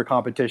whatever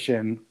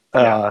competition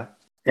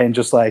and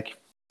just like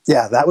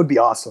that would be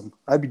awesome.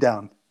 I'd be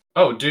down.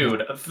 Oh,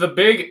 dude,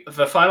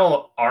 the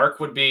final arc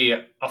would be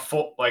a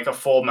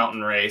full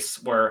mountain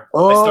race where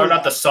they start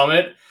at the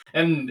summit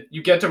and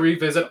you get to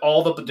revisit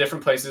all the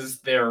different places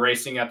they're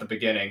racing at the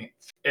beginning.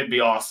 It'd be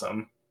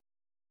awesome.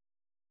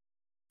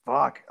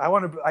 Fuck, I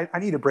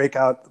need to break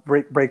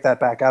that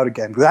back out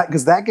again.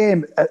 Because that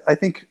game, I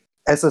think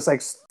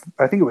SSX,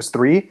 I think it was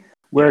 3,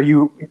 where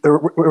there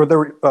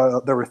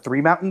were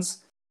 3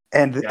 mountains,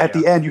 and at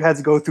the end you had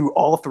to go through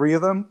all 3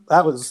 of them.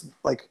 That was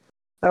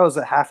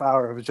a half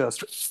hour of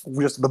just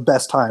the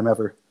best time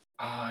ever.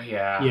 Oh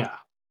yeah.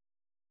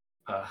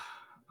 Yeah.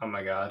 Oh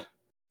my god.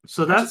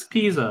 So that's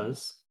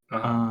Pizza's.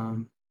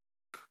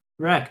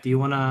 Rec, do you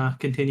want to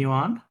continue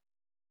on?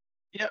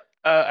 Yeah,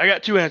 I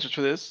got 2 answers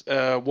for this.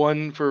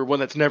 One for one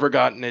that's never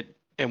gotten it,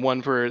 and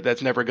one for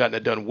that's never gotten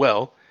it done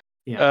well.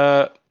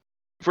 Yeah.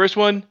 First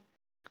one,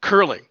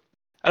 curling.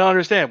 I don't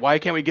understand. Why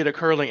can't we get a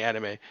curling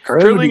anime?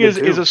 Curling is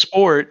a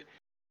sport,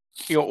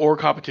 or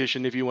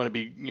competition if you want to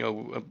be,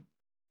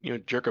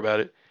 jerk about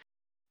it.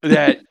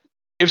 That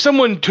if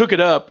someone took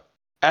it up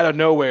out of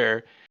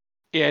nowhere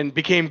and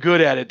became good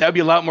at it, that'd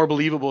be a lot more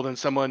believable than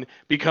someone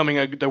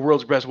becoming the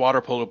world's best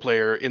water polo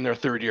player in their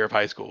 3rd year of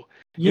high school.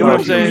 You know what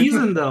I'm saying? The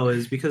reason though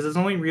is because it's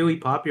only really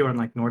popular in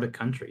like Nordic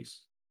countries.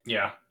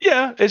 Yeah.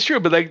 Yeah, it's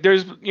true, but like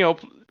there's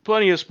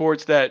plenty of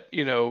sports that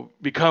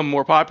become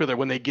more popular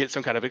when they get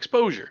some kind of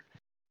exposure.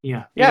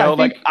 Yeah.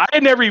 I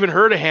had never even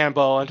heard of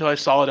handball until I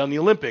saw it on the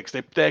Olympics.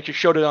 They actually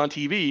showed it on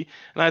TV,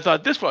 and I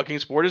thought this fucking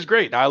sport is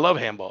great. Now I love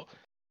handball.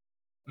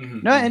 Mm-hmm.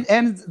 No, and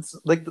it's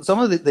like some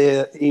of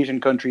the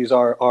Asian countries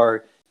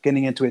are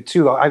getting into it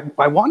too.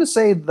 I want to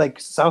say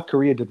like South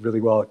Korea did really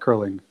well at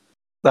curling,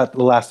 the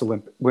last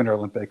Winter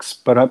Olympics,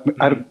 but I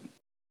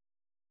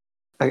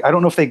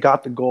don't know if they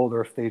got the gold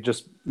or if they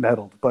just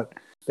medaled, but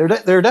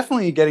they're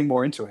definitely getting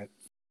more into it.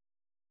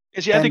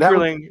 See, I think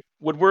curling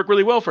would work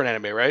really well for an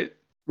anime, right?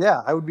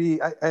 Yeah, I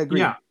agree.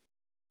 Yeah.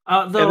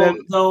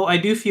 Though I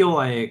do feel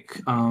like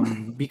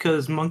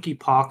because Monkey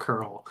Paw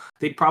Curl,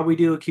 they'd probably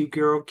do a cute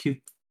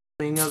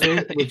thing of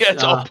it. Which,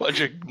 it's all a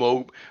bunch of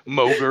mo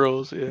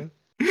girls, yeah.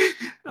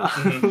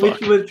 Which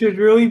would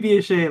really be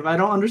a shame. I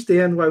don't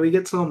understand why we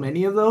get so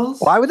many of those.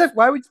 Why would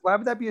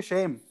that be a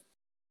shame?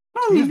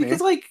 No,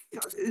 because like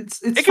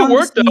it's it could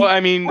work though.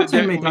 I mean,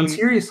 done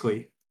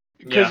seriously.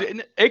 Because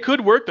it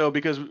could work though,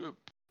 because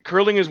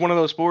curling is one of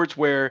those sports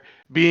where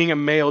being a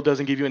male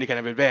doesn't give you any kind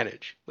of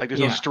advantage. Like there's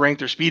no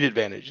strength or speed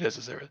advantage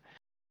necessarily.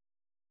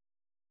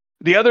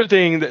 The other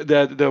thing,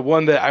 the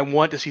one that I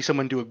want to see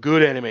someone do a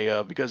good anime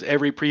of, because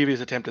every previous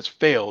attempt has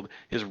failed,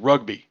 is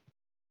rugby.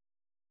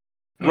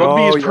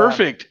 Rugby Oh, is yeah.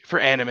 perfect for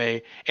anime,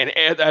 and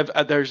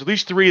there's at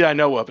least 3 that I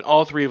know of, and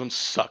all 3 of them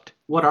sucked.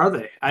 What are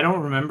they? I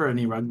don't remember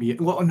any rugby.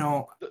 Well,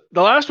 no.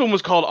 The last one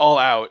was called All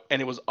Out,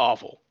 and it was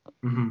awful.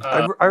 Mhm. I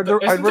Isn't there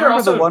remember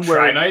also the one where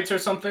Tri-Nights or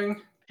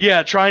something?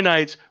 Yeah, Tri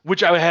Nights,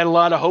 which I had a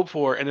lot of hope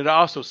for, and it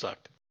also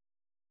sucked.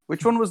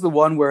 which one was the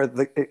one where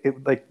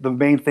like the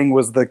main thing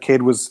was the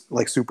kid was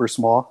like super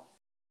small?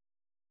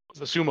 It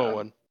was the sumo Uh,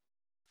 one.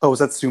 Oh, was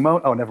that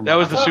sumo? Oh, never mind. That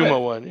was the thought sumo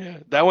it- one. Yeah,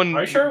 that one.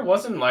 Are you sure it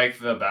wasn't like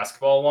the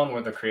basketball one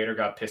where the creator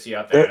got pissy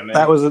at the That,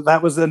 anime?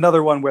 that was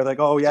another one where like,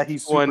 oh yeah,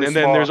 he's super One, and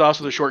small. then there's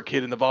also the short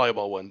kid in the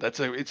volleyball one.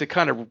 It's a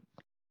kind of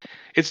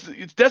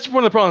that's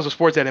one of the problems with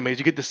sports animes.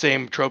 You get the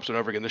same tropes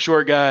over again. The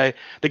short guy,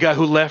 the guy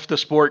who left the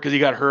sport because he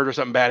got hurt or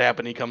something bad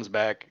happened, he comes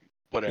back,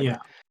 whatever. Yeah.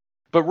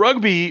 But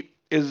rugby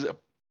is,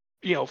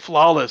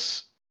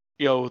 flawless,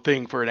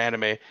 thing for an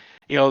anime.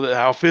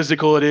 How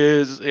physical it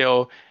is.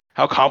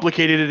 How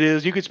complicated it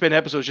is. You could spend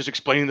episodes just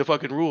explaining the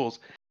fucking rules,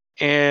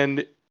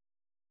 and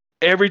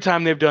every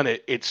time they've done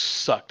it, it's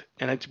sucked,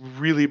 and it's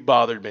really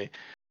bothered me.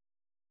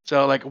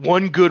 So like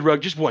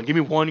just one. Give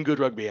me one good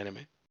rugby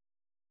anime.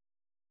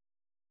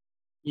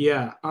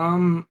 Yeah.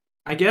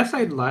 I guess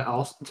I'd like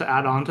also to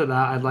add on to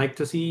that. I'd like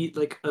to see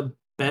like a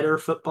better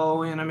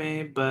football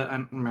anime, but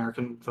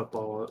American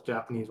football,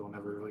 Japanese will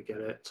never really get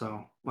it.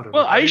 So whatever.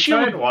 Well, Have you Ice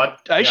Shield, tried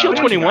what? Ice Shield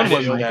I 21 didn't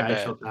wasn't like that I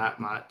bad. Shield that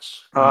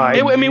much. I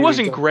It really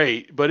wasn't don't-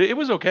 great, but it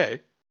was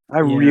okay. I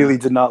really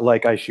did not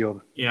like Ice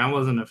Shield. Yeah, I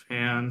wasn't a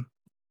fan.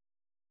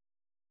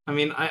 I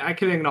mean, I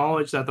can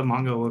acknowledge that the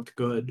manga looked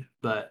good,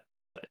 but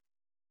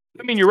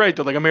I mean, you're right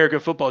though. Like American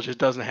football just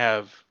doesn't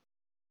have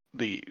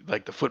the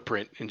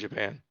footprint in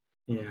Japan.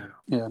 yeah.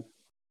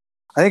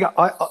 I think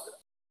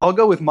I'll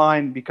go with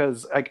mine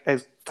because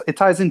it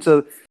ties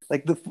into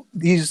like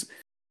these.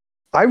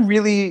 I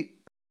really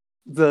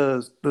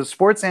the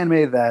sports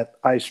anime that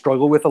I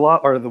struggle with a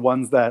lot are the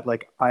ones that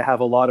like I have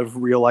a lot of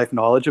real life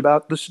knowledge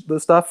about the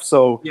stuff.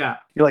 So Yeah.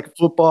 you're like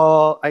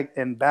football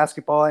and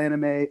basketball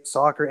anime,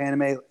 soccer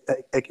anime.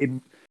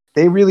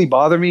 They really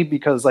bother me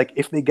because like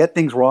if they get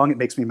things wrong, it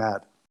makes me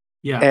mad.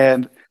 Yeah.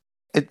 And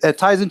it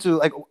ties into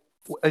like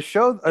a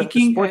show.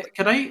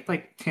 Could I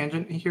like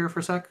tangent here for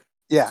a sec?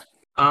 Yeah.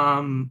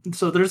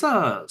 So there's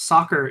a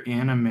soccer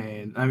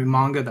anime,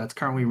 manga that's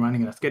currently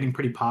running that's getting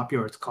pretty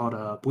popular. It's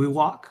called Blue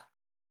Walk.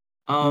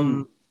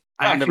 I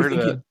I've never actually heard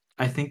of think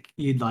I think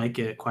you'd like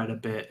it quite a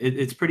bit.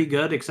 It's pretty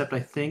good, except I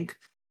think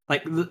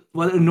like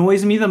what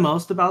annoys me the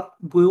most about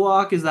Blue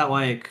Walk is that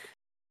like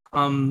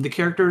the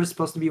character is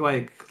supposed to be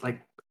like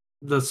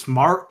the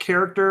smart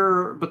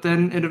character, but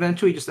then it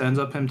eventually just ends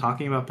up him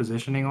talking about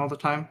positioning all the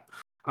time,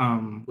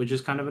 which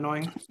is kind of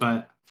annoying.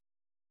 But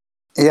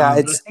Yeah,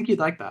 I think you'd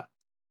like that.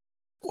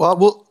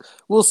 well,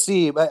 we'll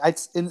see. But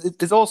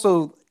it's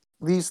also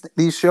these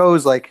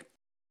shows like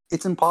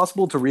it's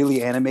impossible to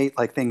really animate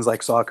like things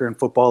like soccer and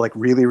football like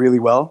really really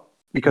well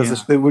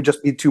because it would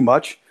just be too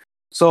much.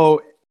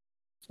 So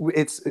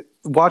it's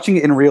watching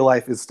it in real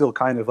life is still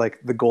kind of like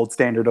the gold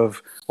standard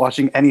of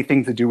watching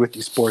anything to do with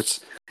these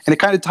sports, and it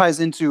kind of ties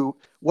into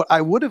what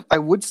I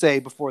would say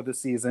before this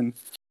season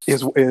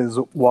is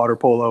water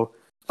polo.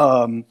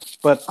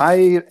 But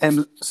I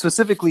am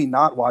specifically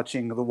not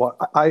watching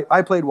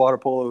I played water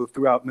polo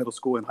throughout middle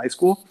school and high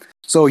school,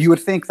 so you would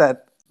think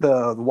that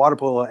the water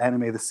polo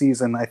anime this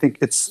season, I think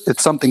it's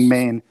something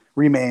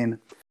remain.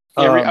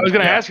 Yeah, I was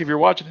going to ask if you're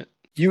watching it.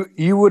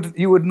 You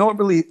would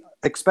normally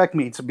expect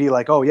me to be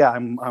like, oh yeah,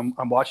 I'm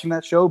watching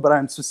that show, but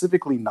I'm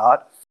specifically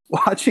not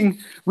watching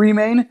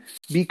Remain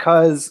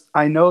because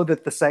I know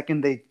that the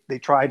second they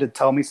try to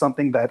tell me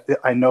something that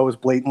I know is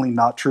blatantly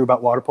not true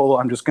about water polo,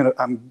 I'm just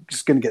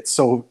gonna get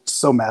so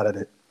mad at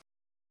it.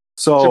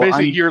 So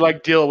basically, you're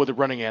like Dill with the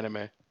running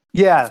anime.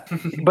 Yeah,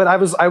 but I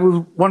was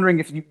wondering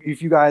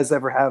if you guys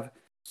ever have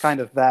kind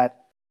of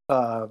that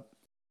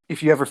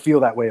if you ever feel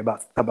that way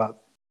about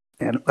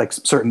like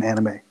certain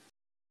anime.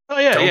 Oh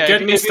yeah, Don't yeah.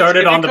 get me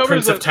started on the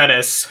Prince of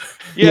Tennis.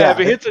 Yeah, if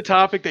it hits a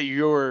topic that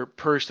you're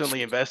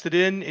personally invested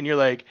in, and you're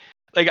like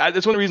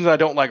that's one of the reasons I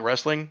don't like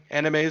wrestling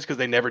animes because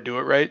they never do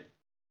it right.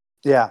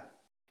 Yeah,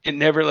 It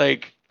never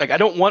like I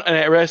don't want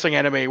a wrestling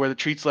anime where it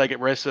treats like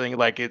wrestling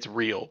like it's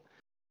real.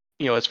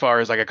 As far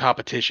as like a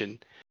competition,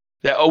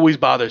 that always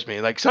bothers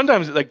me. Like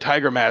sometimes like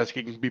Tiger Mask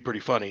it can be pretty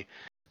funny,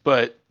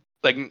 but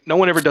like no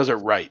one ever does it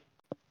right.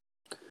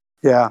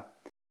 Yeah.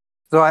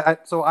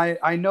 So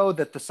I know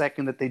that the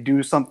second that they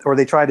do something or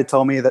they try to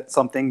tell me that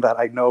something that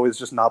I know is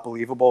just not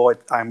believable,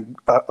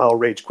 I'll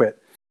rage quit.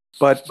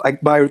 But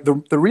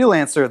the real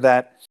answer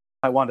that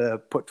I want to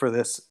put for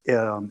this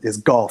is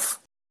golf.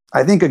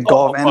 I think a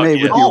golf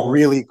anime would be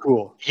really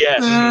cool.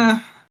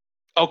 Yes.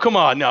 Oh come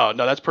on, no,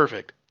 that's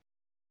perfect.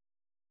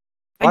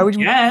 Why would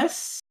you?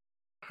 Yes.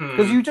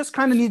 Because you just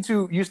kind of need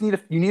to. You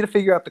need to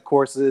figure out the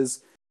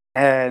courses,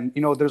 and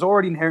there's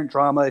already inherent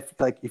drama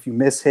if you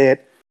miss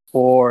hit.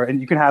 And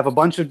you can have a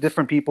bunch of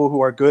different people who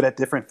are good at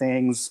different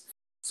things.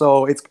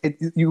 So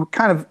you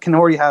kind of can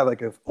already have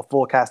like a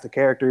full cast of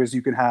characters.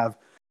 You can have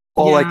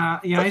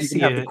I see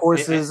the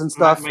courses and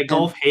stuff. My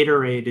golf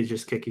haterade is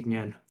just kicking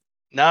in.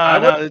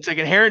 No, it's like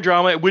inherent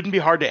drama. It wouldn't be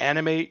hard to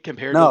animate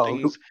compared to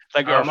things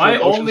like our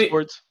full motion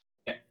sports.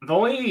 The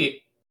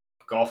only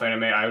golf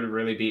anime I would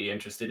really be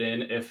interested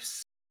in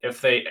if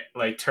they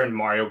like turned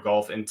Mario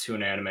Golf into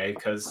an anime,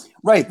 because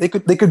right, they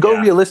could go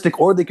realistic,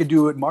 or they could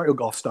do it Mario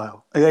Golf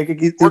style. Like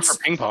or for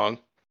ping pong.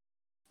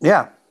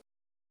 Yeah,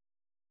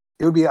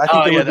 it would be. I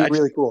think it would be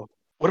really cool.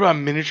 What about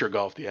miniature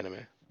golf, the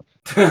anime?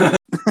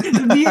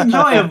 It'd be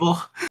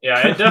enjoyable.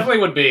 Yeah, it definitely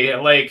would be.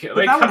 Like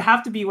that would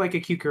have to be like a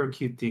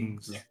cute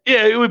things.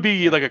 Yeah, it would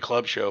be like a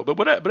club show.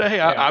 But hey,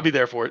 I'll be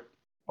there for it.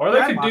 Or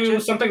they could do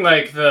something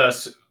like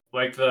this.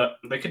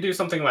 They could do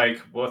something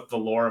like with the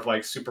lore of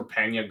like Super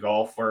Panya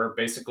Golf, where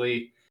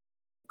basically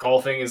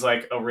golfing is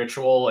like a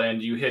ritual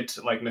and you hit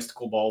like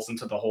mystical balls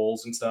into the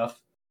holes and stuff.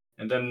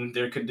 And then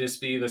there could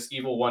just be this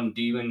evil one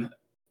demon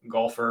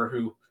golfer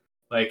who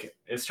like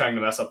is trying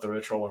to mess up the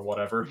ritual or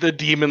whatever. The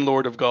demon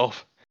lord of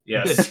golf.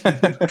 Yes.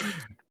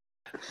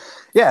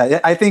 Yeah,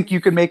 I think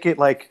you could make it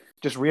like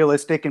just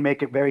realistic and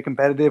make it very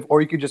competitive,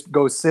 or you could just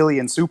go silly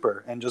and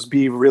super and just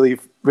be really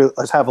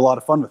have a lot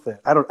of fun with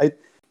it.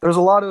 There's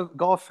a lot of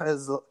golf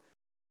has.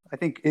 I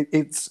think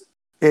it's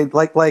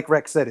like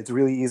Rex said, it's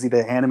really easy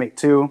to animate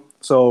too.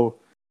 So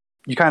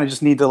you kind of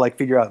just need to like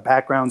figure out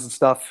backgrounds and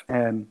stuff.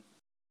 And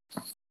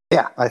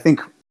yeah, I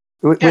think.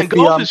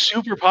 Golf is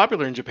super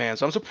popular in Japan,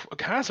 so I'm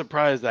kind of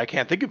surprised that I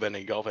can't think of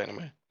any golf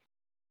anime.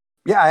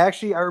 Yeah,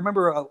 I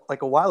remember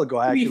like a while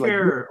ago. To be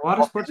fair, a lot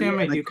of sports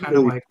anime do kind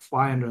of like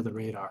fly under the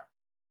radar.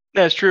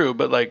 That's true,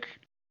 but like,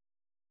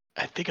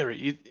 I think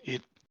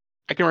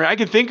I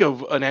can think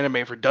of an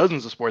anime for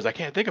dozens of sports. I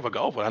can't think of a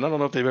golf one. I don't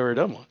know if they've ever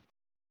done one.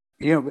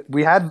 You know,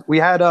 we had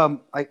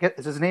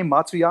is his name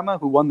Matsuyama,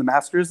 who won the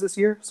Masters this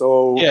year.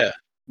 So yeah,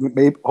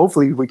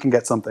 hopefully we can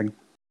get something.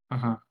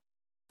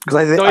 Because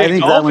I think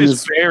golf that one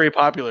is very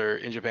popular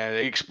in Japan.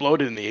 It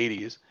exploded in the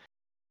 80s.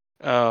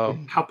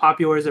 How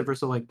popular is it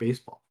versus like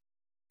baseball?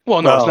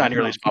 Well, no, it's not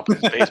nearly as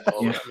popular as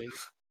baseball. Yeah. I mean,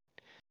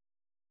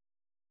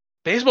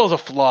 baseball is a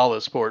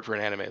flawless sport for an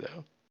anime,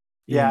 though.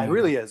 Yeah, it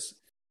really is.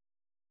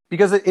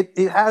 Because it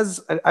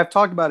has, I've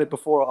talked about it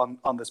before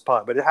on this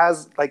pod, but it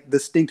has like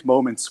distinct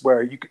moments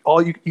where you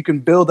can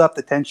build up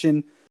the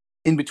tension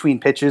in between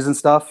pitches and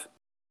stuff.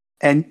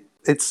 And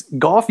it's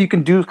golf, you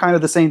can do kind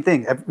of the same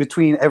thing.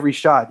 Between every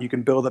shot, you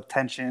can build up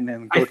tension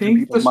and go through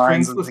people's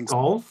minds. I think the strength with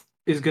golf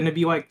is going to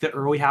be like the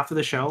early half of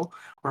the show,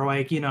 where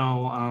like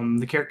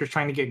the character's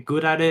trying to get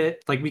good at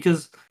it, like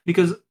because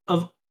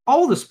of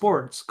all the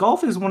sports,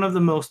 golf is one of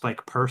the most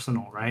like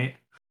personal, right?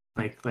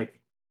 Like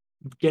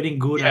getting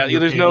good at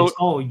your game. It's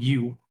all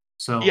you.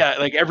 So yeah,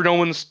 like no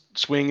one's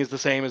swing is the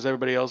same as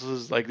everybody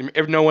else's. Like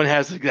no one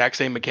has the exact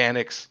same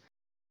mechanics.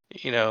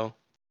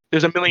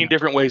 There's a million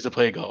different ways to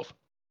play golf.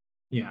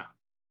 Yeah.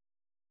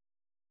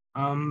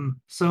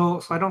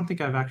 So I don't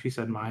think I've actually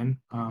said mine.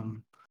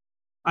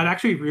 I'd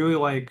actually really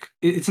like.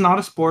 It's not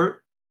a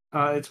sport.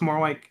 It's more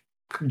like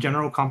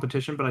general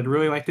competition. But I'd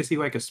really like to see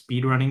like a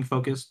speedrunning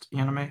focused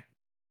anime.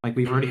 Like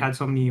we've already had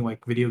so many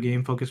like video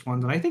game focused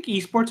ones, and I think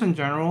esports in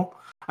general.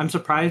 I'm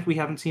surprised we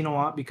haven't seen a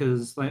lot,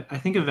 because like I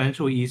think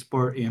eventually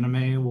esport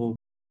anime will,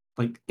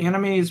 like,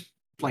 anime is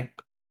like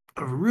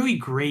a really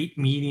great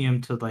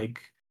medium to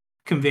like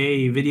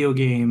convey video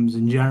games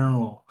in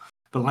general.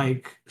 But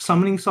like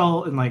Summoning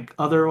Salt and like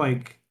other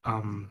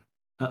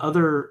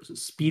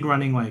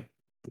speedrunning like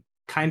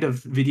kind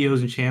of videos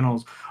and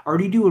channels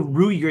already do a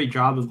really great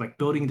job of like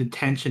building the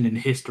tension and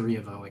history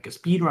of a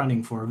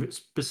speedrunning for a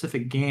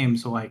specific game.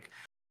 So like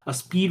a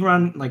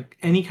speedrun, like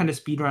any kind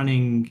of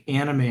speedrunning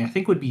anime, I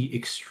think would be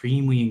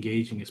extremely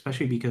engaging,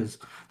 especially because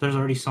there's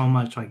already so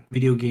much like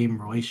video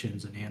game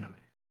relations in anime.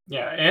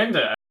 Yeah, and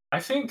I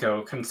think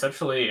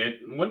conceptually it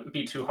wouldn't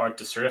be too hard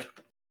to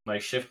shift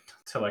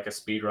to like a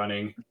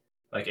speedrunning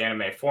like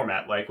anime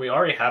format. Like we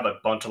already have a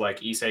bunch of like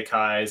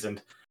isekais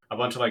and a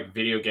bunch of like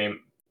video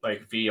game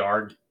like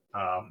VR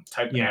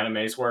type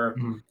animes where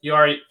they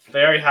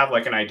already have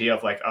like an idea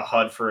of like a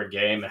HUD for a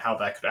game and how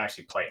that could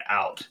actually play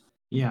out.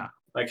 Yeah.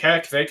 Like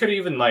heck, they could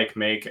even like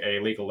make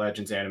a League of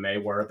Legends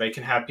anime where they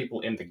can have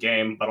people in the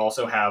game, but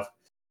also have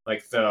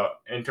like the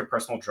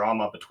interpersonal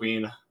drama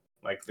between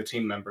like the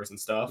team members and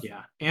stuff.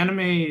 Yeah, anime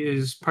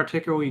is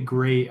particularly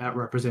great at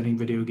representing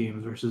video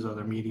games versus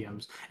other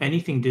mediums.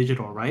 Anything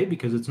digital, right?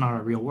 Because it's not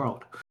a real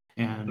world,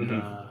 and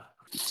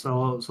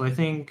so I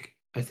think.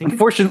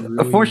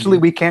 Unfortunately,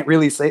 we can't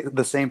really say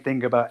the same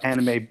thing about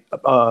anime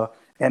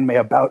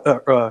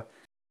about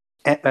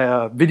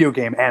video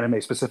game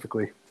anime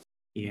specifically.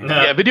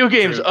 Yeah, video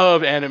games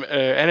of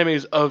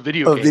animes of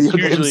video games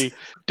usually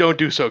don't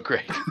do so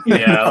great.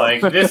 Yeah,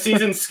 like this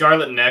season's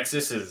Scarlet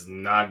Nexus is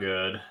not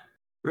good.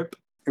 Rip.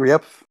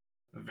 Yep.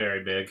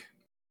 Very big.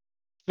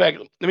 In fact,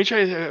 let me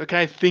try. Can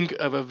I think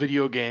of a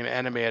video game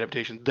anime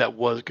adaptation that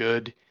was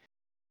good?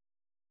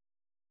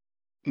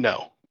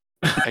 No.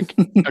 I'm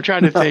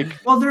trying to think.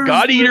 Well,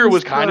 God Eater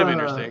was kind of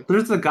interesting.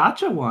 There's the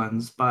gacha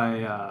ones by.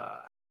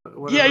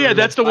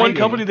 That's the one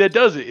company that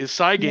does it. Is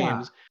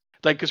Cygames.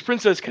 Like, because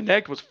Princess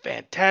Connect was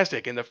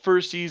fantastic in the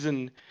first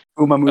season.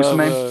 Uma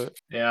Musume.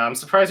 Yeah, I'm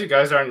surprised you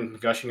guys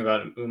aren't gushing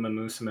about Uma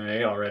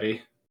Musume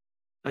already.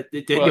 Well,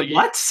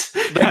 what?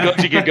 Let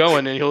Gugsy get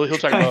going, and he'll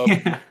talk about Uma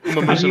Have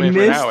you Musume for an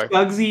missed hour.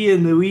 Gugsy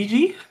and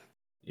Luigi?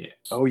 Yeah.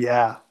 Oh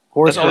yeah,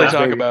 horse That's all they girls,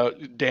 talk baby.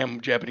 about. Damn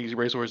Japanese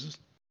racehorses.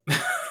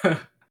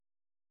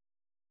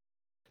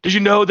 Did you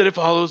know that it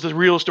follows the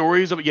real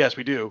stories of? Yes,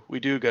 we do. We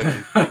do,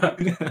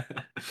 Gugsy.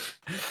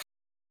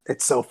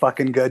 It's so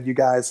fucking good, you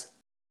guys.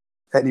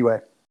 Anyway,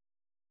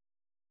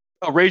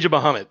 Oh, Rage of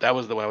Bahamut. That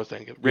was the one I was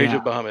thinking. Rage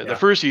of Bahamut. yeah. The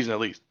first season, at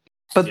least.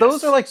 but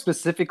those Yes. are like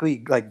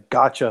specifically like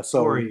gotcha.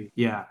 So Story.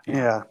 Yeah.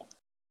 yeah,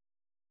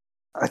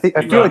 I You feel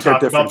like they're talk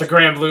about different. the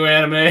Grand Blue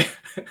anime.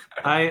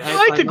 I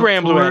like the look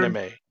Grand Blue forward-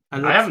 anime. I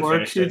look haven't forward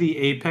finished to it. the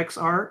Apex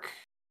arc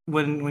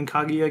when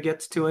Kaguya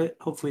gets to it.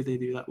 Hopefully they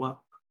do that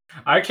well.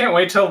 I can't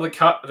wait till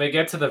they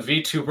get to the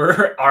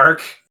VTuber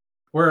arc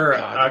where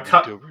God, the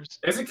VTubers.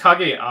 is it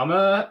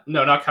Kageyama?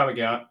 No, not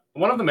Kageyama.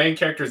 One of the main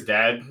characters'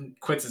 dad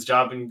quits his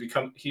job and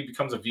becomes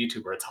a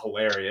VTuber. It's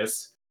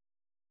hilarious.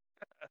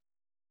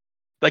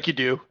 Like you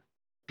do.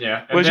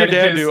 Yeah. What does your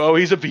dad do? Oh,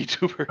 he's a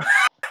VTuber.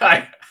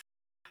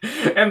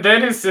 And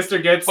then his sister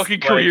gets Fucking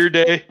career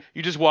day.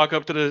 You just walk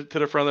up to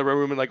the front of the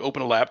room and like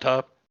open a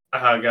laptop.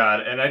 Oh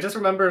god! And I just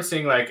remember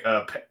seeing like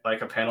a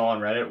panel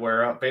on Reddit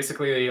where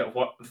basically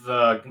what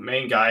the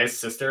main guy's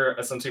sister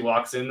essentially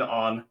walks in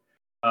on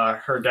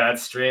her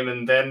dad's stream,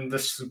 and then the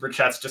super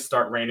chats just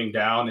start raining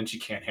down, and she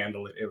can't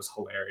handle it. It was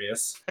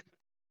hilarious.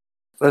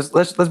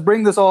 Let's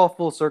bring this all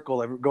full circle.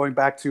 Like, going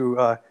back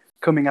to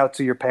coming out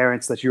to your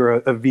parents that you're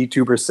a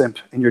VTuber simp,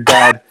 and your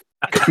dad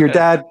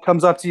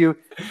comes up to you,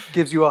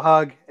 gives you a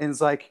hug, and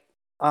is like,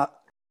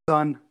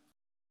 "Son,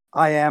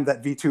 I am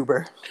that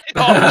VTuber."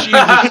 Oh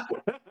Jesus!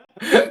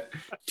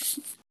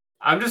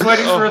 I'm just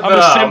waiting for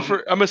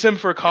the. I'm a sim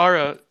for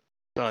Kara,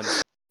 son.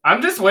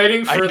 I'm just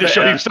waiting for I need to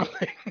show you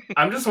something.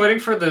 I'm just waiting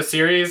for the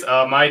series.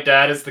 My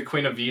dad is the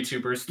queen of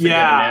VTubers. To get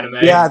an anime.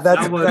 Yeah,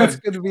 that's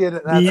gonna be an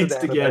Needs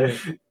anime. to get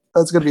it.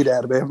 That's gonna be an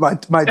anime.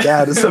 My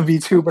dad is a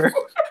VTuber.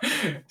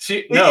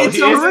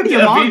 It's already a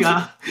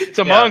manga. It's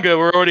a manga.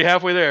 We're already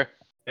halfway there.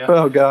 Yeah.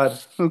 Oh god.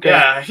 Okay.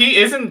 Yeah, he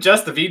isn't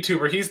just a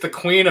VTuber. He's the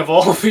queen of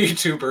all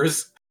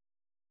VTubers.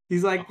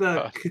 He's like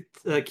the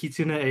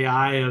Kitsune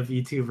AI of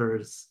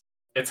VTubers.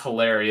 It's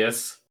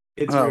hilarious.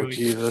 It's Oh really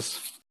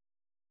Jesus.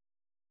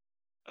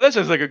 That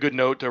sounds like a good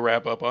note to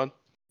wrap up on.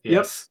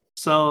 Yes.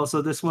 Yep.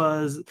 So this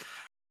was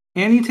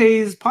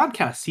AniTAY's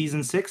podcast,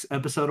 season 6,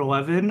 episode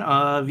 11.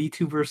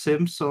 VTuber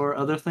simps or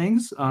other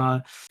things.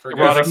 Forgive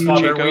us,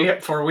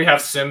 Father. We have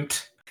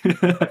simped.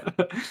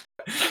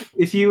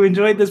 If you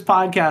enjoyed this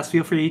podcast,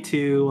 feel free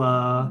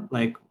to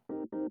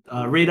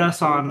rate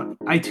us on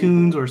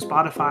iTunes or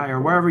Spotify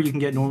or wherever you can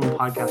get normal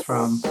podcasts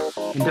from.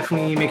 And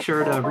definitely make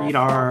sure to read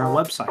our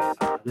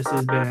website. This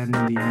has been the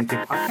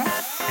AniTAY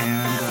podcast,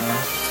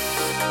 and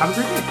have a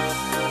great day.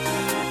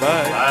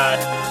 Bye. Bye.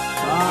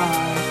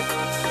 Bye.